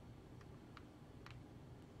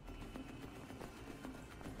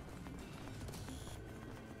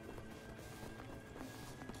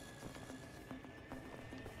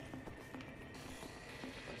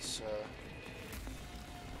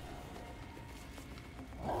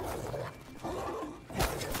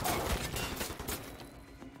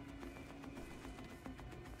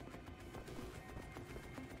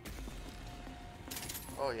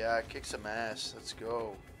 Oh yeah, kick some ass. Let's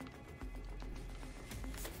go.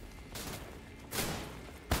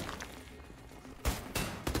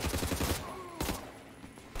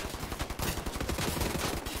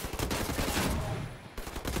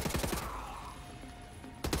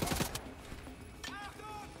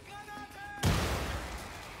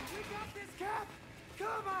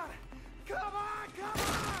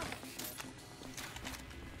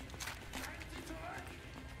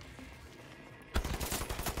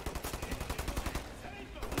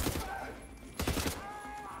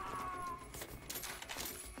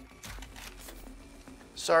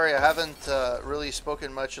 Sorry, I haven't really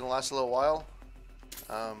spoken much in the last little while.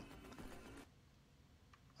 I'm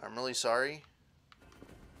really sorry.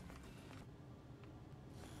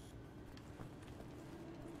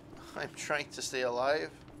 I'm trying to stay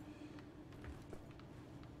alive.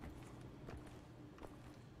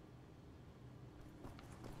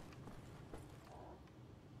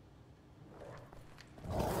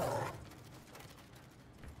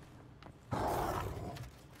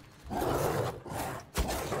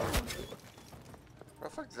 Where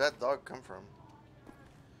the fuck did that dog come from?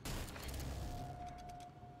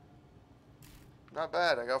 Not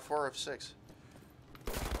bad, I got 4 of 6.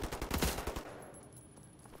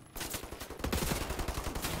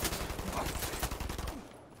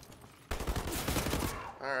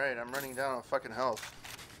 Alright, I'm running down on fucking health.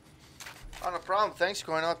 Oh, no problem. Thanks,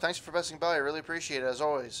 going up. Thanks for pressing by. I really appreciate it, as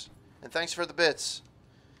always. And thanks for the bits.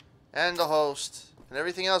 And the host. And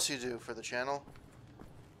everything else you do for the channel.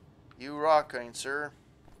 You rock, kind sir.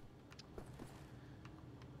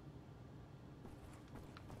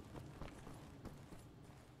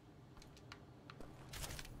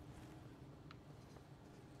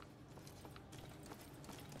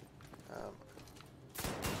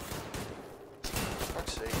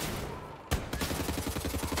 Fuck's sake.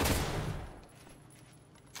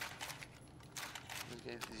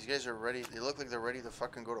 These guys are ready. They look like they're ready to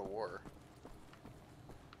fucking go to war.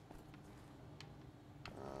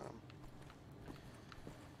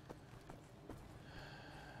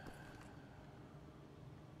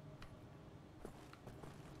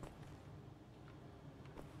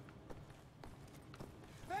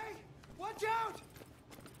 Hey, watch out!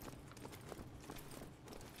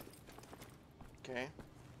 Okay.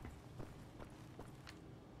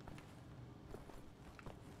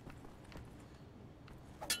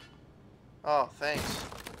 Oh, thanks.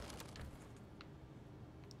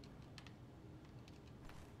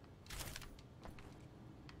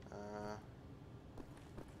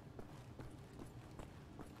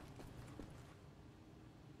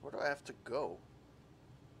 Where do I have to go?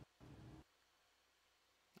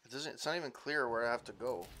 It doesn't. It's not even clear where I have to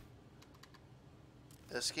go.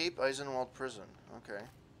 Escape Eisenwald prison. Okay.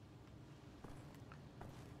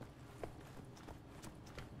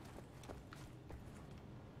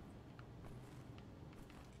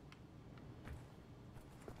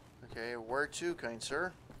 Okay, where to, kind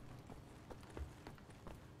sir?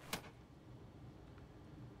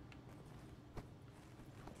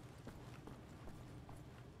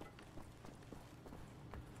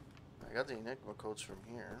 I got the Enigma codes from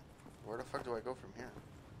here. Where the fuck do I go from here?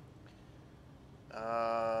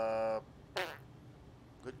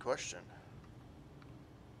 Good question.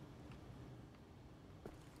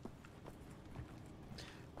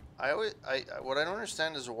 What I don't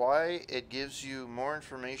understand is why it gives you more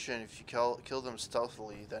information if you kill them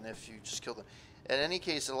stealthily than if you just kill them. In any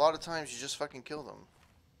case, a lot of times you just fucking kill them.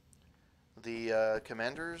 The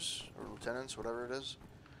commanders or lieutenants, whatever it is.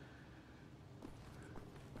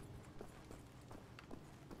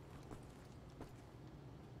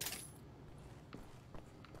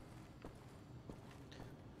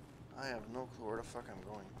 I have no clue where the fuck I'm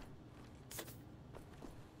going.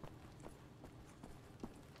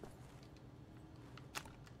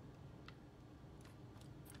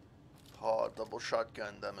 Oh, double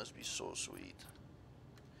shotgun, that must be so sweet.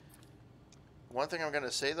 One thing I'm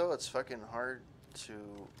gonna say though, it's fucking hard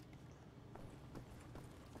to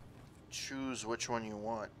choose which one you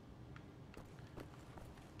want.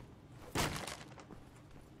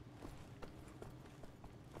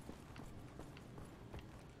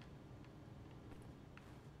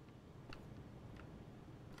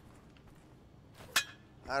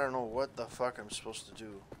 I don't know what the fuck I'm supposed to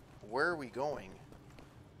do. Where are we going?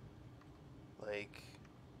 Like,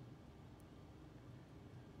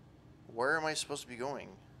 where am I supposed to be going?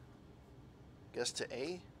 Guess to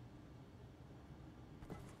A?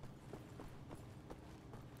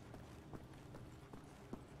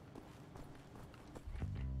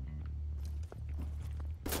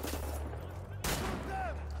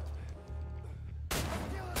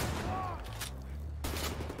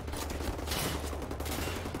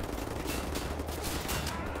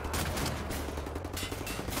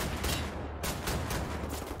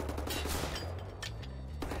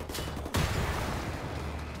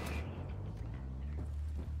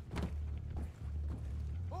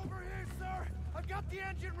 The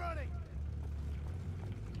engine running.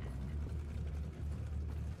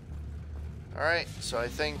 All right, so I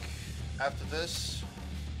think after this,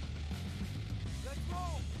 let's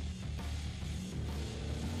roll.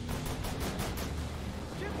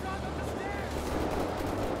 Jim, drive up the stairs.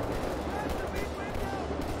 Grab the big window.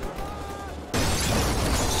 Come on.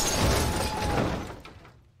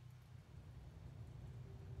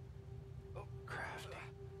 Oh, crafty,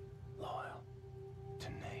 loyal,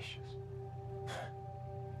 tenacious.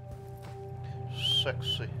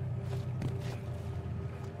 sexy.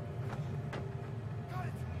 Got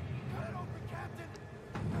it! Cut it open, Captain!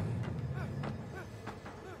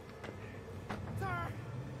 Sir!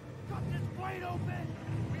 Cut this blade open!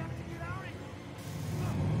 We have to get out of here!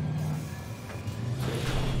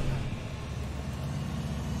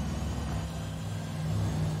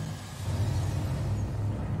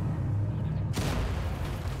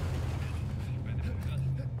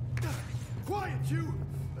 Quiet, you!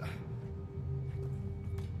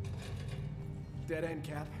 Dead end,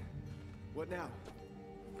 Cap. What now?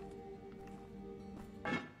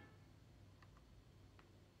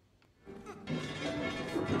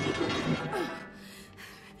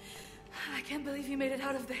 I can't believe you made it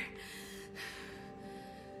out of there.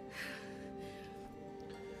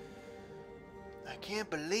 I can't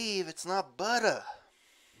believe it's not butter.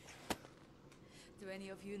 Do any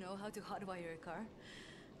of you know how to hotwire a car?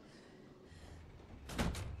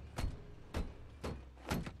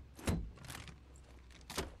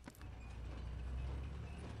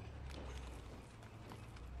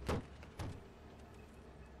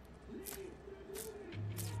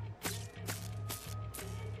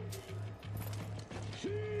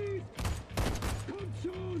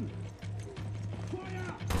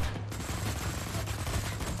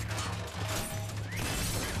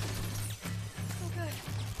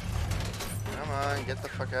 Get the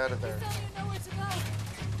fuck out of there. You know where to go.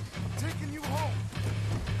 I'm taking you home.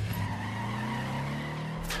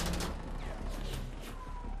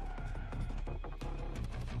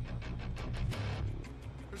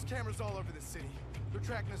 There's cameras all over the city. They're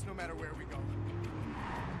tracking us no matter where we go.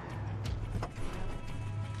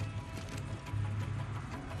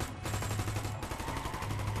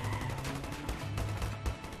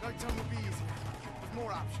 Nighttime will be easier, with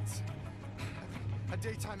more options. A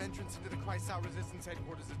daytime entrance into the Kreisau Resistance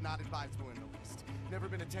headquarters is not advisable in the least. Never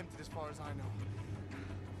been attempted as far as I know.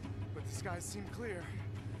 But the skies seem clear.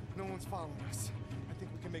 No one's following us. I think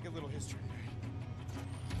we can make a little history today.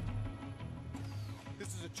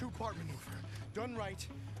 This is a two-part maneuver. Done right,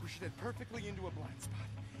 we should head perfectly into a blind spot.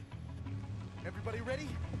 Everybody ready?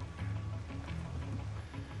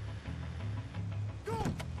 Go!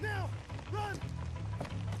 Now! Run!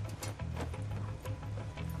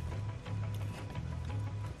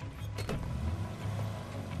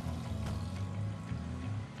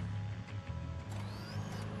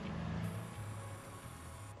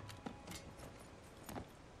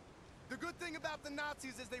 The good thing about the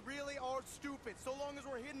Nazis is they really are stupid. So long as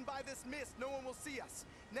we're hidden by this mist, no one will see us.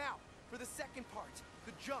 Now, for the second part,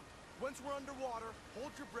 the jump. Once we're underwater,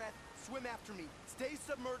 hold your breath, swim after me. Stay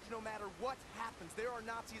submerged no matter what happens. There are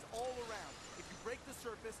Nazis all around. If you break the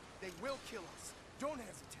surface, they will kill us. Don't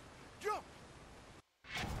hesitate. Jump!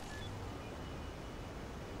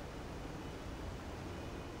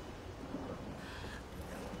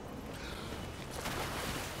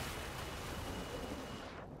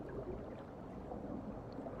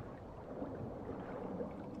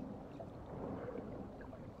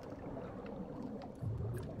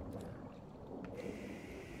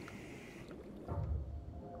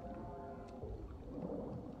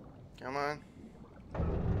 Come on.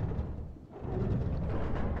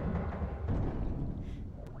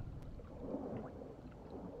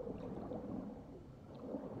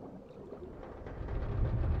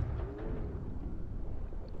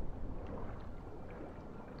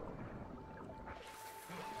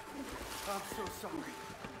 I'm so sorry.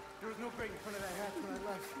 There was no break in front of that hatch when I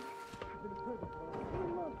left.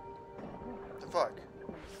 The fuck?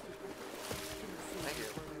 Thank you.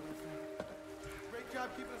 Great job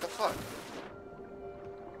keeping us The fuck?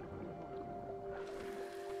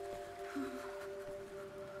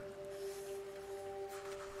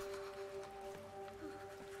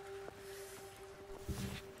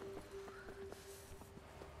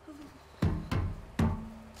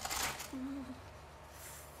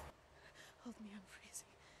 Hold me, I'm freezing.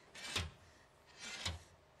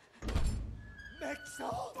 Max,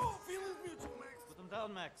 oh, feelings mutual, Max. Put them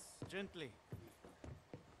down, Max. Gently.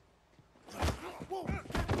 Whoa!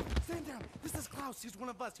 Stand down. This is Klaus. He's one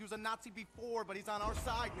of us. He was a Nazi before, but he's on our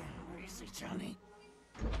side now. Where is he, Johnny?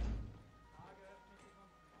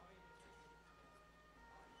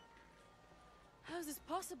 How is this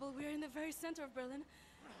possible? We are in the very center of Berlin.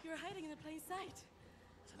 You're hiding in plain sight.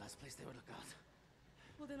 It's the last place they would look out.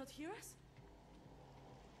 Will they not hear us?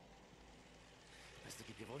 Best to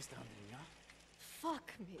keep your voice down, then, yeah?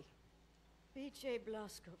 Fuck me. B.J.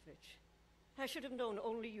 Blazkowicz. I should have known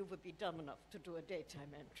only you would be dumb enough to do a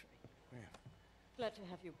daytime entry. Yeah. Glad to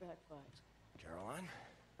have you back, White. Caroline,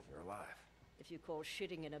 you're alive. If you call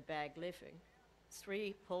shitting in a bag living,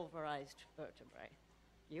 3 pulverized vertebrae.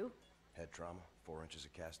 You? Head trauma, 4 inches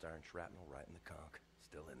of cast iron shrapnel right in the conch.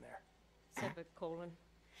 Still in there. Severed colon,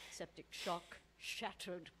 septic shock,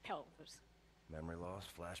 shattered pelvis. Memory loss,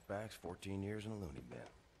 flashbacks, 14 years in a loony bin.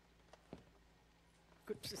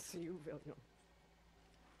 Good to see you, William.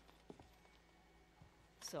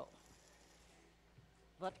 So,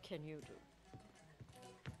 what can you do?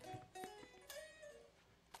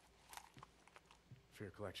 For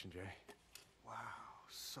your collection, Jay. Wow,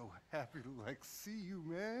 so happy to see you,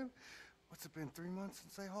 man. What's it been, 3 months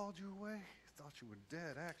since they hauled you away? Thought you were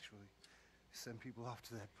dead, actually. Send people off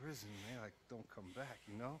to that prison, and they don't come back,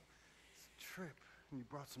 you know? It's a trip, and you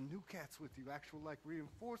brought some new cats with you, actual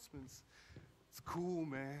reinforcements. It's cool,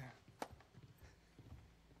 man.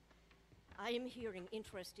 I am hearing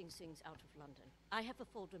interesting things out of London. I have a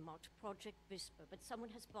folder marked Project Whisper, but someone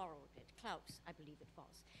has borrowed it. Klaus, I believe it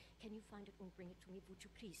was. Can you find it and bring it to me, would you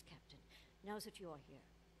please, Captain? Now that you are here,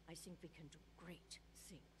 I think we can do great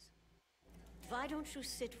things. Why don't you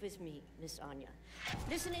sit with me, Miss Anya?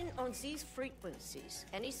 Listen in on these frequencies.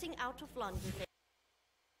 Anything out of London,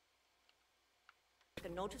 take a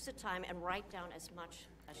note of the time and write down as much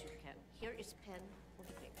as you can. Here is pen and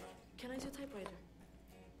paper. Can I use a typewriter?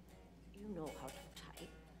 You know how to type.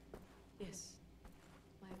 Yes.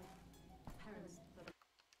 My parents.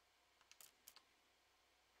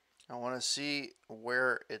 I want to see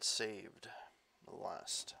where it's saved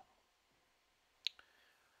last.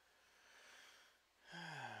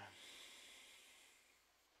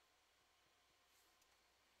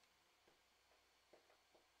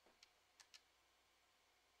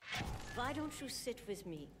 Why don't you sit with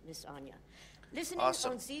me, Miss Anya? Listening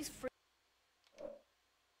Awesome. on these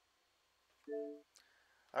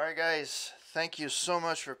Alright guys, thank you so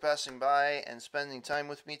much for passing by and spending time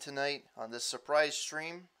with me tonight on this surprise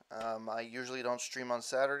stream. I usually don't stream on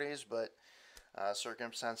Saturdays, but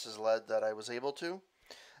circumstances led that I was able to.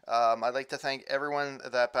 I'd like to thank everyone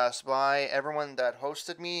that passed by, everyone that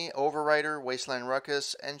hosted me, Overwriter, Wasteland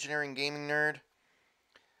Ruckus, Engineering Gaming Nerd,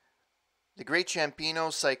 The Great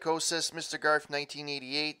Champino, Psychosis, Mr. Garf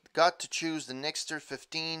 1988, Got to Choose the Nixter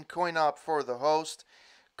 15, Coin Op for the host,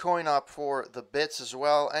 Coin Op for the bits as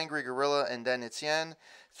well. Angry Gorilla and then Etienne.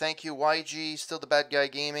 Thank you, YG, Still the Bad Guy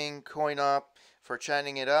Gaming, Coin Op for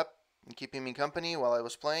chatting it up and keeping me company while I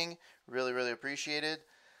was playing. Really, really appreciated.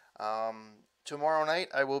 Tomorrow night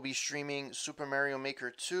I will be streaming Super Mario Maker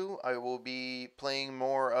 2. I will be playing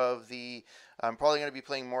more of the... I'm probably going to be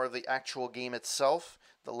playing more of the actual game itself,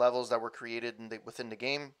 the levels that were created within the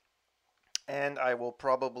game. And I will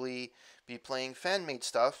probably be playing fan-made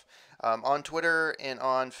stuff. On Twitter and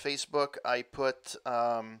on Facebook, I put...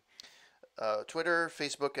 Twitter,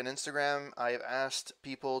 Facebook, and Instagram, I have asked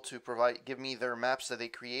people to give me their maps that they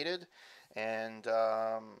created, and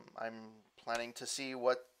I'm planning to see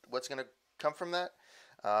what's going to come from that.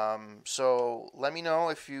 So let me know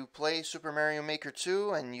if you play Super Mario Maker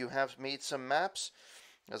 2 and you have made some maps,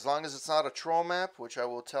 as long as it's not a troll map, which I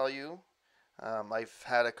will tell you. I've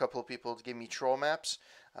had a couple of people give me troll maps.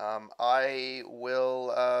 I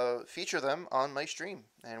will feature them on my stream,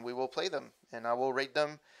 and we will play them, and I will rate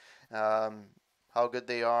them. How good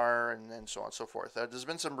they are, and so on and so forth. There's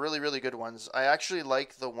been some really, really good ones. I actually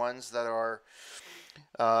like the ones that are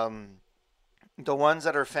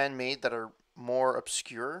fan-made, that are more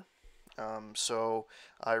obscure. So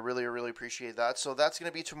I really, really appreciate that. So that's going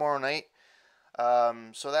to be tomorrow night.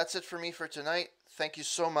 So that's it for me for tonight. Thank you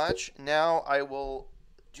so much. Now I will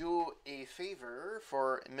do a favor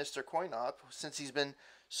for Mr. Coinop, since he's been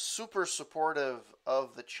super supportive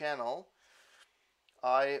of the channel.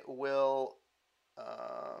 I will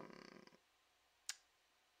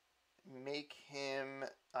rate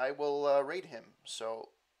him. So,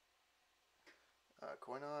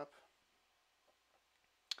 coin up.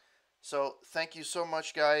 So, thank you so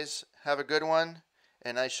much, guys. Have a good one,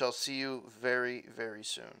 and I shall see you very, very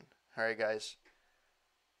soon. Alright, guys.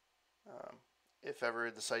 If ever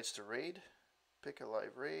it decides to raid, pick a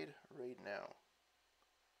live raid. Raid now.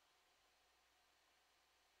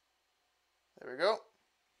 There we go.